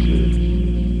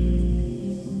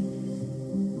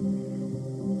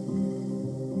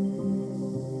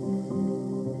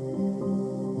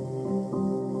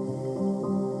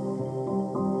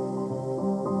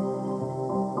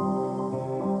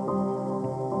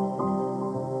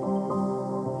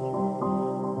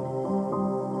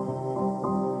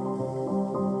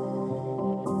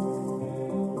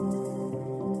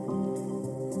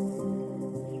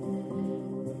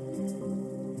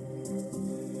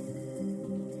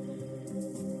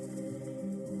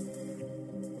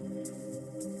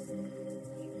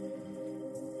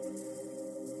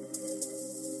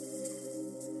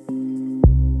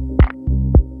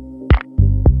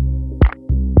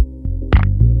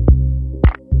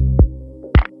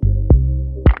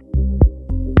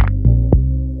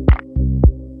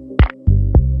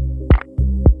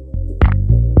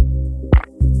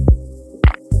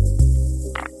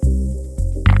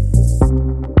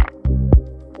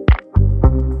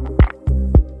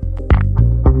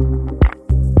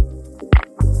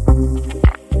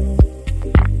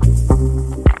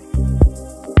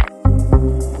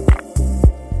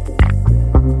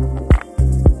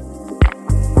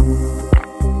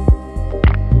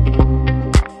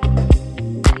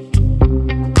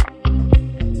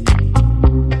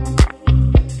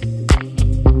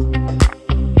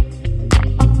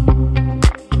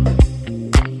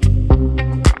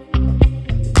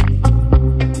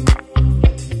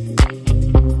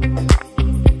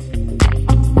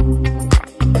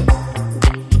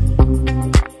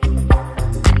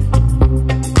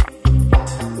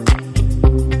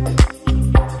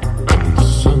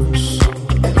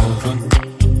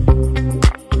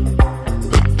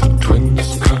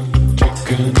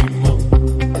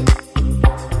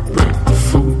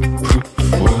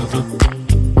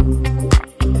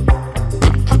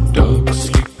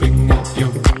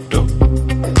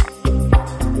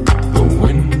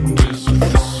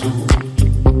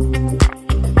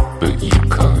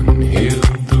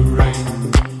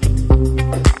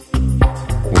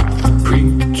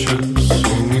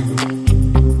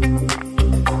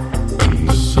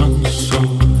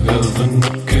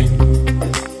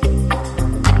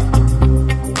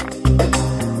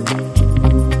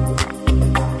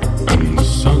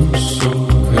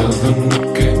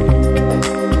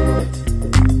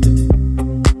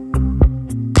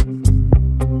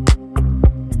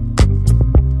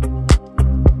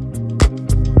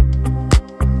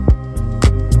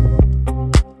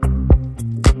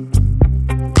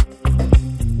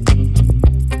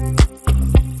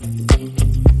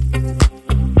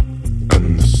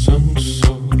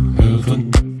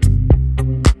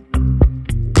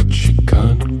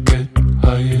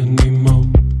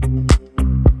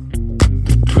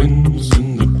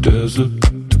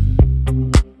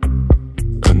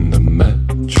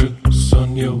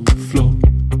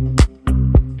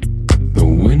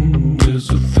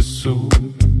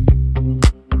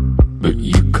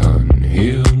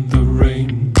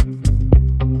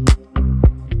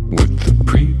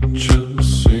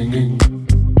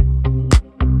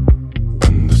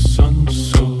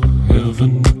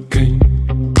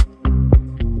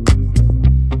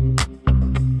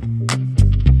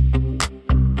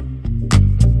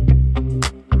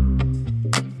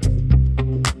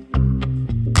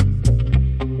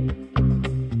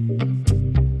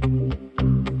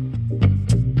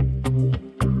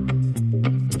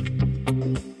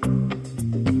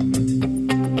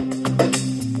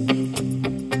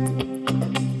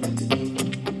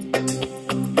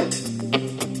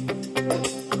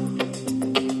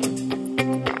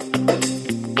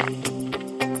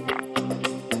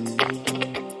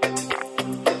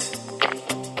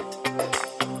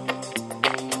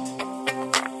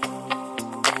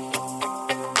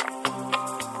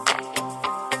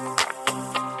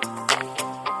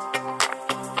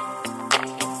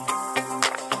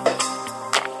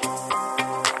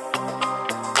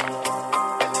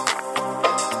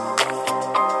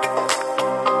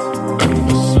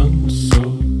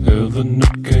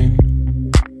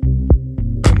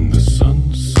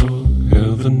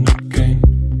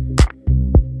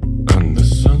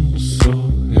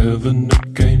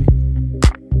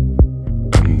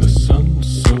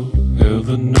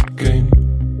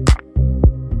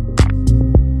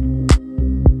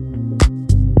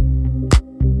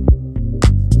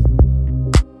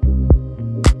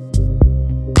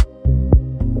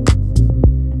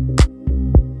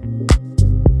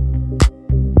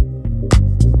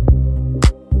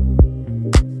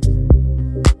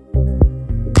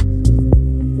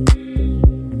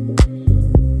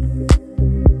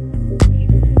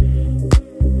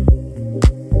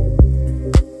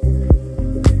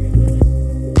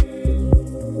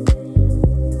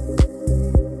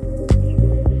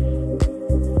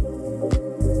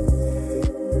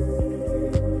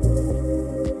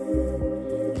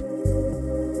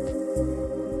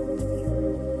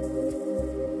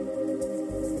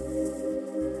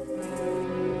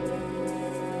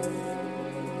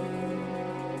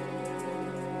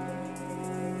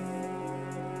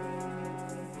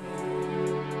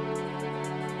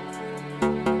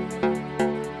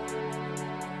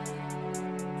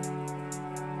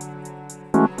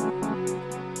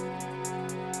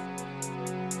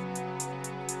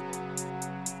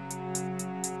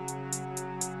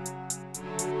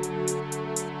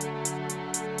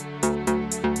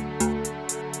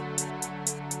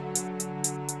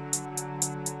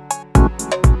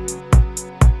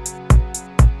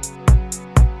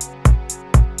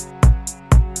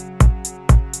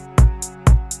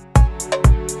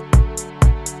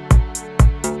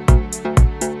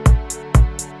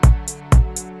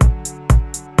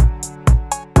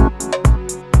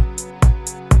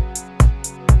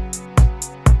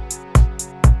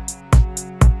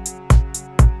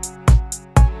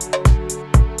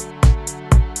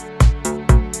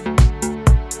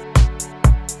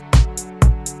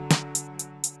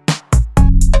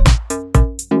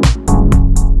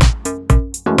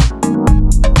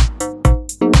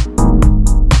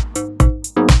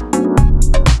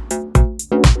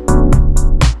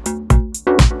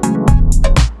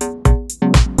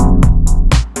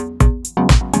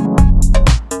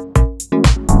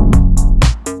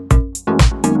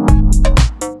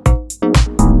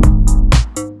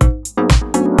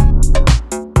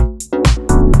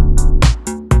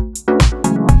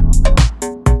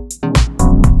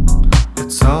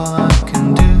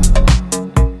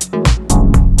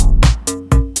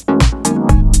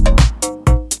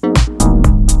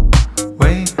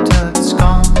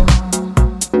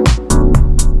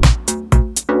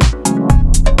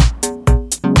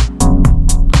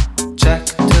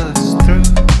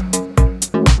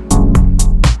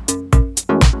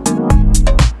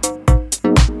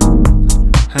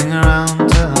 hang around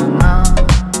till now.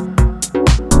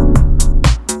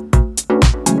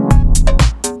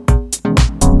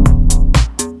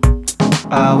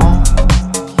 I won't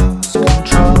lose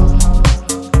control.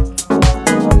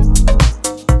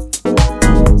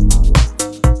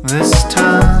 This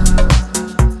time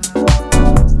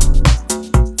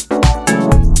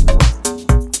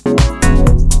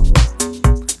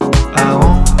I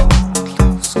won't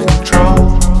lose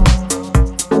control.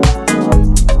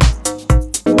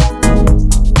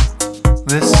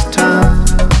 This time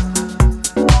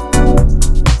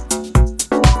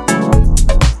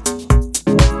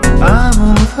I'm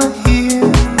over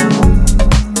here.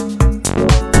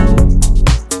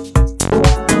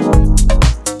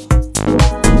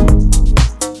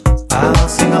 I'll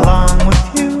sing along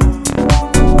with you.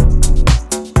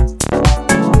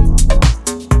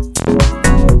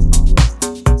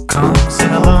 Come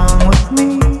sing along with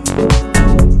me.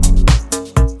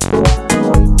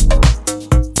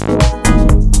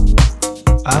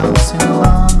 I'll sing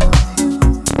along with you.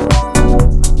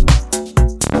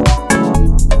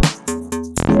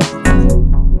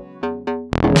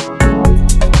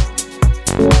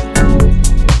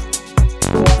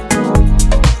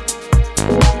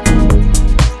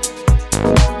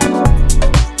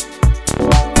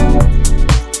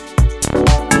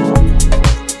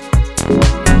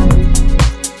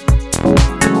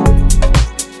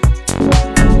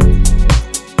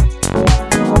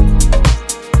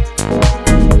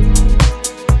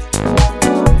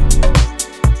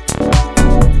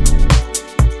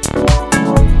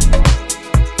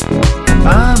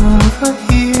 I'm over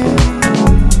here.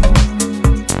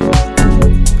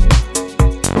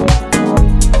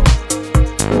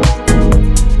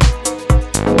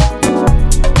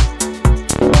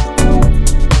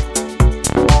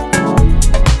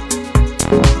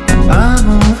 I'm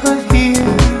over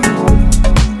here.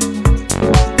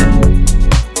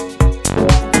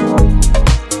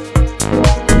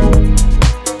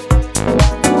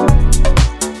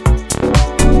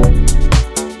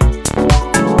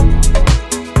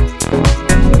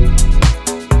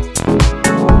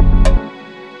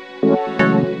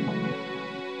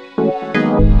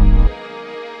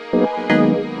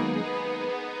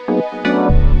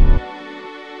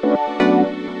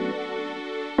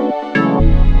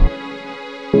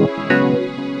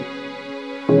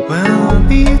 Will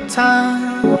be a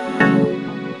time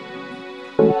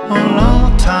or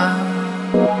no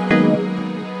time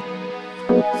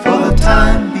for the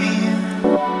time being.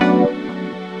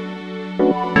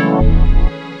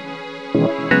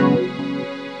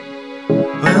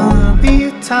 Will be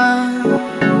a time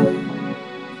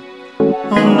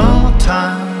or no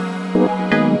time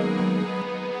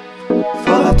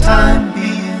for the time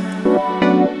being.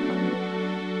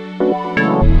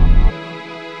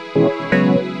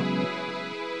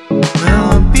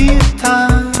 Will be a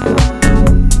time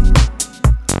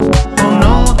or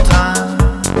no time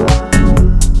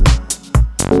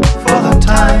for the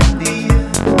time being.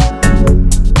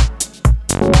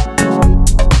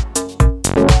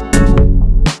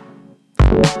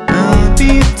 Will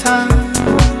be a time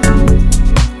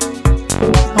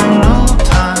or no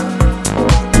time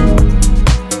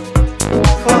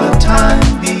for the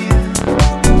time being.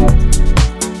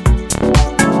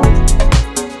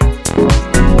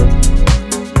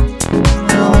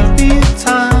 Will be a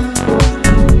time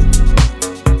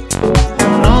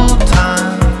or no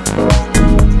time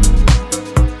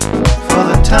for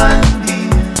the time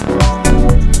being.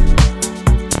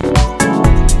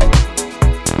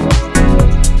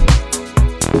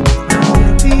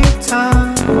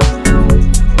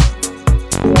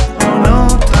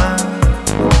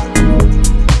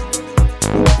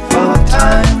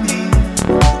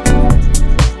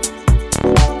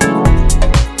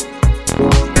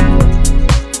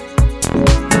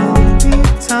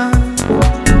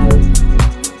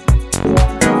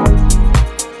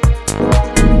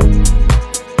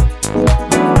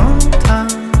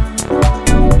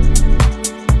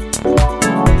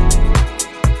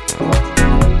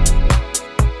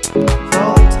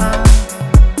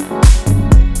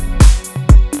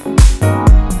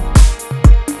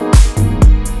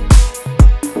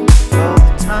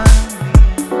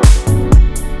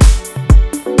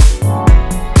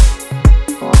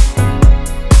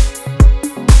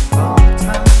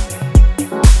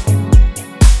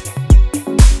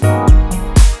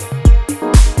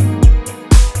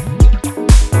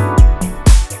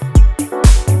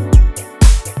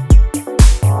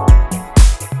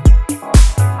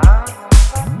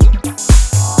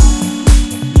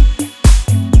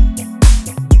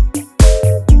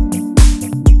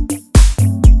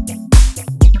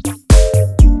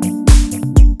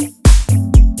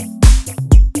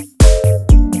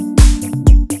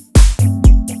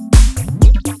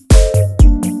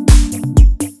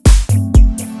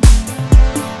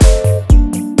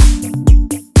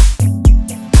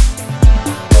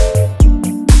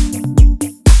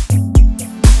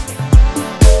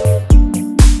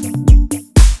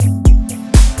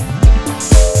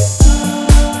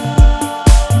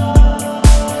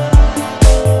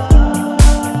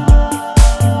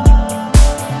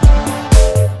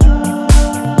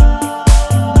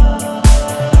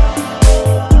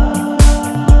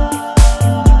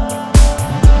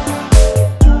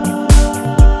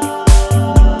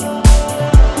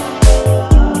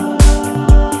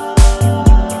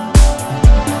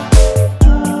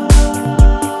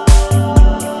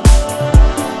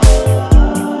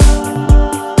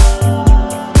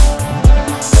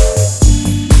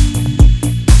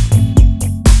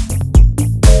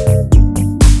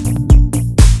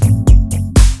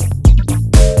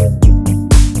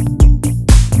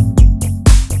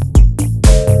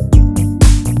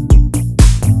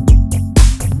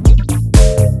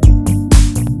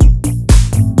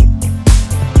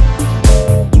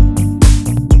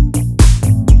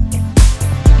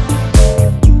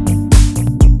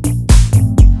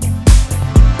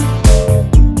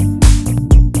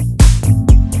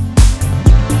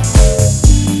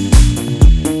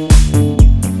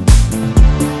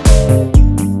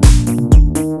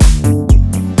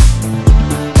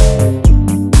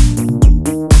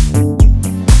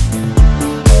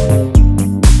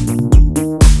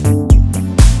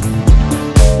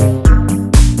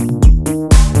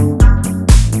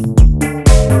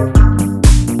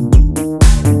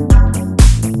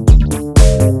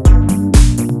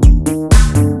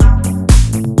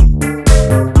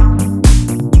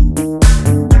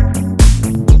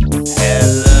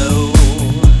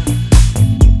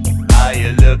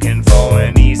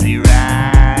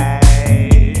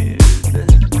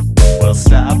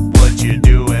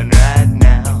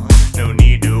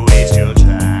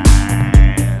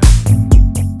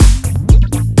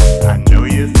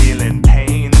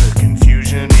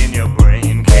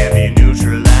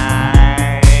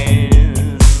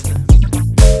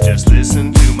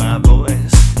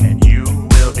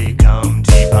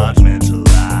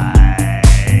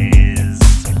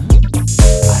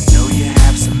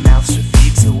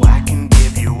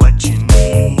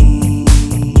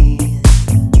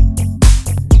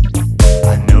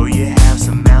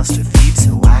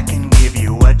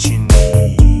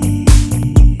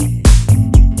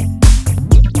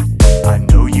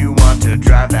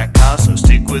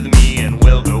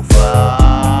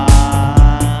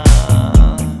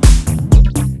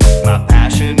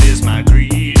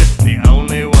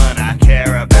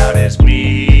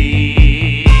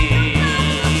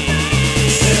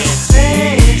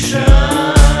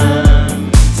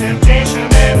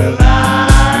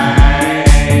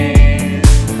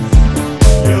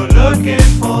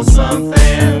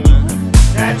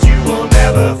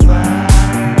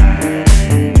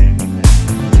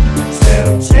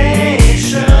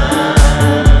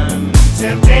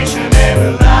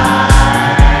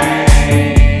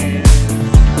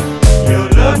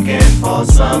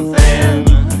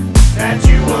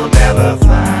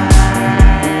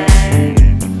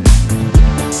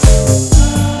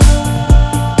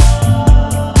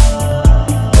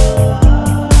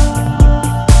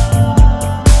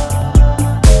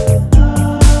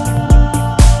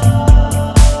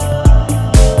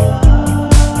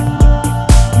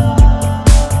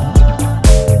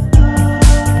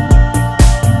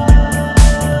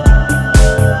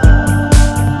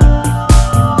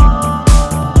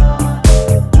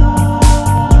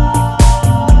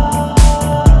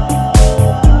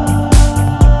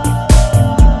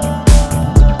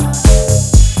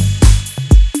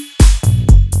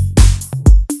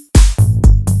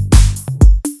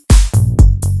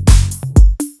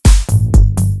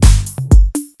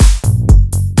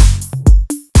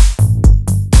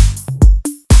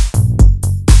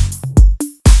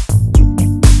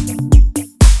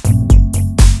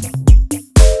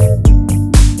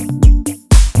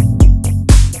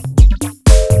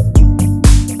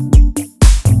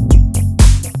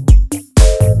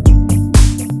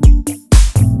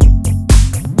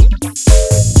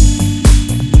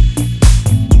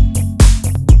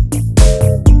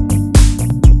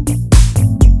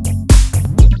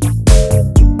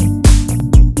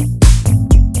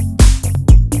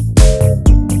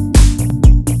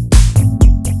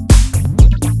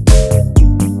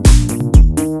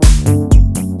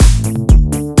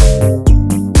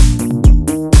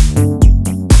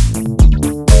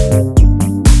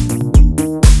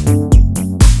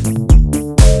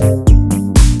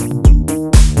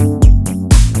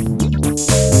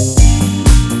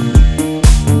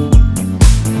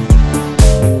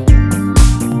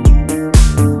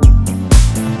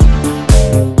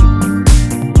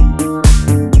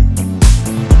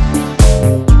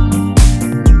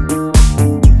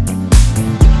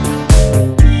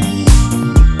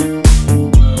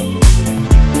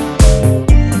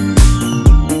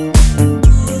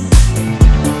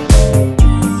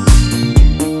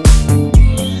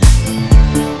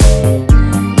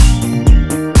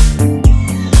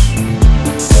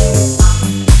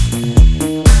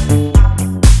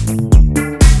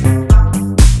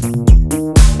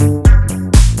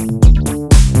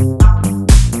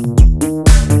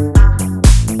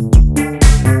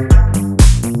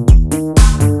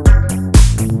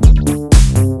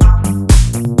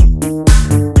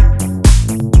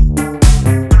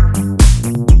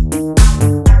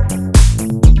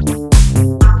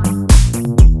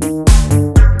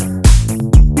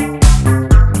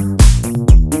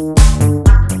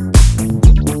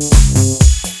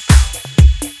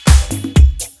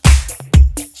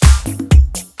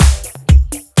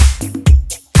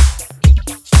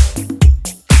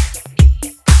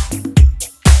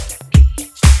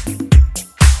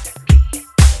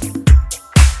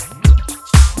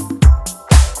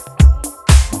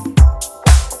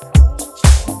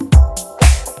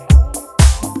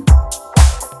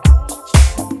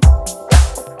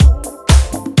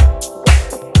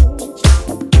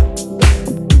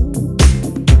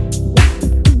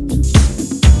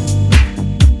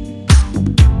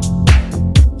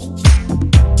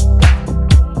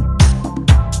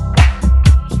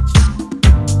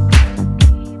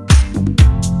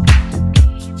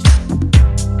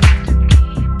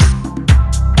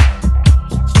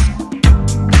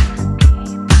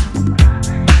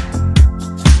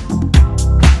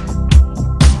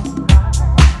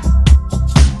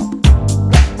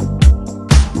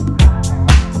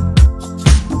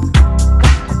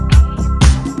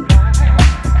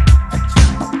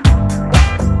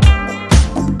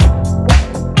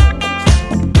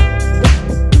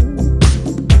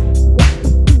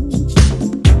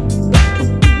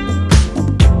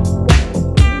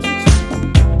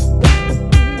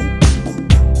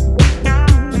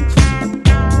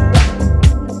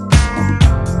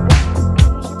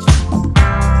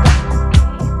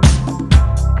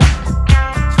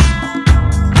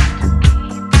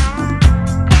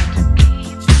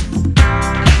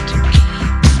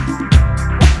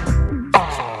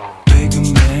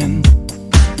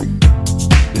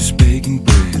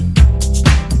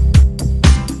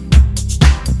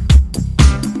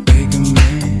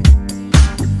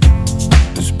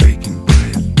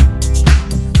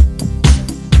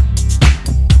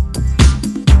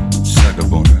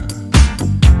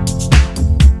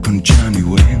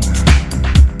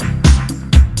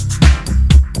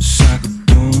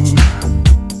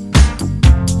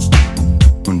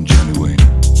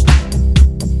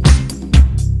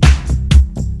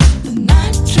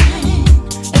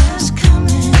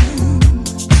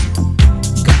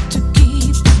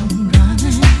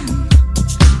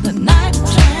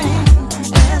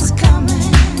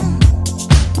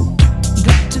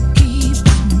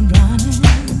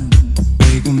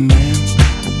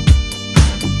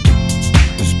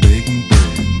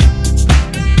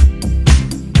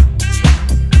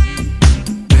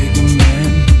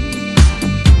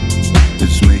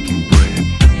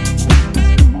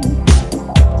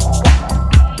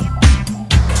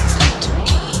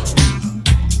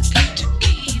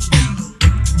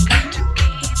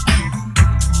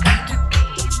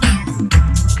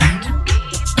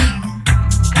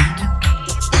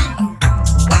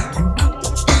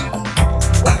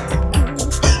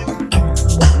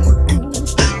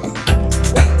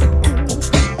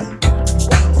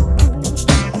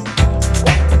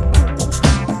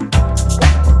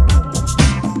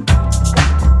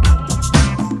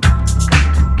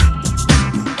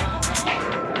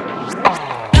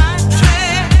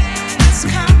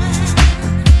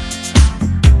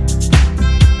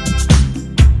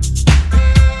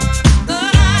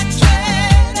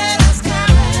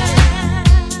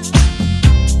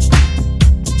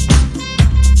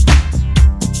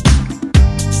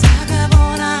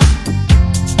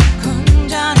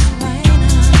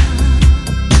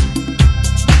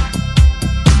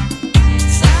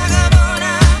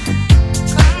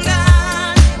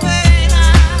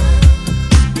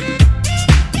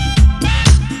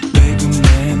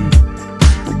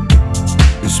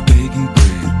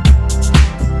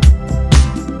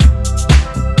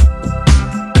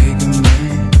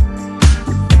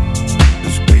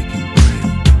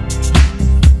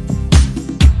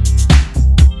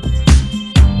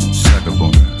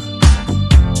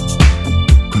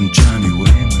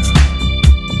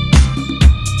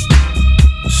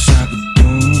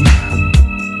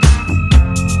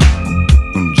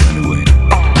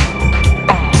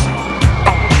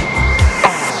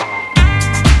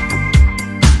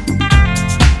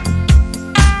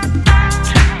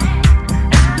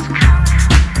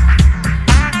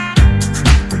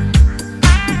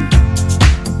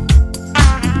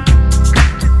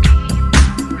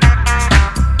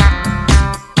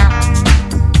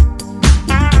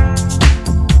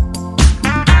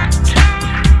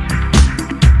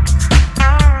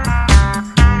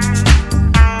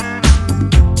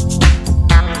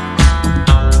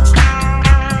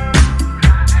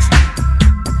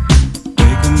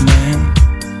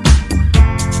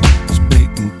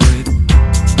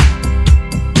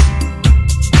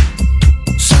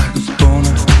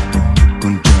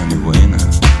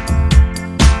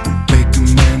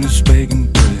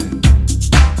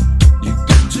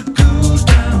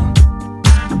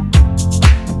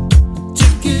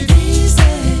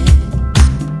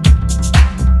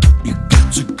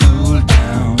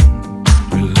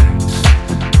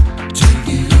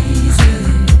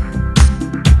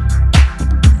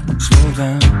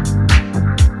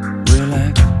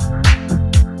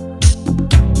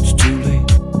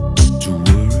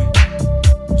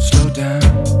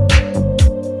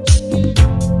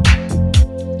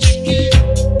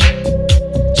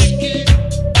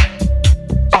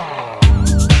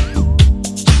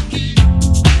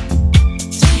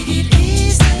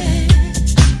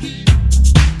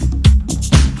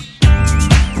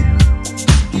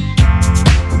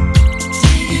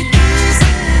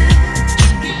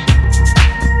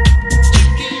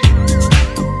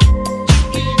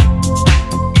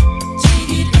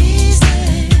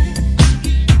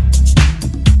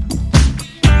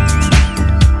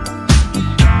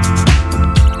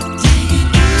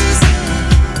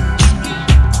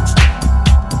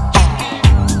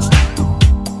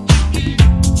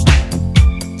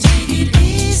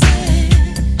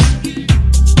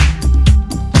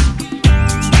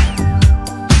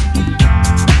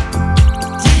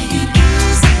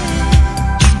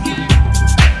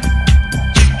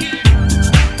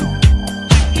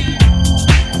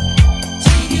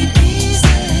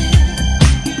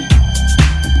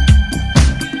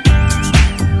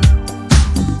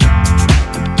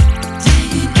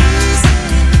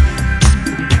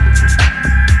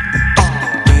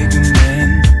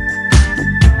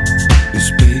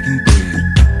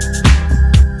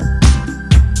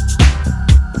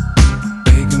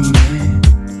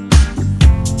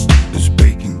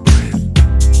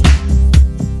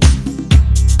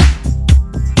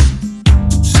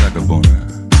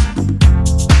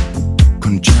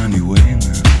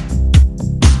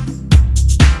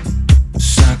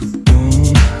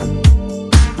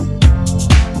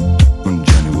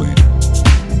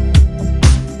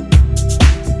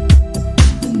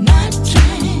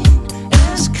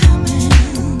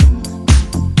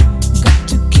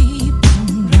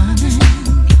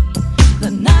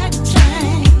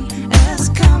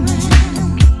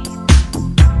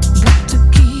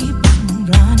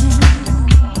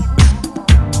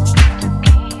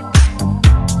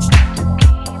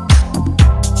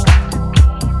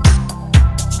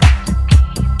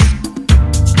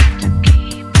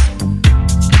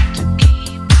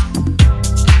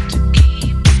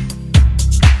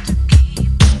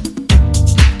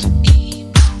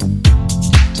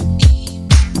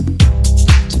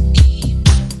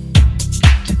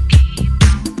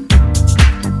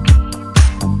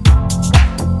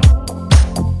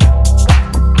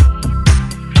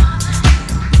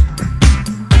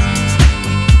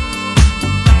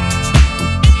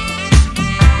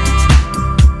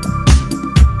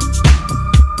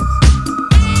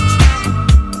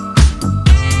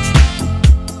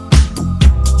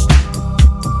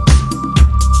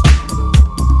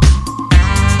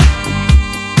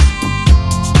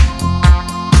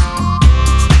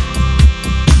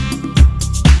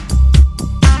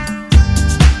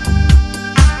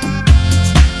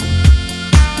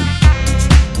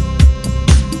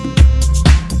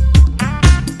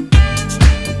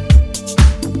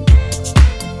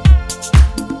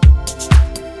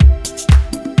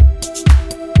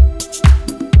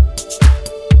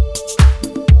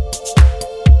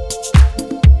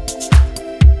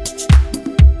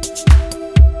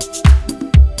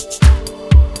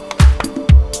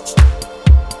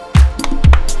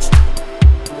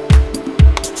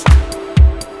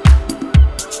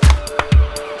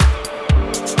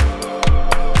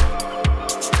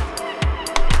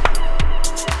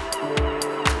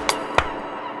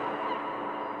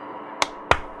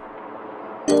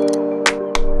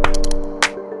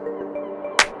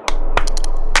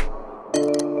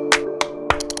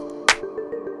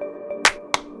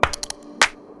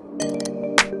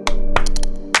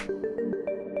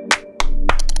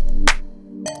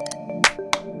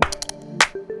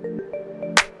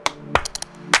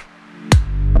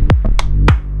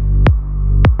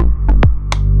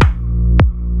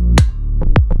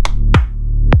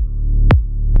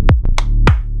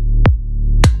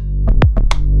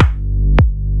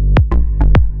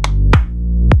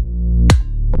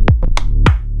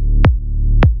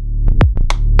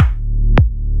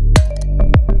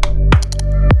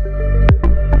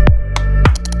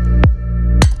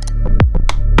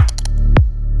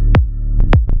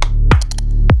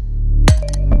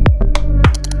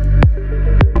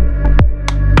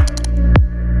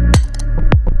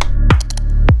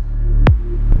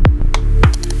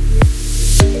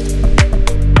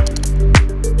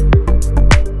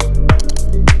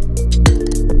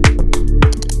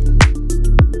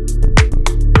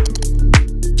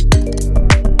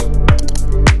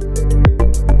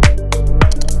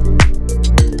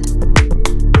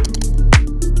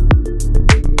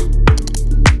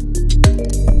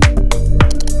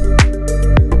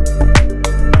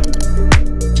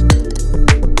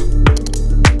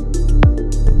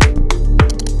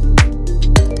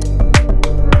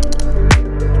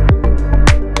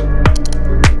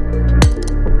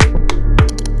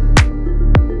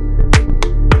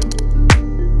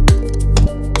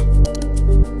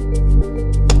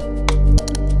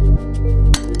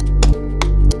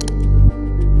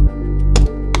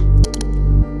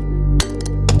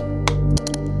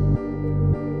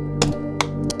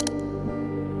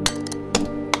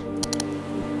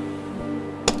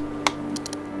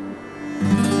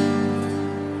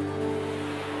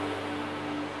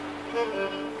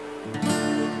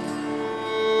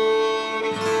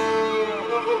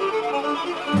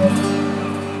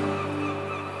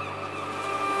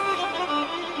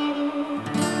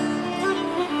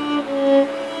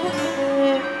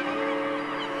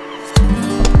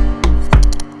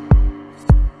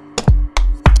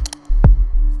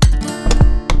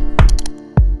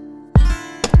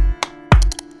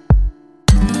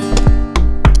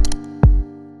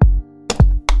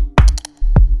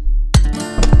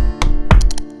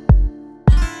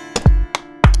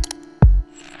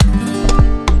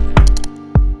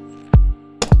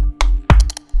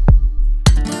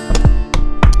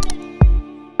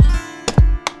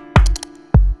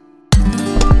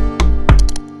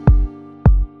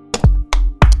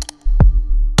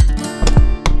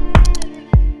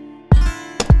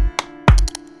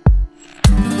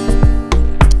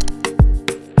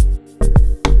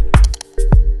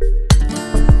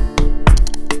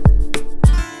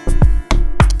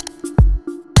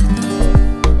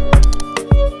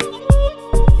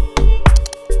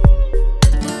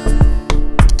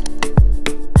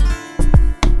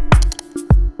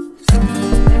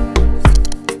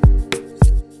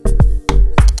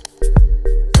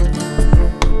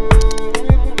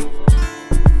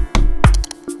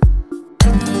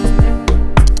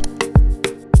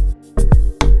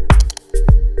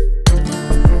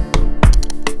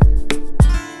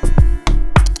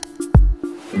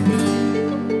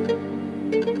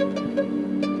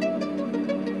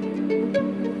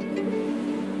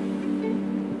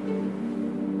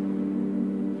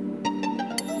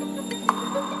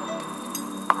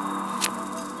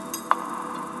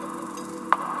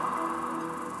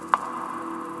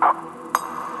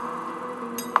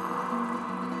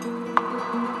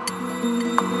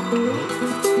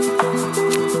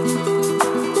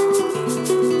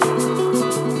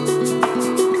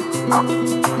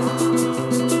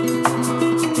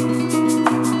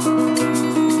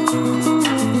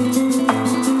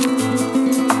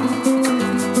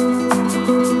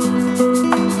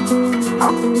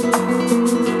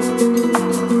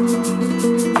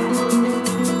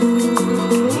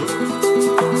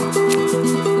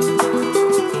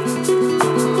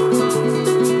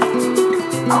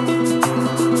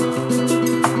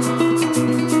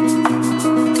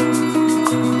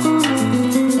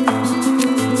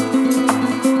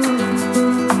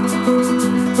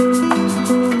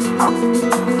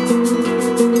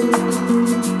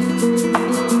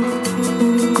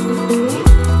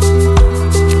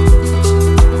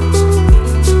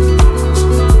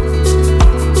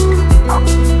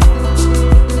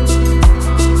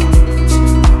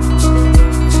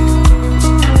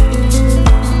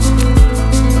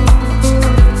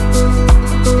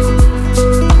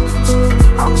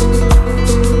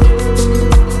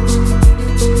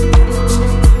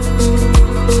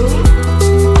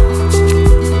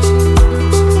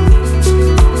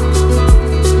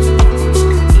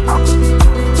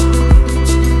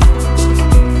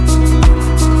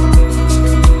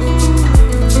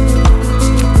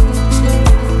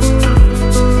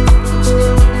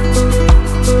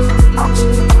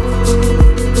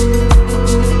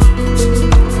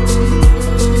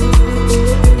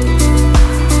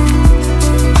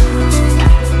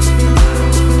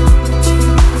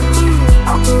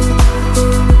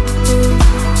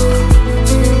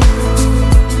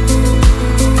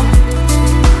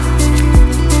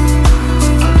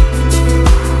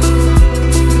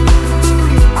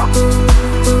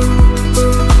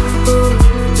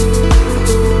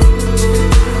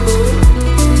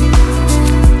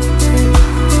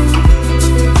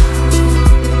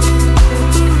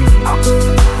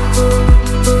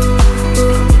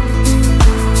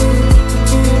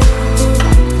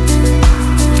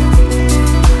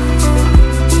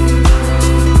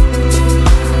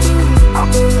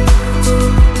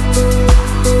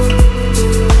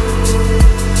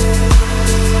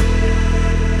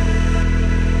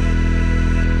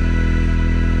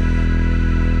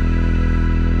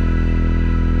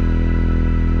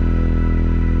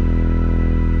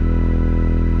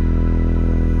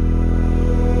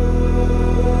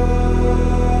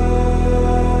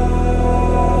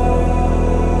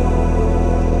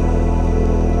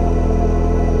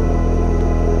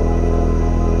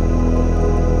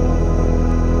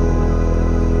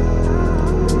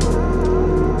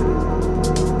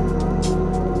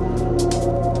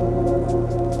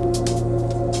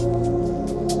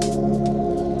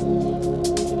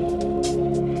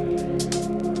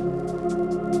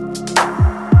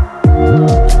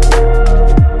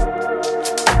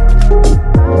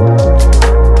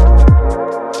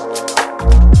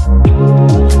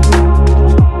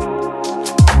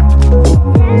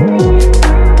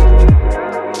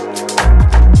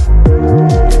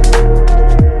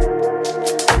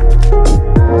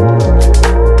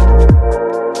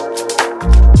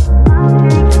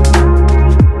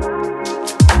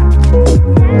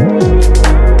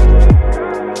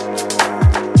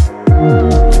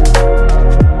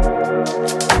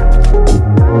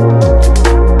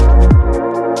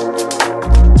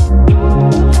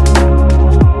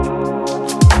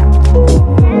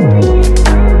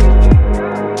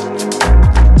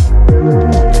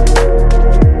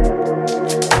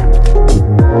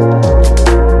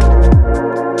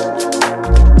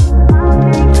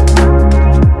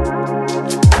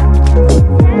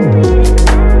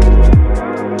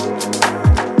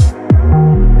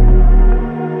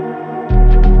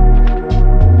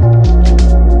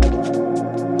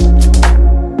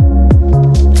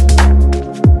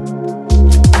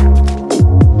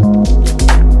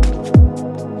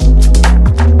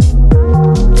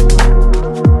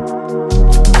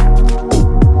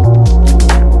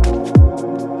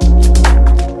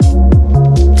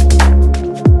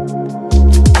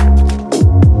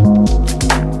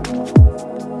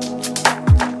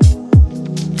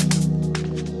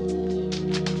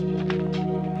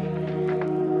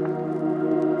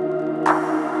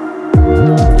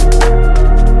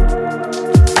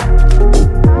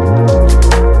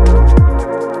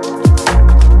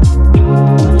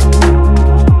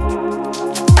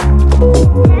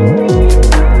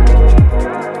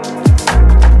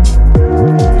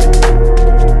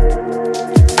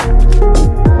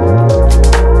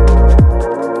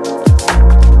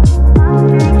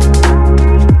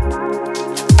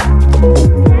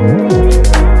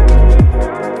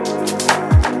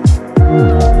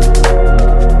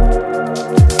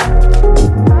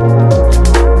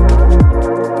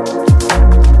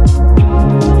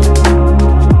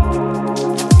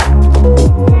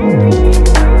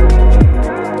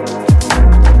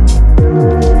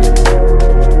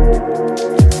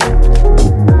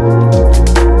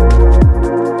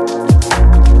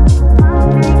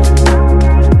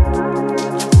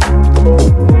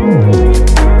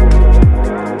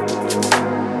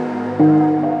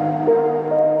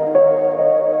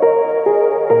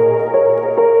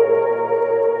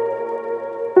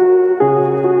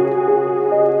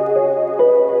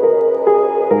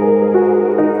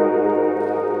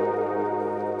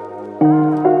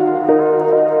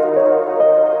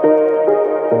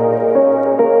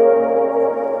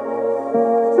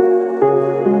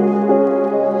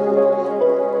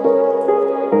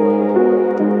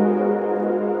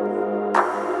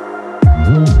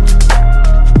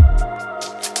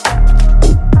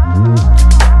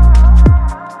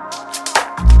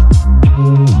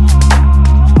 you.